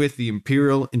sticking with the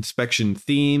Imperial Inspection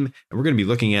theme, and we're going to be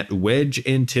looking at Wedge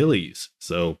Antilles.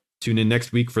 So tune in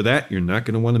next week for that. You're not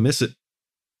going to want to miss it.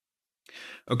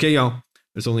 Okay, y'all.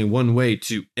 There's only one way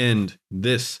to end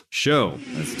this show.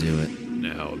 Let's do it.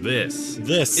 Now this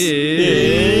is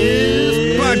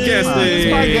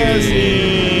podcasting.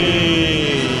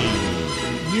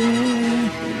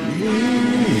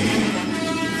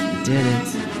 Did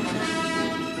it.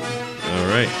 All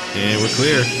right, and we're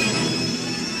clear.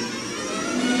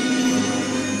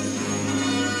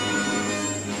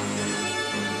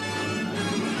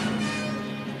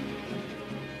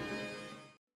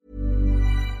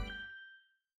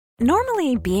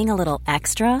 Normally, being a little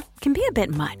extra can be a bit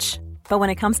much, but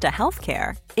when it comes to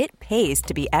healthcare, it pays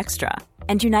to be extra.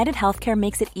 And United Healthcare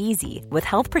makes it easy with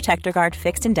Health Protector Guard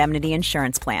fixed indemnity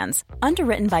insurance plans.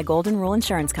 Underwritten by Golden Rule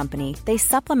Insurance Company, they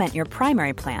supplement your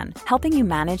primary plan, helping you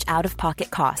manage out-of-pocket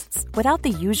costs without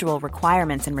the usual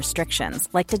requirements and restrictions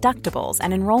like deductibles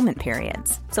and enrollment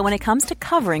periods. So when it comes to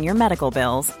covering your medical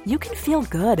bills, you can feel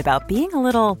good about being a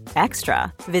little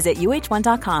extra. Visit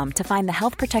UH1.com to find the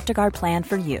Health Protector Guard plan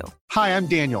for you. Hi, I'm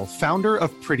Daniel, founder of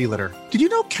Pretty Litter. Did you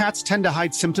know cats tend to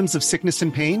hide symptoms of sickness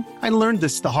and pain? I learned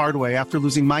this the hard way after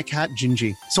losing my cat,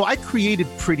 Gingy. So I created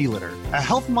Pretty Litter, a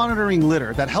health monitoring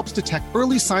litter that helps detect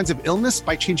early signs of illness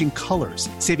by changing colors,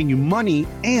 saving you money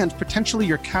and potentially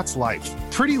your cat's life.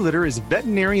 Pretty Litter is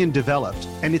veterinarian developed,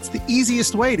 and it's the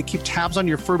easiest way to keep tabs on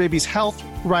your fur baby's health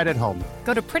right at home.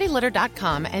 Go to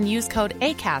prettylitter.com and use code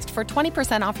ACAST for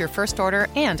 20% off your first order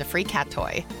and a free cat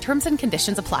toy. Terms and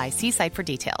conditions apply. See site for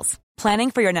details.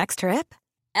 Planning for your next trip?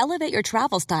 Elevate your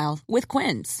travel style with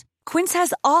Quince. Quince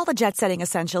has all the jet-setting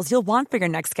essentials you'll want for your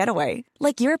next getaway,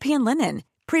 like European linen,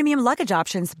 premium luggage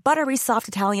options, buttery soft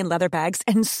Italian leather bags,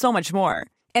 and so much more.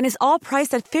 And is all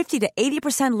priced at 50 to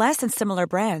 80% less than similar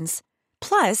brands.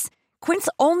 Plus, Quince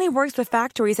only works with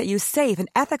factories that use safe and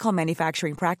ethical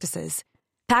manufacturing practices.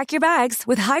 Pack your bags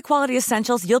with high-quality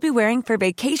essentials you'll be wearing for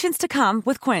vacations to come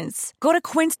with Quince. Go to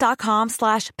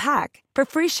quince.com/pack for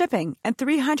free shipping and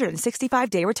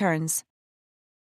 365-day returns.